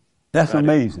 That's Got it.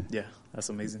 amazing. Yeah, that's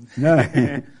amazing.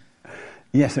 No.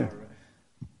 Yes, sir.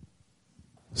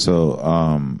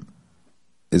 So,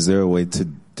 is there a way to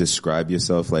describe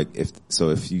yourself? Like,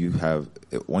 if you have,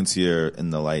 once you're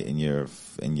in the light and you're,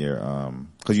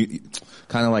 cause you,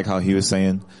 kind of like how he was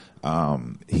saying,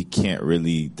 he can't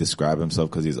really describe himself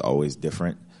because he's always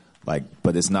different. Like,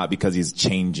 but it's not because he's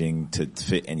changing to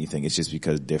fit anything. It's just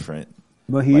because different.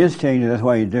 But he is changing. That's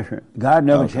why he's different. God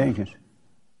never changes.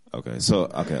 Okay. So,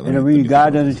 okay. And the reason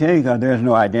God doesn't change because there's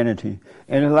no identity.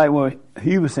 And it's like what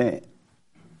he was saying,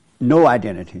 no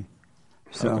identity.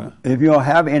 So if you don't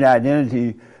have any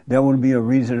identity, there wouldn't be a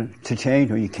reason to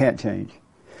change or you can't change.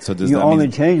 So does you that only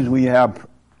mean change when you have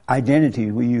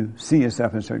identity, when you see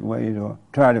yourself in certain ways or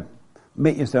try to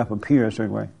make yourself appear a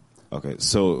certain way. Okay.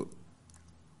 So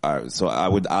I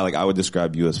would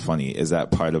describe you as funny. Is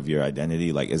that part of your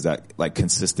identity? Like, is that like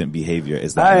consistent behavior?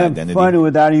 Is that I an am identity? funny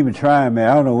without even trying, man.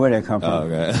 I don't know where that comes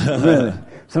from. Okay. Really.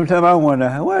 Sometimes I wonder,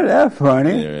 where that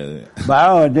funny? Yeah, really. But I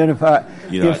don't identify.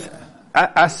 You know, if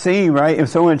I sing, right? If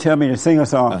someone tell me to sing a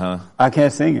song, I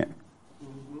can't sing it.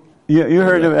 You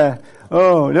heard of that?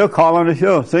 Oh, they'll call on the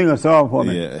show, sing a song for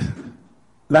me. Yeah.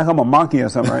 Like I'm a monkey or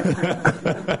something,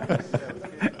 right?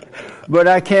 But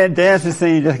I can't dance and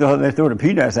sing just because they throw the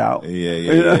peanuts out. Yeah.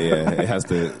 It has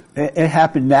to. It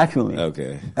happened naturally.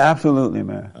 Okay. Absolutely,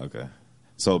 man. Okay.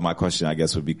 So my question, I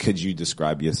guess, would be: could you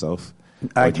describe yourself?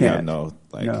 I Or do you have can't. no.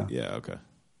 No. Yeah. Okay.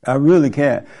 I really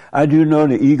can't. I do know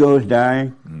the ego is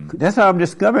dying. That's how I'm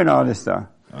discovering all this stuff.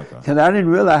 Because I didn't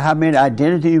realize how many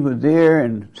identities was there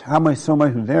and so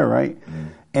much was there, right?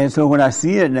 And so when I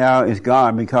see it now, it's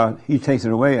gone because he takes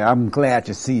it away. I'm glad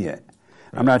to see it.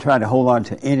 I'm not trying to hold on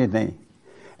to anything.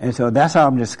 And so that's how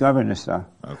I'm discovering this stuff.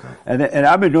 Okay. And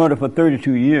I've been doing it for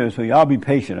 32 years, so y'all be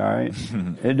patient, all right?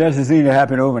 It doesn't seem to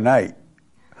happen overnight.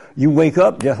 You wake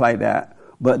up just like that,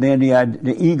 but then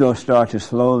the ego starts to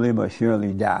slowly but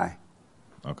surely die.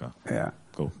 Okay. Yeah.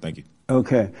 Cool. Thank you.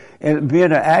 Okay. And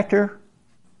being an actor,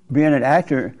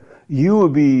 you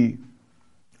would be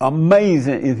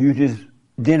amazing if you just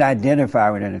didn't identify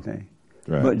with anything.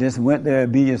 Right. But just went there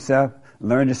and be yourself,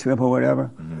 learn the script or whatever,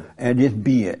 and just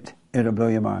be it. It'll blow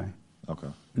your mind. Okay.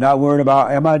 Not worried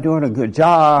about, am I doing a good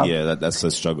job? Yeah, that's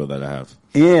a struggle that I have.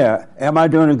 Yeah. Am I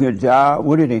doing a good job?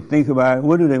 What do they think about it?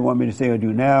 What do they want me to say or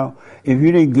do now? If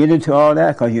you didn't get into all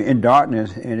that because you're in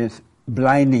darkness and it's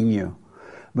blinding you.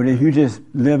 But if you just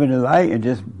live in the light and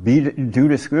just do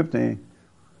the script thing,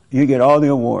 You get all the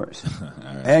awards.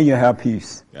 And you have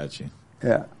peace. Got you.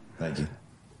 Yeah. Thank you.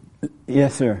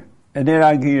 Yes, sir. And then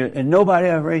I give you, and nobody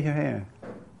else raise your hand.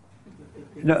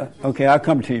 No, okay, I'll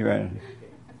come to you right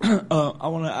now. I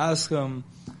want to ask.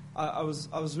 I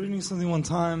was reading something one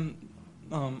time.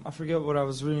 I forget what I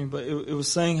was reading, but it was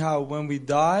saying how when we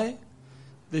die,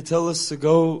 they tell us to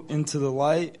go into the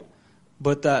light,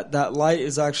 but that light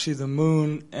is actually the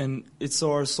moon, and it's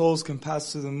so our souls can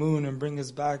pass through the moon and bring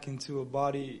us back into a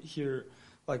body here,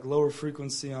 like lower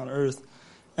frequency on Earth.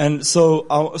 And so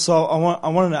I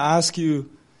wanted to ask you,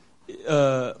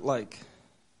 like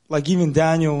even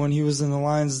Daniel when he was in the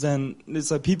lion's den,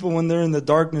 it's like people when they're in the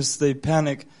darkness they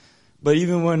panic, but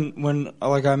even when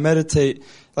like I meditate,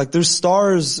 like there's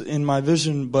stars in my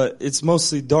vision, but it's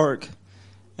mostly dark.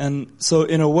 And so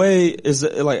in a way, is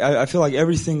like I feel like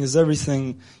everything is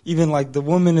everything. Even like the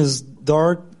woman is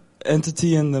dark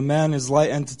entity and the man is light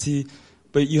entity,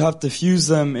 but you have to fuse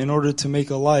them in order to make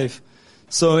a life.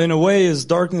 So in a way, is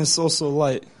darkness also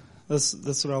light? That's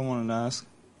what I wanted to ask.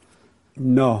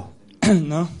 No.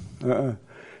 No?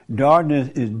 Darkness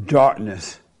is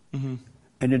darkness. Mm-hmm.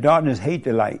 And the darkness hate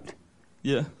the light.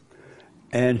 Yeah.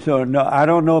 And so, no, I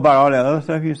don't know about all that other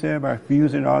stuff you said about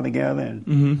fusing it all together.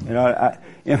 And all,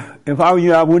 if I were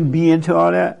you, I wouldn't be into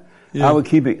all that. Yeah. I would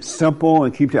keep it simple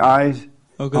and keep your eyes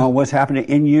on what's happening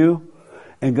in you.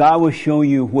 And God will show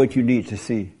you what you need to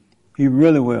see. He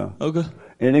really will. Okay.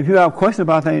 And if you have questions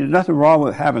about things, there's nothing wrong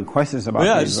with having questions about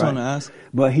things. I just want to ask.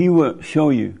 But He will show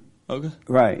you. Okay.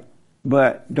 Right.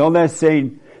 But don't let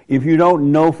Satan, if you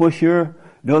don't know for sure,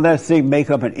 don't let Satan make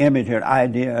up an image or an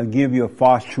idea and give you a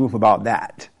false truth about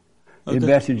that. Okay. It's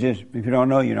best to just, if you don't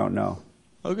know, you don't know.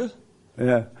 Okay.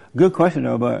 Yeah. Good question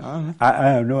though, but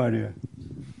I have no idea.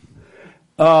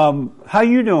 How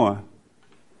you doing?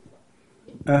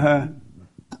 I'm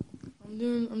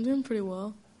doing pretty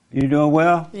well. You doing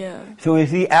well? Yeah. So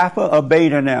is he alpha or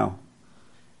beta now?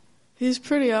 He's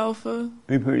pretty alpha.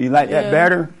 You like that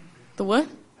better? The what?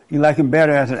 You like him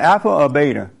better as an alpha or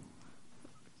beta?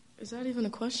 Is that even a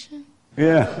question?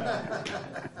 Yeah.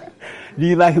 Do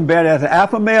you like him better as an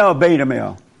alpha male or beta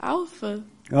male? Alpha.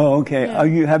 Oh, okay.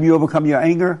 Yeah. Have you overcome your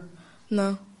anger?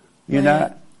 No. You're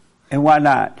not? And why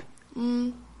not?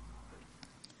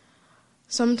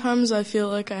 Sometimes I feel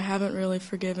like I haven't really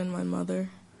forgiven my mother.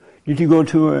 Did you go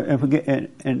to her and forget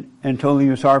and told her you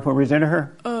were sorry for resenting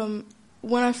her?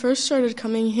 When I first started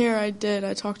coming here, I did.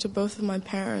 I talked to both of my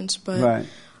parents, but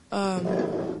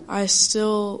I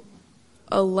still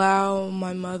allow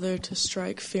my mother to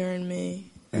strike fear in me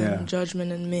and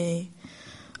judgment in me.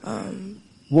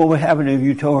 What would happen if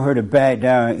you told her to back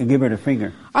down and give her the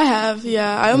finger? I have,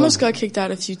 yeah. I almost got kicked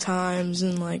out a few times,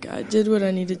 and like I did what I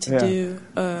needed to do.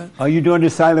 Are you doing the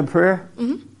silent prayer?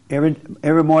 Mm-hmm.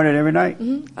 Every morning, every night?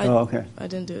 Mm-hmm. Okay. I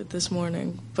didn't do it this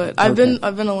morning, but I've been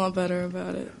a lot better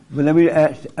about it. But let me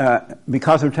ask,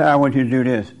 because of time, I want you to do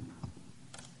this.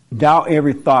 Doubt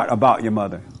every thought about your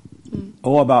mother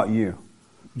or about you.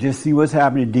 Just see what's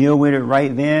happening, deal with it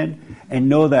right then, and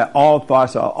know that all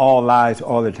thoughts are all lies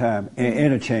all the time, and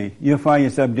interchange. You'll find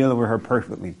yourself dealing with her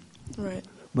perfectly. Right.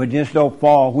 But just don't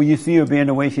fall. When you see her being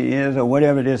the way she is, or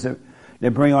whatever it is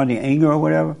that bring on the anger or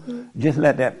whatever, just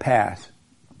let that pass.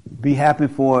 Be happy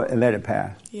for it and let it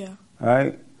pass. Yeah. All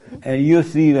right? And you'll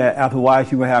see that after a while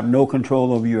she will have no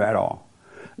control over you at all.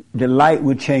 The light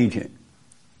will change it.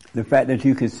 The fact that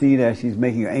you can see that she's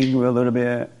making you angry a little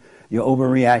bit, you're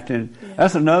overreacting. Yeah.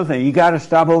 That's another thing. You got to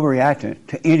stop overreacting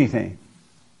to anything.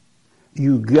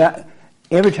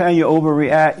 Every time you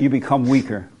overreact, you become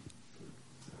weaker.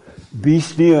 Be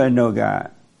still and know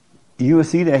God. You will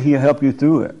see that He'll help you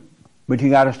through it. But you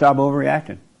got to stop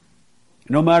overreacting.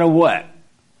 No matter what.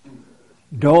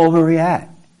 Don't overreact.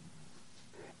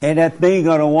 And that thing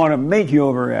gonna want to make you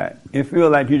overreact. It feels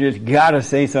like you just gotta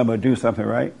say something or do something,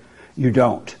 right? You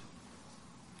don't.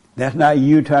 That's not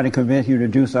you trying to convince you to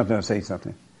do something or say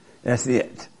something. That's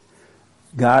it.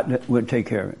 God will take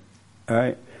care of it. All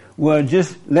right? Well,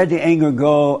 just let the anger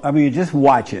go. I mean, just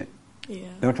watch it. Yeah.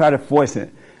 Don't try to force it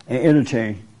and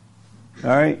interchange. All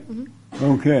right? Mm-hmm.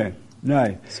 Okay.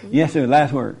 Nice. Sweet. Yes, sir.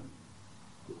 Last word.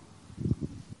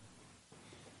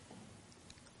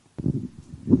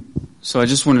 So I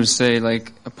just wanted to say,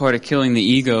 like, a part of killing the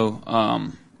ego,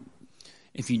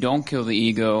 if you don't kill the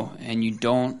ego and you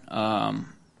don't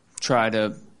try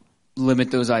to limit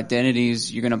those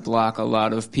identities, you're going to block a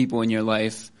lot of people in your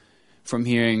life from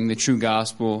hearing the true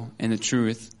gospel and the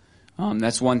truth.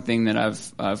 That's one thing that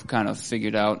I've kind of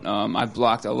figured out. I've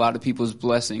blocked a lot of people's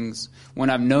blessings when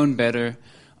I've known better,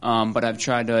 but I've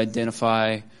tried to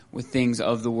identify with things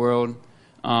of the world.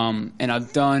 And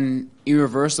I've done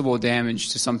irreversible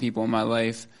damage to some people in my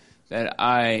life that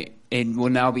it will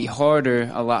now be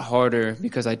a lot harder,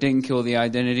 because I didn't kill the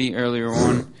identity earlier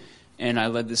on, and I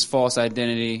led this false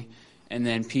identity, and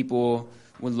then people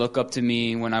would look up to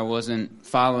me when I wasn't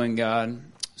following God.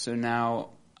 So now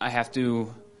I have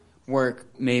to work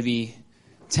maybe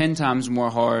 10 times more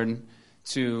hard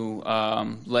to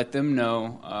let them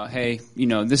know, hey,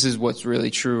 this is what's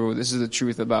really true. This is the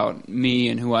truth about me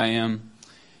and who I am.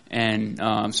 And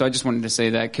so I just wanted to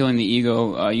say that killing the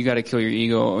ego, you got to kill your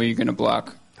ego, or you're going to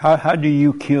block. How do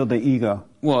you kill the ego?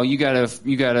 Well, you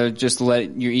gotta just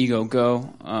let your ego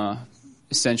go,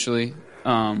 essentially.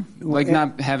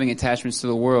 Not having attachments to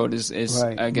the world is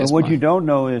right. I guess. But what you don't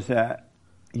know is that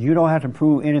you don't have to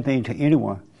prove anything to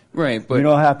anyone. Right, but you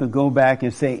don't have to go back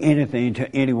and say anything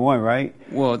to anyone, right?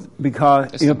 Well,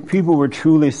 because if people were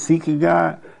truly seeking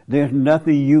God, there's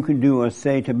nothing you can do or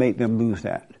say to make them lose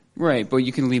that. Right, but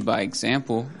you can lead by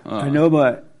example. I know,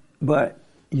 but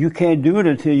you can't do it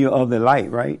until you're of the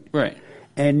light, right? Right.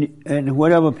 And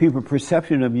whatever people's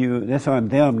perception of you, that's on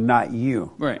them, not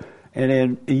you. Right. And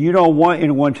then you don't want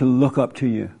anyone to look up to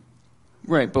you.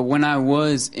 Right, but when I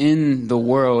was in the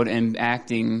world and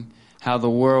acting how the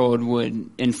world would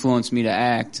influence me to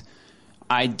act,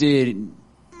 I did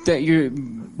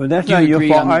that. But that's not your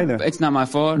fault either. It's not my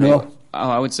fault. No.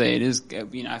 I would say it is.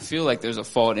 I feel like there's a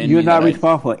fault in me. You're not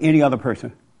responsible for any other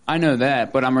person. I know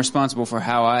that, but I'm responsible for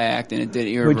how I act, and it did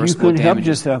irreversible damage. But you couldn't help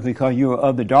yourself because you were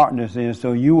of the darkness, and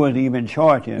so you wasn't even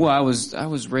charged. Well, I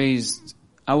was raised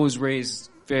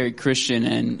very Christian,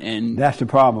 and that's the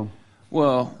problem.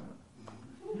 Well,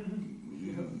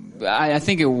 I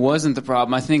think it wasn't the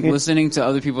problem. I think listening to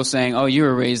other people saying, "Oh, you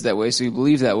were raised that way, so you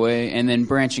believe that way," and then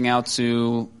branching out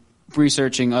to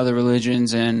researching other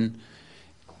religions and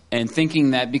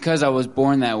thinking that because I was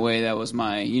born that way, that was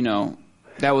my,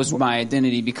 that was my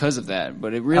identity because of that.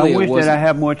 But it really wasn't. I wish that I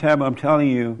had more time. I'm telling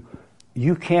you,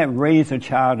 you can't raise a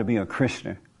child to be a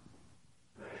Christian.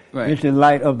 Right. It's the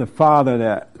light of the Father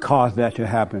that caused that to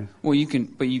happen. Well, you can,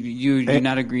 but you do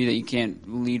not agree that you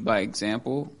can't lead by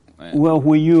example. Well,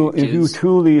 if you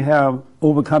truly have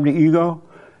overcome the ego,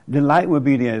 the light will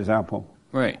be the example.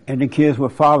 Right. And the kids will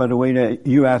follow the way that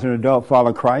you as an adult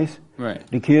follow Christ. Right.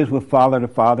 The kids will follow the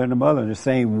father and the mother the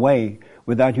same way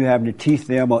without you having to teach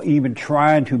them or even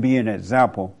trying to be an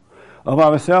example. Of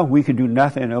ourselves, we can do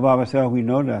nothing. Of ourselves, we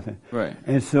know nothing. Right.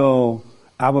 And so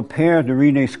our parents, the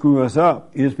reason they screw us up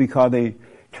is because they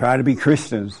try to be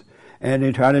Christians and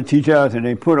they try to teach us and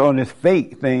they put on this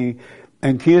fake thing,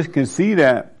 and kids can see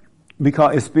that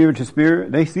because it's spirit to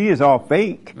spirit. They see it's all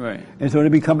fake. Right. And so they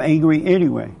become angry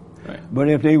anyway. Right. But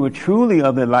if they were truly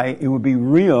of the light, it would be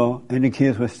real, and the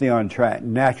kids would stay on track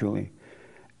naturally.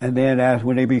 And then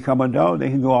when they become adult, they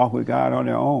can go off with God on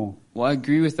their own. Well, I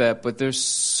agree with that, but there's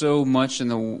so much in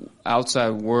the outside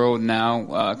world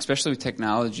now, especially with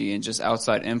technology and just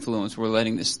outside influence. We're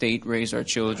letting the state raise our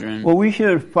children. Well, we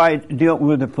should deal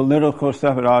with the political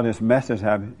stuff and all this mess that's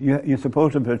happening. You're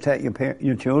supposed to protect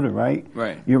your children, right?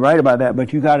 Right. You're right about that,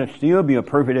 but you got to still be a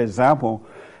perfect example,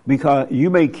 because you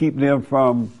may keep them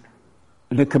from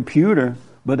the computer,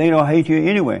 but they don't hate you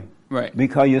anyway. Right.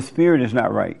 Because your spirit is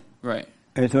not right. Right.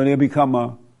 And so they'll become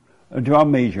a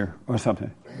drum major or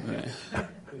something. Right.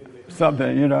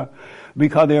 Something,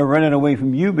 because they're running away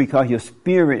from you because your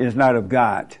spirit is not of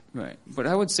God. Right. But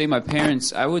I would say my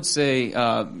parents, who I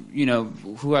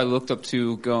looked up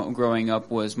to growing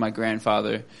up was my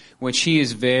grandfather, which he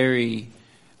is very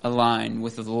aligned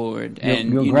with the Lord.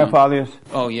 Your grandfather is?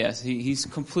 Oh, yes. He's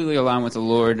completely aligned with the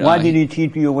Lord. Why did he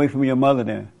keep you away from your mother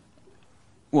then?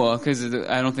 Well, because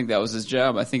I don't think that was his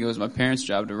job. I think it was my parents'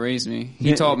 job to raise me.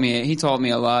 He taught me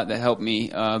a lot that helped me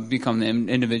become the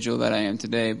individual that I am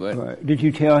today. But right. Did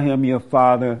you tell him your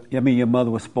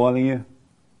mother was spoiling you?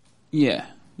 Yeah.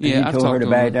 And he told her to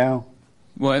back down?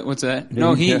 What's that?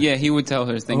 No, he would tell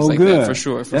her things like good. that for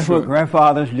sure. That's what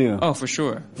grandfathers do. Oh, for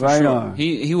sure. Right on.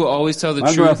 He will always tell the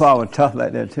truth. My grandfather was tough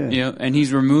like that too. Yeah, and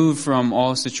he's removed from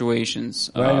all situations.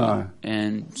 Right on.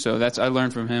 And so I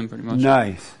learned from him pretty much.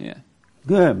 Nice. Yeah.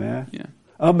 Good, man. Yeah.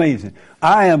 Amazing.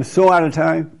 I am so out of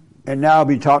time, and now I'll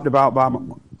be talked about by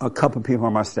a couple of people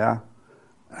on my staff.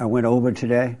 I went over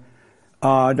today.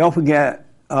 Don't forget,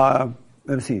 let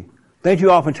me see. Thank you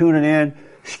all for tuning in.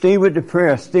 Stay with the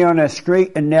prayer. Stay on that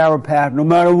straight and narrow path no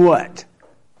matter what.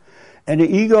 And the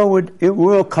ego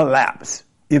will collapse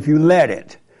if you let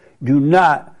it. Do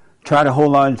not try to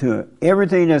hold on to it.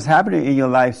 Everything that's happening in your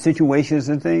life, situations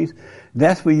and things,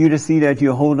 that's for you to see that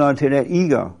you hold on to that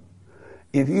ego.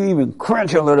 If you even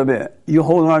crunch a little bit, you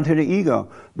hold on to the ego.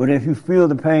 But if you feel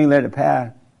the pain, let it pass.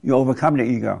 You overcome the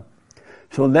ego.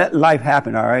 So let life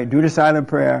happen, all right? Do the silent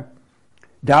prayer.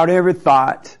 Doubt every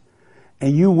thought.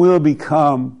 And you will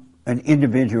become an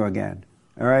individual again.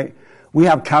 All right. We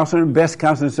have counseling, best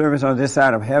counseling service on this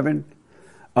side of heaven.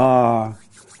 So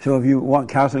if you want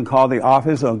counseling, call the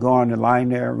office or go on the line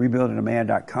there,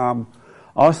 rebuildingaman.com.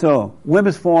 Also,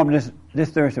 women's forum this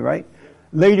Thursday, right?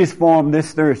 Ladies forum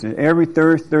this Thursday. Every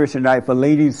Thursday night for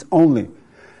ladies only.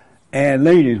 And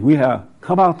ladies, we have,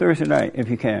 come out Thursday night if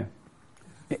you can.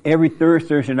 Every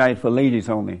Thursday night for ladies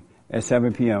only at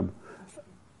 7 p.m.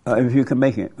 If you can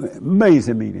make it.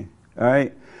 Amazing meeting. All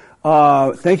right.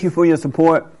 Thank you for your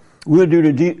support. We'll do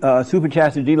the Super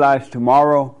Chats and D-Lives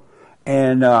tomorrow.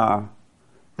 And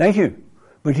thank you.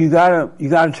 But you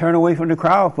gotta turn away from the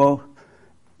crowd, folks.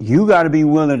 You gotta be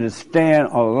willing to stand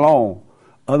alone.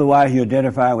 Otherwise, you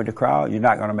identify with the crowd, you're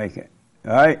not gonna make it.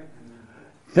 All right?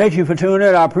 Thank you for tuning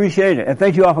in. I appreciate it. And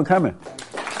thank you all for coming.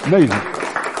 Amazing.